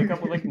 when you wake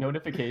up with like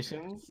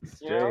notifications.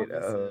 You know?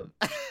 Straight up.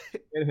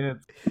 It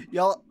hits.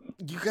 Y'all,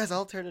 you guys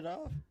all turn it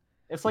off.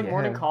 It's like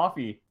morning Yeah.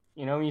 coffee.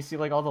 You know, you see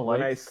like all the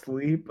When I lights.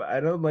 sleep, I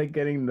don't like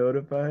getting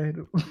notified.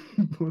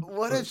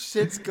 What if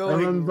shit's going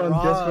Everyone's on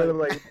Discord at wrong?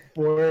 like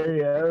 4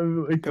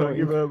 a.m. like talking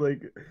Going- about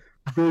like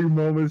Big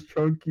Mama's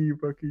chunky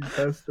fucking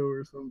pesto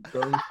or some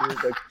dumb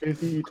shit like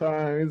 50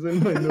 times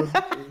in my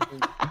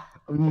notifications.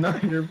 I'm not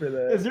here for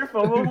that. Is your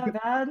FOMO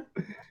that bad?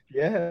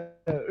 Yeah.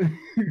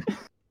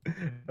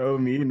 Oh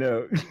me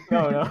no.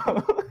 No,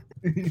 no.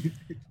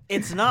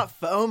 It's not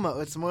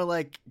FOMO. It's more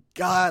like,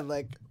 God,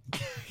 like,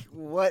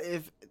 what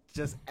if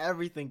just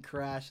everything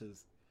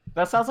crashes?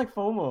 That sounds like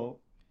FOMO.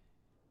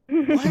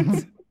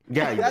 What?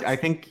 Yeah, That's- I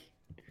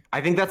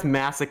think that's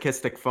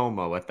masochistic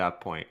FOMO at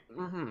that point.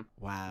 Mm-hmm.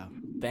 Wow.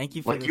 Thank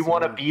you for Like this you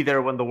want to word. be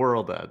there when the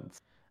world ends.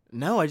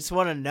 No, I just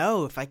want to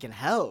know if I can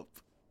help.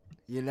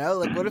 You know,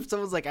 like, what if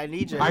someone's like, I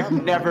need your help?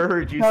 I've never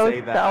heard you So say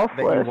that you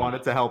selfless.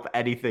 wanted to help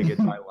anything in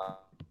my life.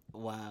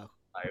 Wow.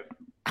 Life.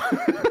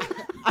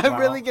 I'm Wow.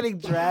 really getting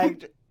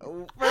dragged.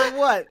 For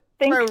what?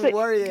 Thinks For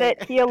worrying.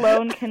 that he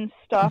alone can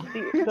stop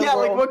the Yeah,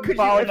 like world what could you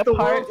falling if the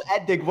apart. world's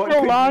ending? What So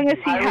could long you as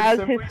do? he I would has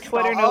simply his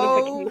Twitter stop-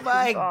 Oh notifications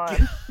my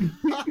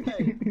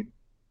on.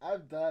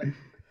 I'm done.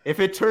 If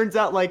it turns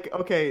out like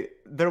okay,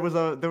 there was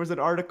an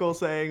article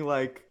saying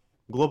like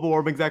global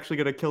warming's actually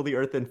gonna kill the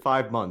Earth in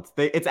 5 months.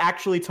 It's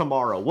actually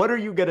tomorrow. What are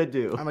you gonna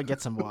do? I'm gonna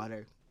get some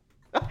water.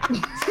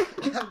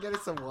 I'm getting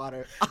some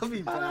water. I'll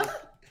be back.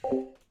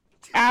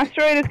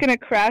 Asteroid is gonna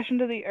crash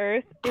into the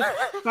Earth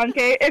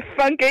if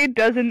Funke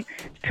doesn't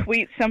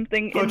tweet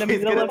something in the Funke's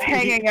middle gonna of tweet.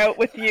 hanging out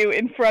with you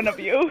in front of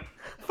you.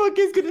 Fuck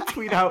is gonna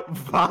tweet out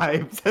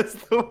vibes as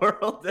the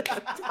world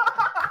ends.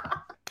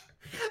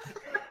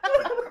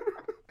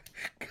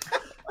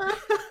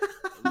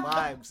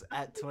 Vibes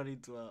at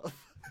 2012.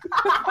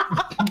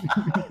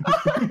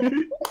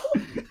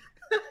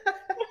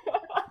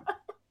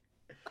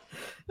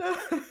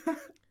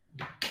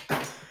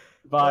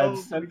 Vibes Oh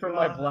sent my from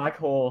my God. black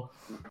hole.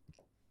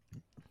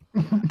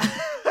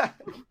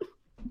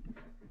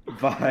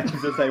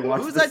 Vibes as I watch.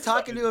 Who was the I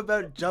talking sun. to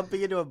about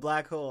jumping into a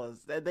black hole?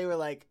 And they were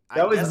like,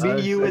 That was guess me,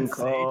 Us you, and and Sage.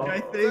 Cole. I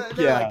think.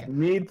 They're Yeah. like,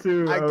 Me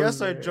too. I guess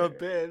was I'd there.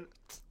 jump in.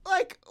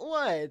 Like,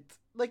 what?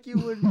 Like, you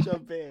wouldn't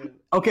jump in.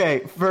 Okay,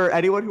 for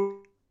anyone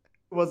who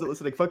wasn't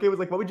listening, Funke was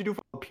like, "What would you do if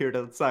I appeared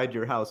outside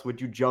your house? Would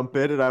you jump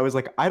in?" And I was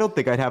like, "I don't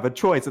think I'd have a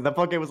choice." And then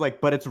Funke was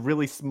like, "But it's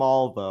really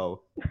small,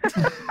 though."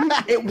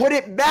 It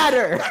wouldn't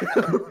matter.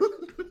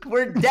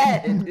 We're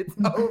dead. It's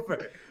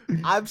over.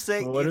 I'm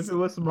saying What it's, if it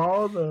was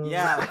small though?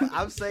 yeah,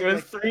 I'm It saying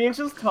was like, 3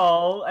 inches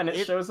tall, and it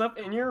It- shows up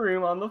in your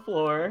room on the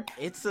floor.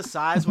 it's the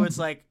size where it's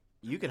like,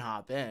 you can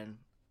hop in.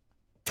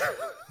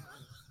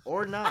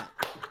 Or not.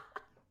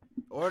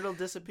 Or it'll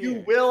disappear.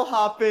 You will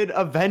hop in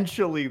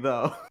eventually,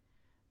 though.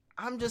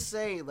 I'm just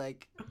saying,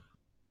 like,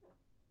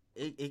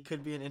 it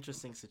could be an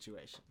interesting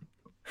situation.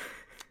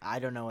 I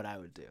don't know what I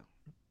would do.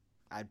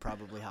 I'd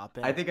probably hop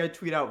in. I think I'd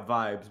tweet out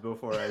vibes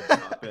before I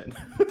hop in.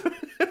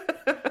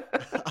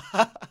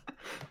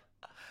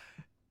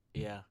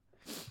 Yeah.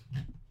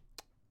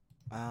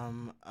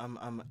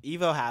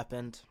 Evo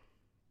happened.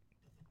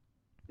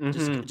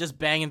 Mhm. Just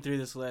banging through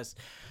this list.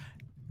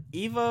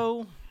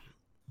 Evo.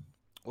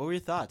 What were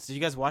your thoughts? Did you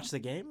guys watch the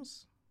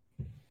games?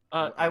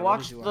 I what did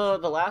watched you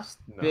watch? the last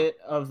No. bit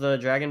of the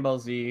Dragon Ball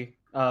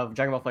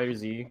Fighter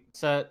Z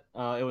set.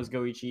 It was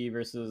Goichi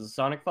versus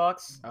Sonic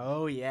Fox.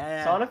 Oh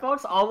yeah. Sonic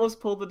Fox almost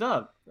pulled the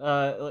dub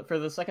for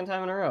the second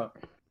time in a row,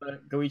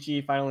 but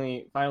Goichi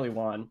finally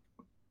won.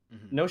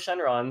 Mhm. No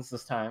Shenrons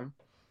this time,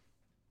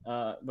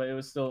 but it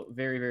was still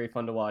very, very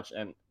fun to watch.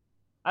 And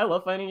I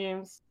love fighting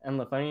games and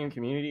the fighting game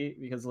community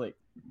because like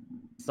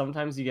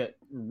sometimes you get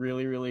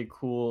really, really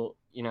cool,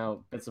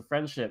 bits of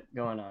friendship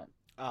going on.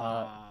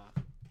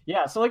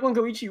 Yeah, so like when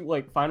Goichi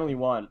like finally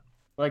won,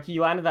 like he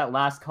landed that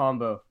last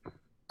combo,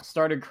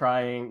 started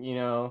crying,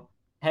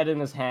 head in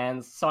his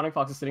hands. Sonic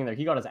Fox is sitting there.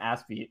 He got his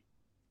ass beat,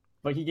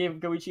 but he gave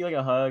Goichi like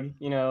a hug,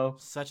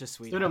 Such a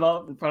sweet. stood him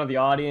up in front of the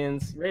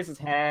audience, raised his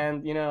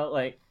hand,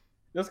 like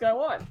this guy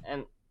won,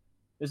 and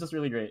it's just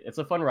really great. It's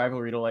a fun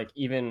rivalry to like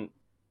even,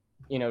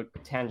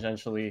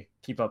 tangentially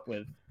keep up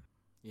with.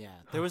 Yeah,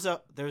 there was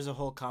a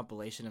whole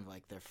compilation of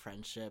like their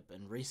friendship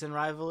and recent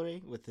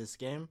rivalry with this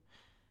game.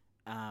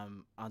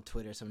 On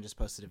Twitter, someone just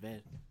posted a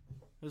vid.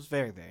 It was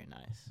very, very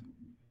nice.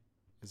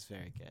 It was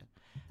very good.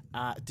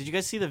 Did you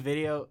guys see the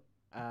video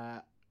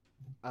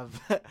of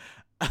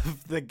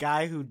of the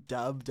guy who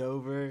dubbed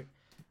over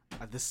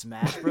the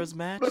Smash Bros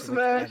match? The Like,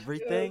 Smash,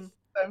 everything.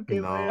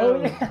 MK No. Oh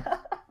Leo. yeah.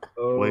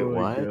 Oh Wait, my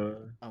what?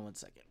 God. Oh, 1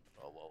 second.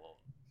 Whoa.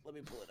 Let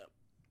me pull it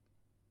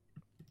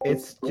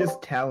It's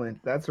just talent.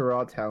 That's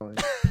raw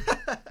talent.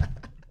 up.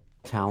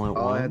 Talent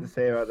All I had to one.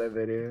 say about that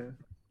video.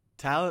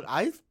 Talent.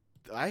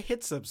 I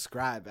hit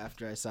subscribe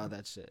after I saw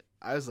that shit.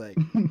 I was like,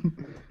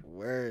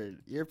 word,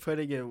 you're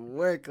putting in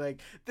work.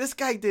 Like, this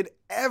guy did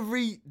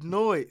every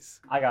noise.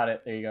 I got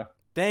it. There you go.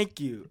 Thank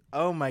you.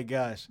 Oh my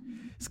gosh.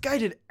 This guy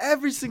did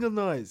every single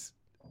noise.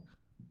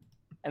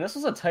 And this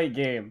was a tight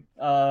game.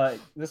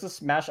 This is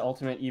Smash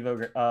Ultimate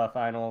Evo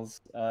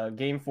Finals,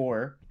 Game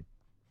 4.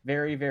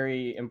 Very,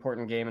 very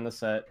important game in the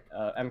set.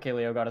 MK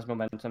Leo got his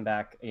momentum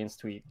back against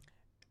Tweet.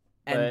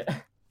 And But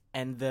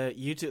And the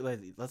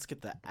YouTube, let's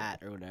get the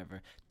 @ or whatever.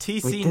 Wait,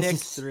 TC this Nick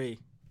is- 3.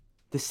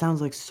 This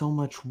sounds like so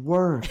much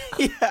work.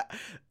 Yeah,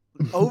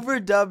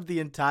 overdubbed the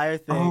entire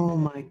thing. Oh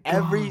my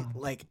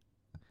god.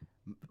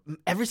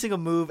 Every single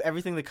move,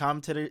 everything the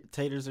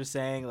commentators are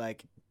saying,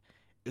 like,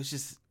 it was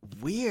just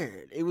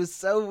weird. It was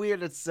so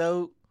weird. It's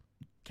so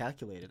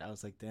calculated. I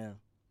was like,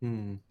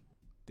 damn,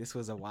 this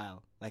was a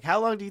while. Like,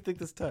 how long do you think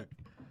this took?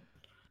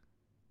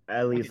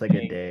 At least like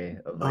a day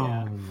of like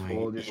Oh my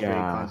full just straight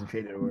god.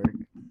 concentrated work.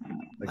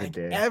 Like a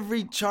day.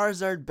 every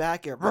Charizard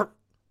back air.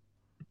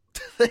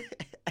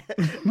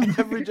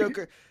 Every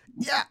Joker.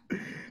 Yeah. He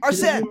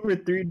Arsene. did it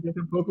with 3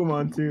 different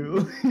Pokemon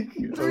too.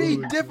 Three Oh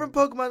my different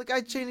Pokemon. The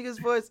guy changing his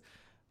voice.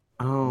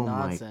 Oh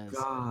Nonsense. my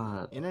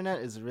god.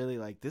 Internet is really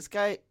like, this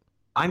guy.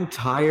 I'm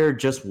tired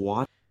just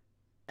watching.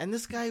 And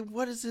this guy,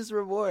 what is his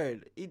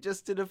reward? He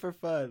just did it for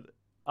fun.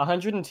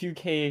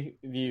 102K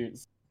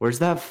views. Where's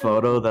that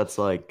photo that's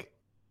like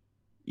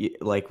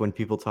when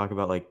people talk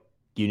about like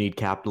you need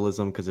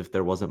capitalism because if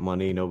there wasn't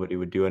money nobody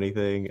would do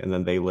anything, and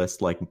then they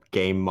list like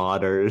game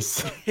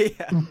modders.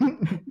 Yeah.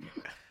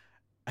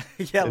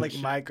 Yeah, And like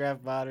shit. Minecraft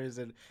modders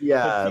and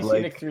Yeah, Put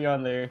TC Nick 3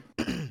 on there.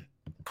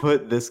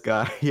 put this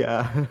guy.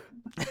 Yeah.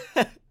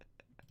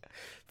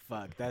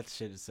 fuck, that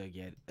shit is so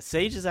good.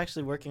 Sage is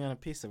actually working on a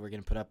piece that we're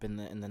gonna put up in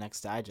the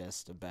next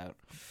digest about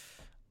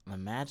the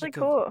magic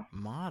Pretty cool. of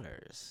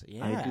modders.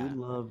 Yeah, I do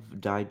love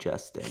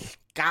digesting,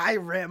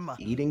 Skyrim.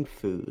 eating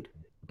food.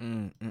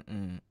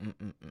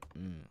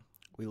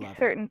 We love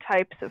Certain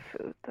types of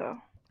food, though.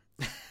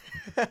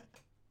 it.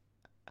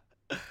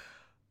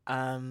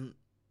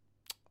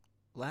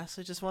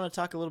 Lastly, just want to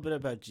talk a little bit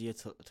about Gia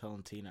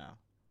Tolentino.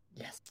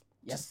 Yes.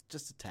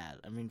 Just a tad.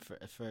 I mean,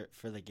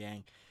 for the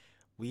gang,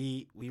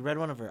 we read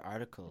one of her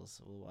articles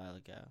a little while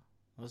ago.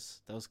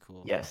 That was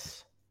cool.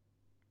 Yes.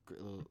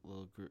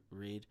 Little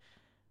read.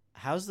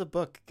 How's the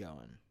book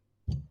going?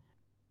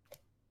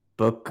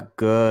 Book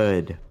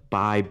good.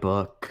 Buy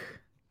book.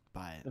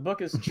 Buy The it.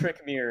 book is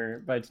Trick Mirror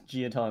by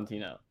Gia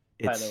Tolentino.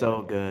 By It's the so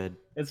way. good.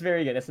 It's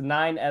very good. It's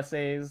 9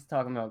 essays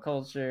talking about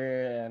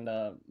culture and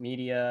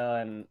media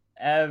and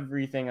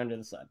everything under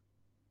the sun.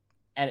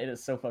 And it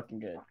is so fucking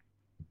good.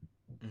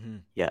 Mm-hmm.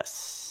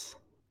 Yes.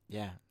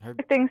 Yeah, her.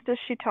 What things does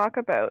she talk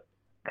about?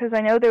 Because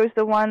I know there was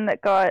the one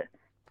that got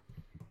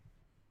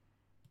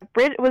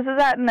was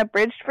that an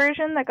abridged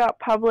version that got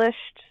published?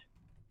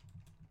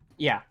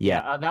 Yeah.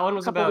 Yeah. That one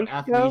was Couple about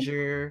weeks ago.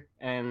 athleisure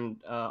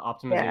and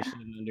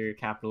optimization under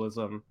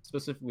capitalism,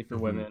 specifically for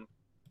Mhm. women.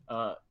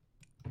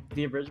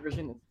 The abridged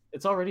version,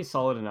 it's already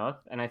solid enough,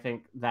 and I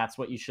think that's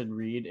what you should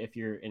read if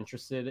you're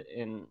interested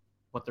in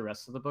what the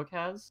rest of the book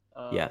has.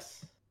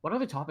 Yes. What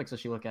other topics does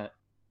she look at?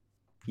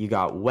 You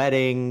got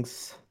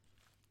weddings,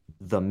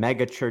 the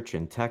mega church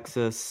in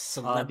Texas,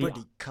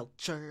 Celebrity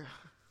culture.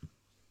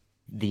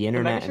 the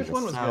internet megachurch and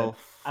one the was good.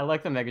 South. I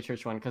like the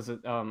megachurch one because it.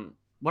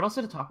 What else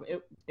did it talk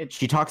about? It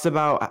She talks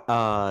about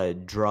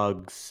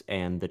drugs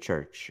and the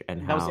church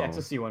and that how. was the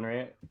ecstasy one,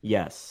 right?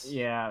 Yes.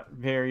 Yeah,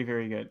 very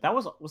very good.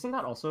 Wasn't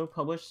that also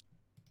published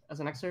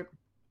as an excerpt?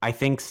 I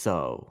think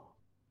so.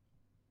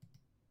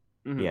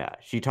 Mhm. Yeah.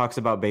 She talks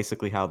about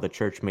basically how the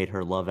church made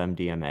her love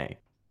MDMA.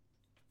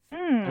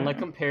 And like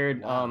Hmm.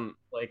 compared Wow.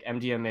 like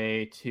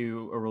MDMA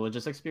to a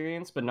religious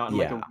experience, but not in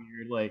like a Yeah.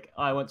 weird like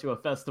I went to a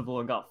festival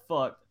and got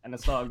fucked and I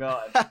saw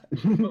God.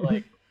 But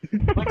like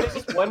there's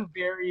just one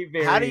very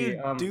very How do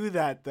you um, do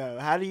that though?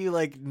 How do you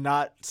like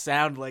not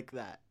sound like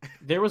that?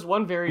 there was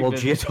one very Well,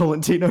 vivid Gia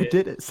Tolentino bit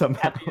did it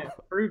somehow. at the end.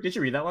 Farouk, did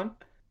you read that one?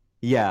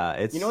 Yeah,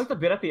 it's. You know like the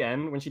bit at the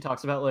end when she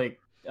talks about like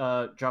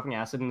dropping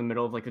acid in the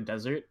middle of like a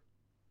desert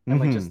and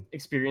like just Mhm.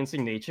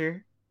 experiencing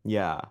nature.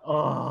 Yeah,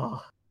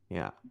 Oh,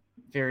 yeah.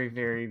 very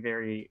very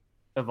very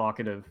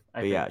evocative.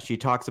 I But yeah, think. she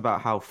talks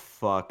about how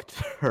fucked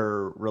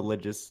her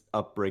religious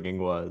upbringing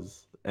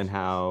was and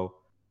how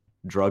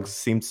drugs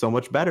seemed so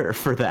much better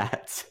for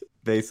that,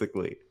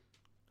 basically.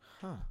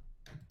 Huh.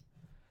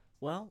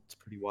 Well, It's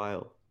pretty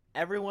wild.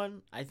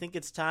 everyone, I think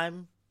it's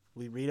time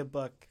we read a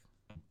book.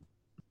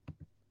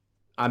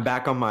 I'm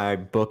back on my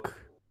book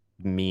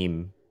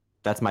meme.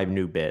 That's my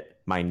new bit,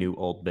 my new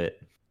old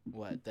bit.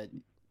 What that?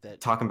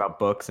 Talking about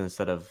books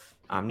instead of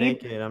I'm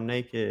naked, I'm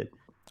naked.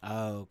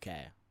 Oh,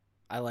 okay.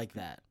 I like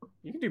that.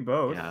 You can do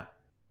both. Yeah.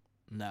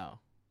 No,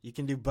 you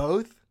can do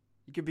both.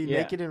 You can be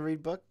Yeah. naked and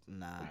read book.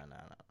 No.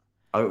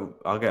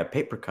 I'll get a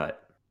paper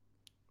cut.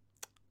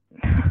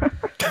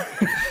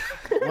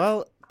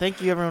 Well,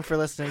 thank you everyone for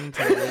listening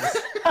to this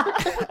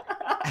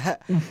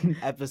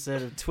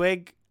episode of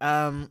Twig.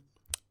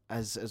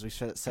 As we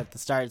said at the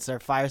start, it's our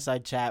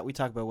fireside chat. We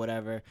talk about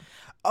whatever.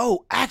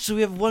 Oh, actually,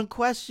 we have one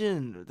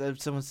question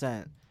that someone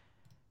sent.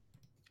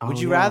 Would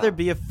you rather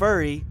be a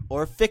furry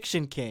or a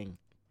fiction king?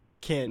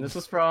 Kin. This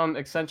is from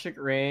Eccentric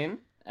Rain,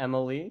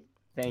 Emily.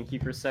 Thank you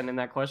for sending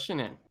that question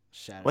in.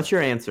 Shout What's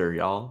your answer,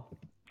 y'all?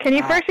 Can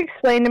you first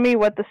explain to me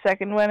what the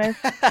second one is?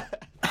 out.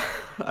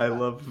 I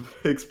love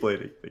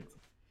explaining things.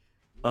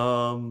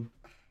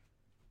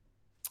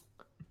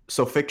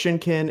 So fiction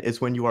kin is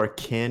when you are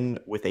kin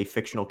with a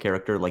fictional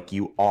character, like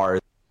you are,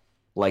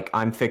 like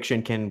I'm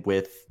fiction kin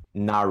with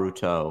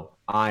Naruto.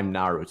 I'm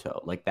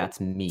Naruto. Like that's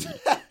me.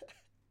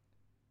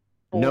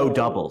 No Oh.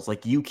 doubles.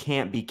 Like you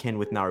can't be kin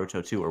with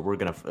Naruto too, or we're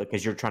gonna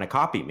because you're trying to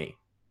copy me.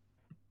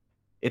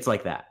 It's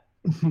like that.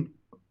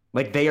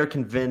 Like they are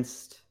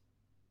convinced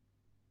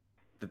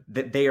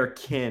that they are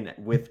kin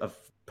with a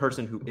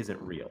person who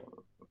isn't real.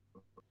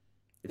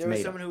 It's There was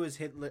made someone up. who was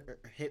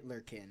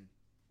Hitler kin.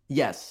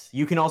 Yes,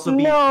 you can also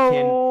be No.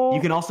 kin.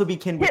 You can also be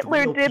kin with Hitler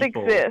real did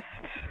people. exist.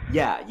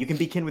 Yeah, you can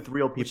be kin with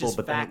real Which people, is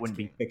but then it fact wouldn't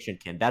be kin. fiction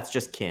kin. That's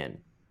just kin.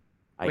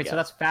 I Wait, guess. so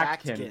that's fact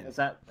Fact kin. kin. Is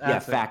that? Yeah,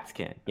 that's it. fact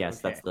kin. Yes,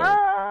 Okay. that's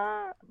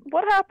the.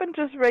 What happened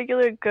just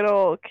regular good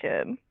old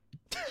kid?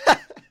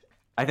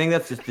 I think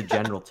that's just the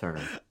general term.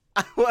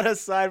 What a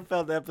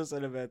Seinfeld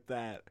episode about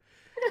that.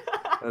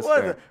 That's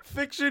What fair. the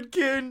fiction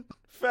kin,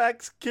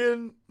 facts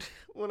kin.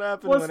 What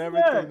happened What's when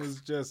everything next?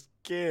 was just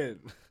kin?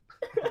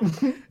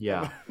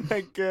 Yeah.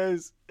 Like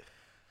guys.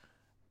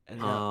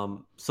 And,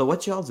 So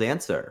what's y'all's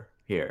answer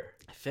here?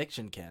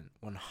 fiction kin,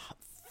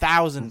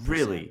 1,000%.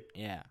 Really?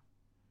 Yeah.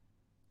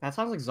 That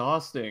sounds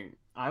exhausting.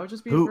 I would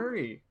just be Who- a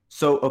furry.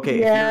 So okay,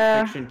 Yeah. if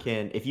you're fiction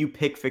kin, if you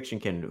pick fiction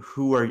kin,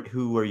 who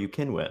are you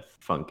kin with,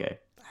 Funke?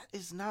 That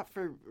is not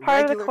for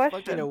Part of the regular fucking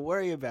question. to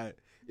worry about.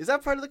 Is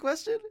that part of the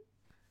question?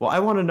 Well, I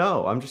want to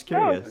know. I'm just No,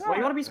 curious. it's Well,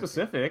 you gotta be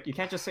specific. You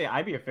can't just say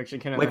I'd be a fiction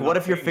kin. and Like, then what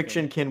not if you're kin.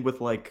 fiction kin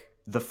with like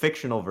the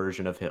fictional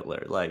version of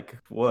Hitler? Like,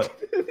 what?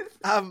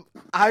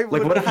 I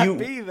would what if not you-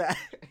 be that.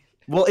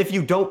 Well, if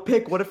you don't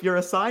pick, what if you're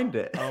assigned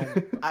it?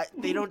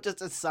 They don't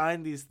just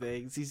assign these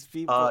things. These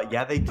people.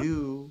 Yeah, they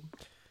do.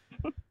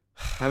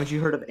 Haven't you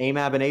heard of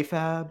AMAB and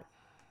AFAB?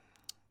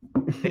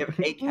 They have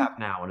ACAP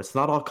now, and it's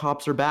not all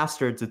cops or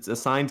bastards. It's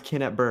assigned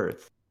kin at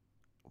birth.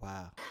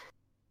 Wow.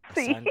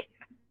 See? Assigned-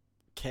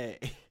 K.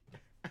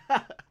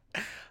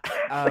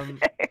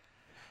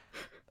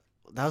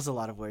 That was a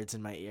lot of words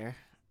in my ear.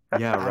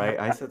 Yeah, right.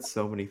 I said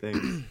so many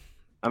things.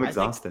 I'm I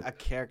exhausted. think a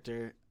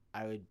character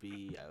I would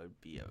be.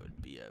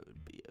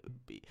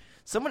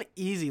 Someone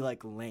easy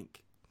like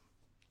Link.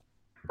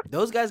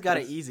 Those guys got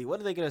it easy. What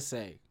are they gonna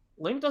say?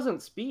 Link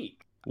doesn't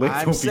speak. Link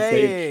I'm don't be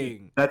saying saying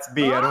shit. That's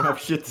me. I don't have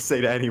shit to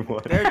say to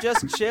anyone. they're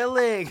just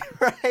chilling,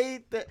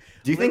 right?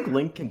 Do you think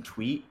Link can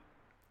tweet?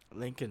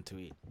 Link can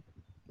tweet.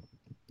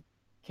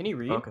 Can he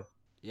read? Okay.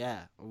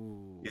 Yeah.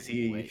 Ooh, Is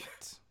he- Wait.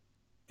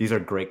 These are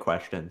great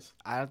questions.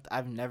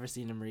 I've never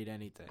seen him read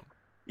anything.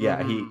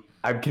 Yeah, Mhm.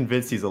 I'm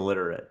convinced he's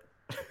illiterate.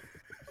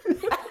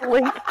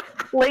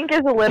 Link is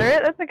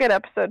illiterate. That's a good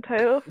episode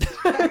title.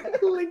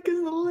 Link is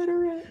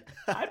illiterate.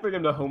 I'd bring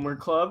him to homework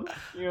club.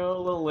 You know,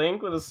 a little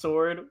Link with a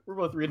sword. We're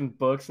both reading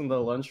books in the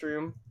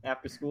lunchroom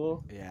after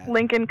school. Yeah.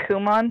 Link and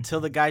Kumon. Until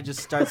the guy just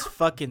starts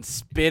fucking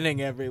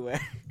spinning everywhere.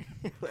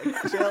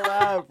 Like, chill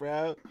out,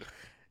 bro.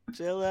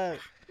 Chill out.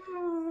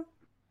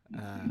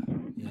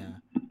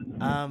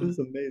 Yeah. This is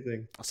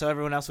amazing. So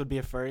everyone else would be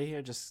a furry,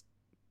 or just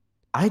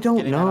I don't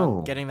getting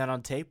know. getting that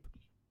on tape?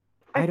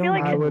 I don't feel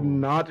like I it would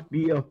not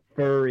be a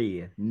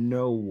furry.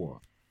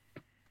 No.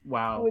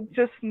 Wow. would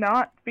just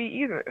not be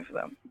either of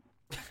them.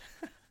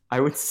 I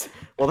would.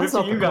 Well, that's Good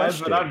not to you the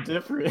guys, question. but I'm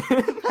different.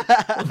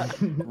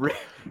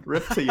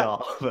 Rip to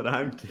y'all, but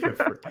I'm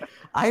different.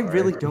 I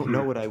really don't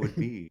know what I would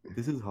be.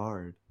 This is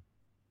hard.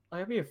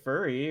 I'd be a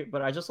furry,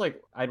 but I just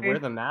like I'd wear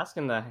the mask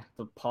and the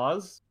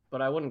paws,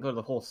 but I wouldn't go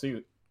the whole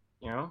suit.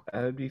 You know?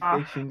 I would be Ah.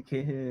 fiction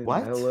kid.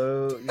 What?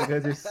 Hello, you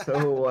guys are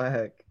so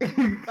whack.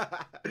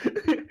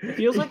 It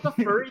feels like the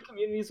furry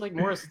community is like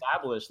more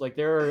established. Like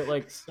there are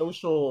like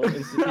social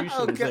institutions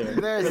Okay, there.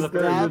 there's for the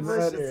furries.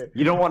 established- Matter.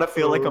 You don't want to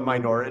feel like a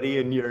minority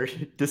in your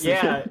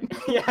decision.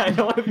 Yeah, yeah. I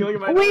don't want to feel like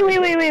my.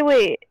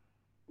 Wait.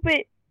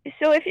 But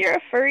so if you're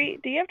a furry,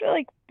 do you have to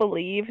like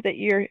believe that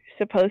you're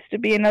supposed to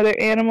be another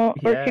animal,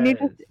 or can you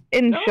just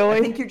enjoy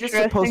I think you're just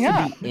dressing supposed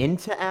up? to be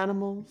into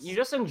animals. You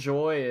just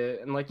enjoy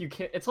it, and like you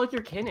can. It's like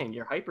you're kinning.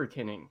 You're hyper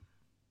kinning,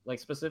 like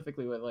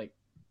specifically with like.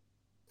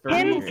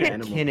 Kin- furries. You're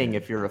kin- kinning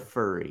if you're a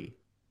furry.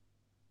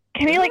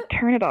 Can you like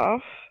turn it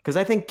off? Because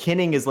I think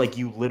kinning is like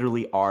you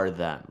literally are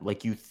them.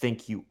 Like you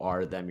think you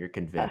are them. You're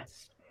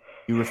convinced.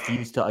 You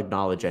refuse to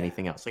acknowledge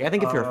anything else. Like I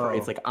think if you're a furry,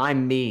 it's like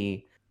I'm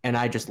me, and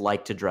I just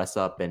like to dress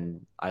up,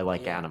 and I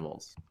like Yeah.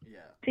 animals. Yeah.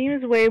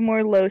 Seems way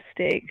more low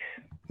stakes.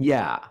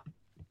 Yeah.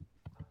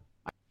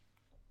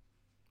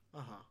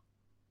 Uh-huh.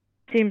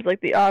 Seems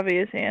like the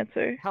obvious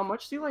answer. How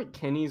much do like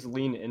kinnies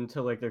lean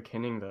into like their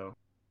kinning though?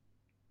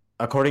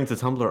 According to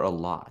Tumblr, a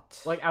lot.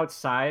 Like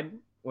outside,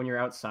 when you're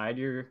outside,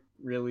 you're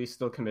really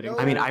still committing. No,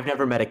 I mean, to it. I've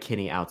never met a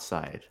kinny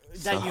outside.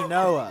 That so- you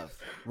know of,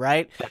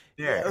 right?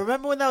 Yeah.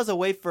 Remember when that was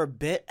away for a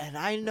bit, and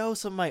I know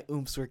some of my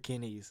oomps were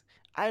kinnies.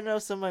 I know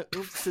some of my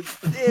oomps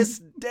to this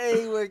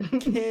day were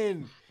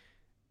kin.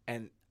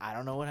 And I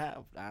don't know what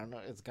happened. I don't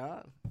know. It's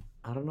gone.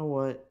 I don't know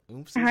what.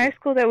 Oomps. In high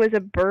school, there was a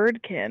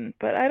birdkin,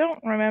 but I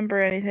don't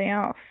remember anything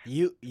else.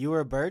 You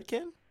were a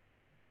birdkin?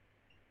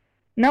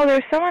 No, there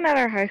was someone at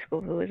our high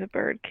school who was a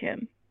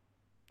birdkin.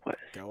 What?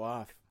 Go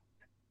off.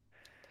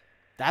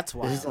 That's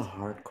This is a wild.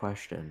 hard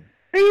question.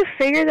 How do you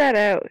figure that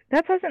out?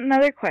 That's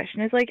another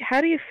question. It's like,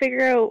 how do you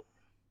figure out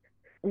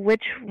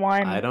which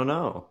one? I don't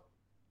know.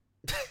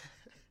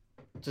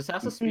 just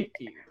has to speak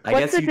to you. I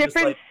What's guess the you just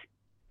difference? like.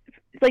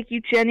 like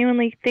you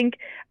genuinely think.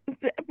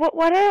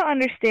 What I don't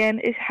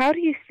understand is how do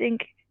you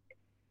think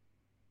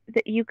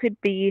that you could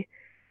be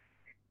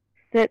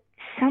that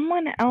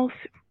someone else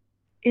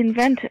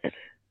invented?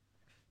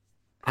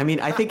 I mean,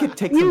 I think it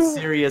takes some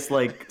serious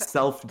like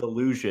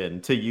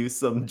self-delusion to use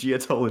some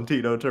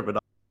Giatolentino terminology.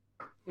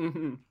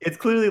 Mhm. It's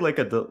clearly like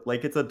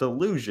it's a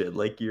delusion.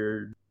 Like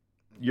you're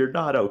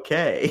not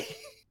okay.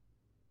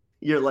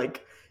 you're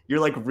like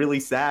really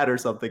sad or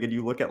something, and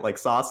you look at like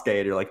Sasuke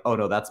and you're like, oh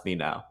no, that's me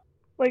now.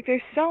 Like,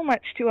 there's so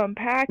much to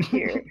unpack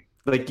here.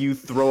 Like you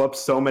throw up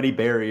so many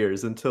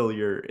barriers until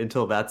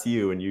that's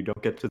you, and you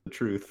don't get to the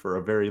truth for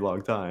a very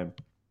long time.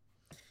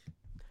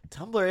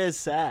 Tumblr is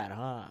sad,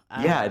 huh?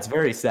 Yeah, it's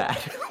very sad.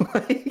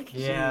 Like,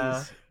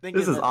 Yeah. jeez.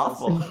 This is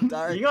awful.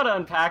 Dark. You gotta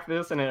unpack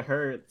this, and it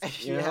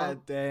hurts. You Yeah,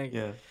 know? dang.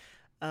 Yeah.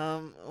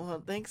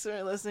 Well, thanks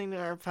for listening to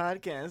our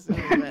podcast,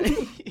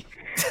 everybody.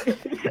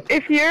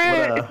 If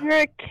you're What, if you're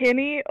a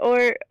Kenny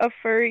or a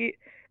furry,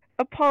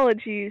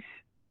 apologies.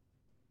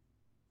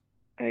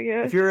 I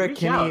guess. If you're a Reach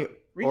Kenny out.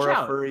 Reach or a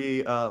out.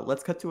 furry,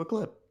 let's cut to a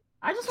clip.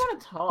 I just want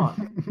to talk.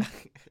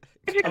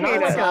 Educate And not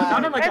in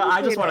us. like a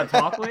I just Educate want us. to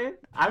talk way.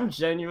 I'm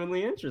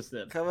genuinely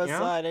interested. Come you know?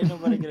 outside, ain't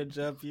nobody gonna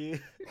jump you.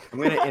 I'm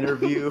gonna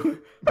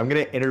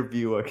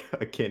interview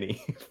a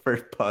Kenny for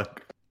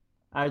Pug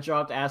I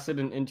dropped acid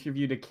and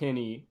interviewed a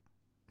Kenny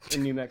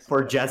in New Mexico.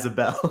 for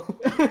Jezebel.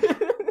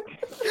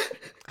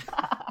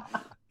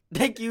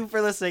 Thank you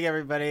for listening,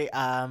 everybody.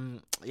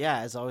 Yeah,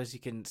 as always, you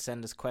can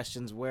send us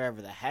questions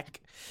wherever the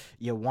heck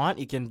you want.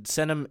 You can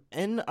send them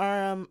in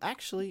our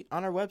actually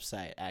on our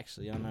website.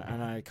 Actually, on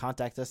our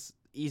contact us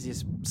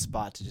easiest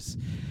spot to just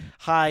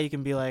hi. You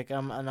can be like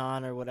I'm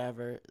anon or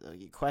whatever.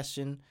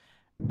 Question,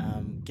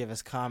 give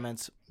us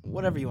comments,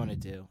 whatever you want to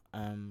do.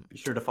 Be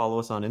sure to follow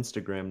us on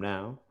Instagram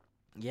now.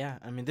 Yeah,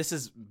 I mean this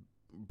is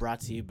brought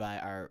to you by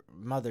our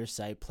mother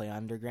site, Play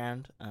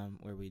Underground,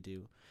 where we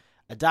do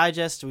a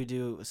digest, we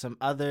do some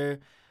other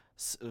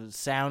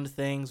sound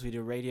things, we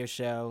do a radio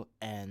show,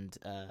 and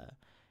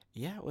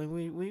yeah,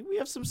 we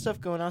have some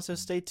stuff going on, so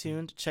stay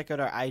tuned. Check out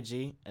our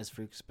IG, as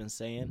Fruit's been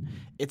saying.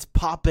 It's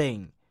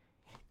popping.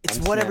 It's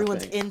I'm what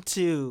everyone's snapping.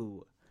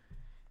 into.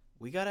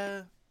 We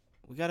gotta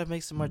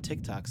make some more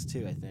TikToks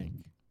too, I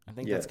think.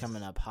 That's Yes.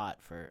 coming up hot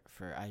for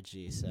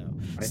IG, so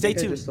I stay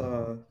think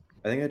tuned.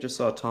 I think I just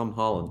saw Tom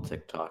Holland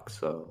TikTok,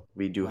 so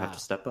we do have Wow. to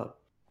step up.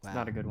 It's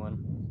not a good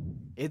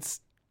one. It's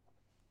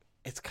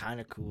kind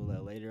of cool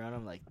though. Later on,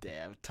 I'm like,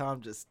 damn,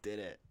 Tom just did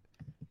it.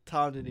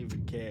 Tom didn't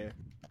even care.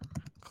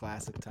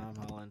 Classic Tom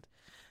Holland.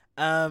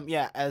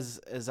 Yeah, as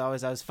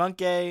always, I was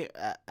Funke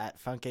at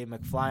Funke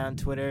McFly on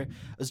Twitter.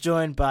 I was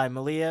joined by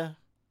Malia.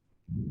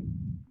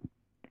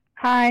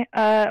 Hi,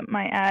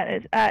 my @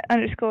 is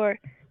 @_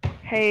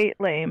 hey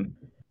lame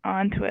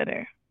on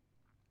Twitter.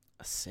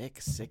 Sick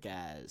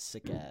as.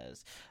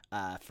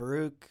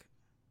 Farouk.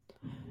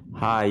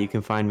 Hi, you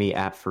can find me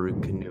at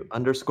Farouk Canoe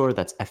 _.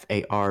 That's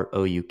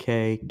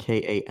FAROUK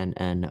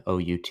KANNOUT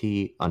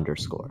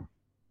 _.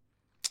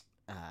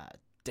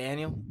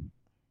 Daniel.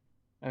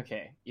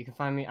 Okay, you can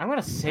find me. I'm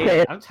gonna say Say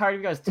it. it. I'm tired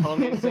of you guys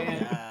telling me to say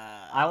it.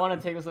 I want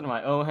to take this into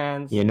my own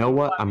hands. You know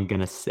what? I'm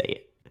gonna say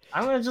it.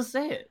 I'm gonna just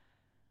say it.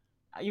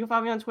 You can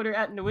find me on Twitter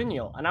at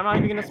Newinial, and I'm not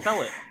even gonna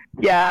spell it.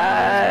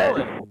 Yeah,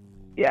 Spell it.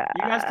 yeah.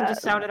 You guys can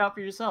just sound it out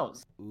for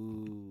yourselves.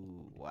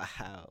 Ooh,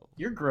 wow.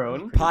 You're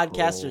grown.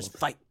 Podcasters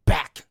fight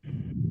back.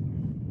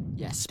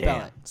 Yeah, spell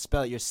Damn. it.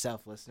 Spell it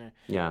yourself, listener.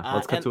 Yeah,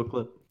 let's cut and- to a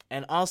clip.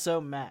 And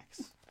also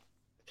Max.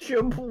 It's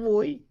your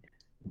boy.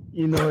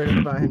 You know where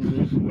to find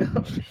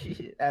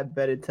me. At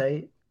Better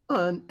Tight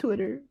on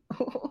Twitter.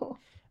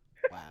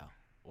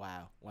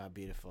 Wow,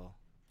 beautiful.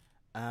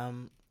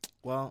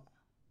 Well,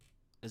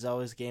 as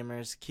always,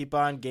 gamers, keep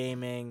on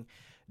gaming,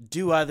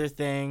 do other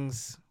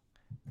things,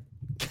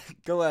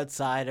 go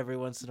outside every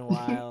once in a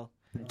while.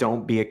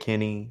 Don't be a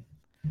Kenny.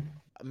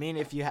 I mean,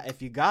 if you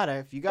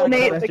gotta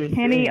Donate That's the your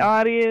Kenny thing.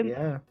 audience.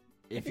 Yeah,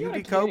 if You're you be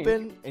a Kenny.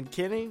 coping and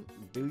kidding,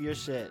 do your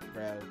shit,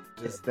 bro.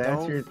 Just that's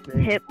don't. your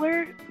thing.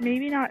 Hitler?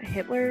 Maybe not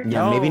Hitler.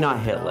 Yeah, maybe not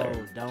Hitler.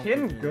 No, don't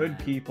Kin be doing good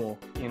that. people,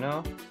 you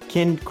know?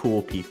 Kin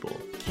cool people.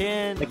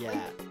 Kin, yeah.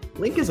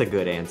 Link is a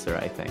good answer,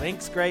 I think.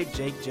 Link's great.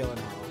 Jake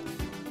Gyllenhaal.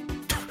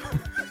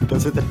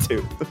 Those are the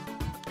two.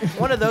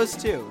 One of those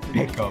two.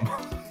 Pick 'em. Those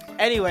are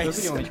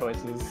Anyways, the only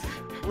choices.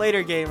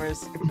 later, gamers.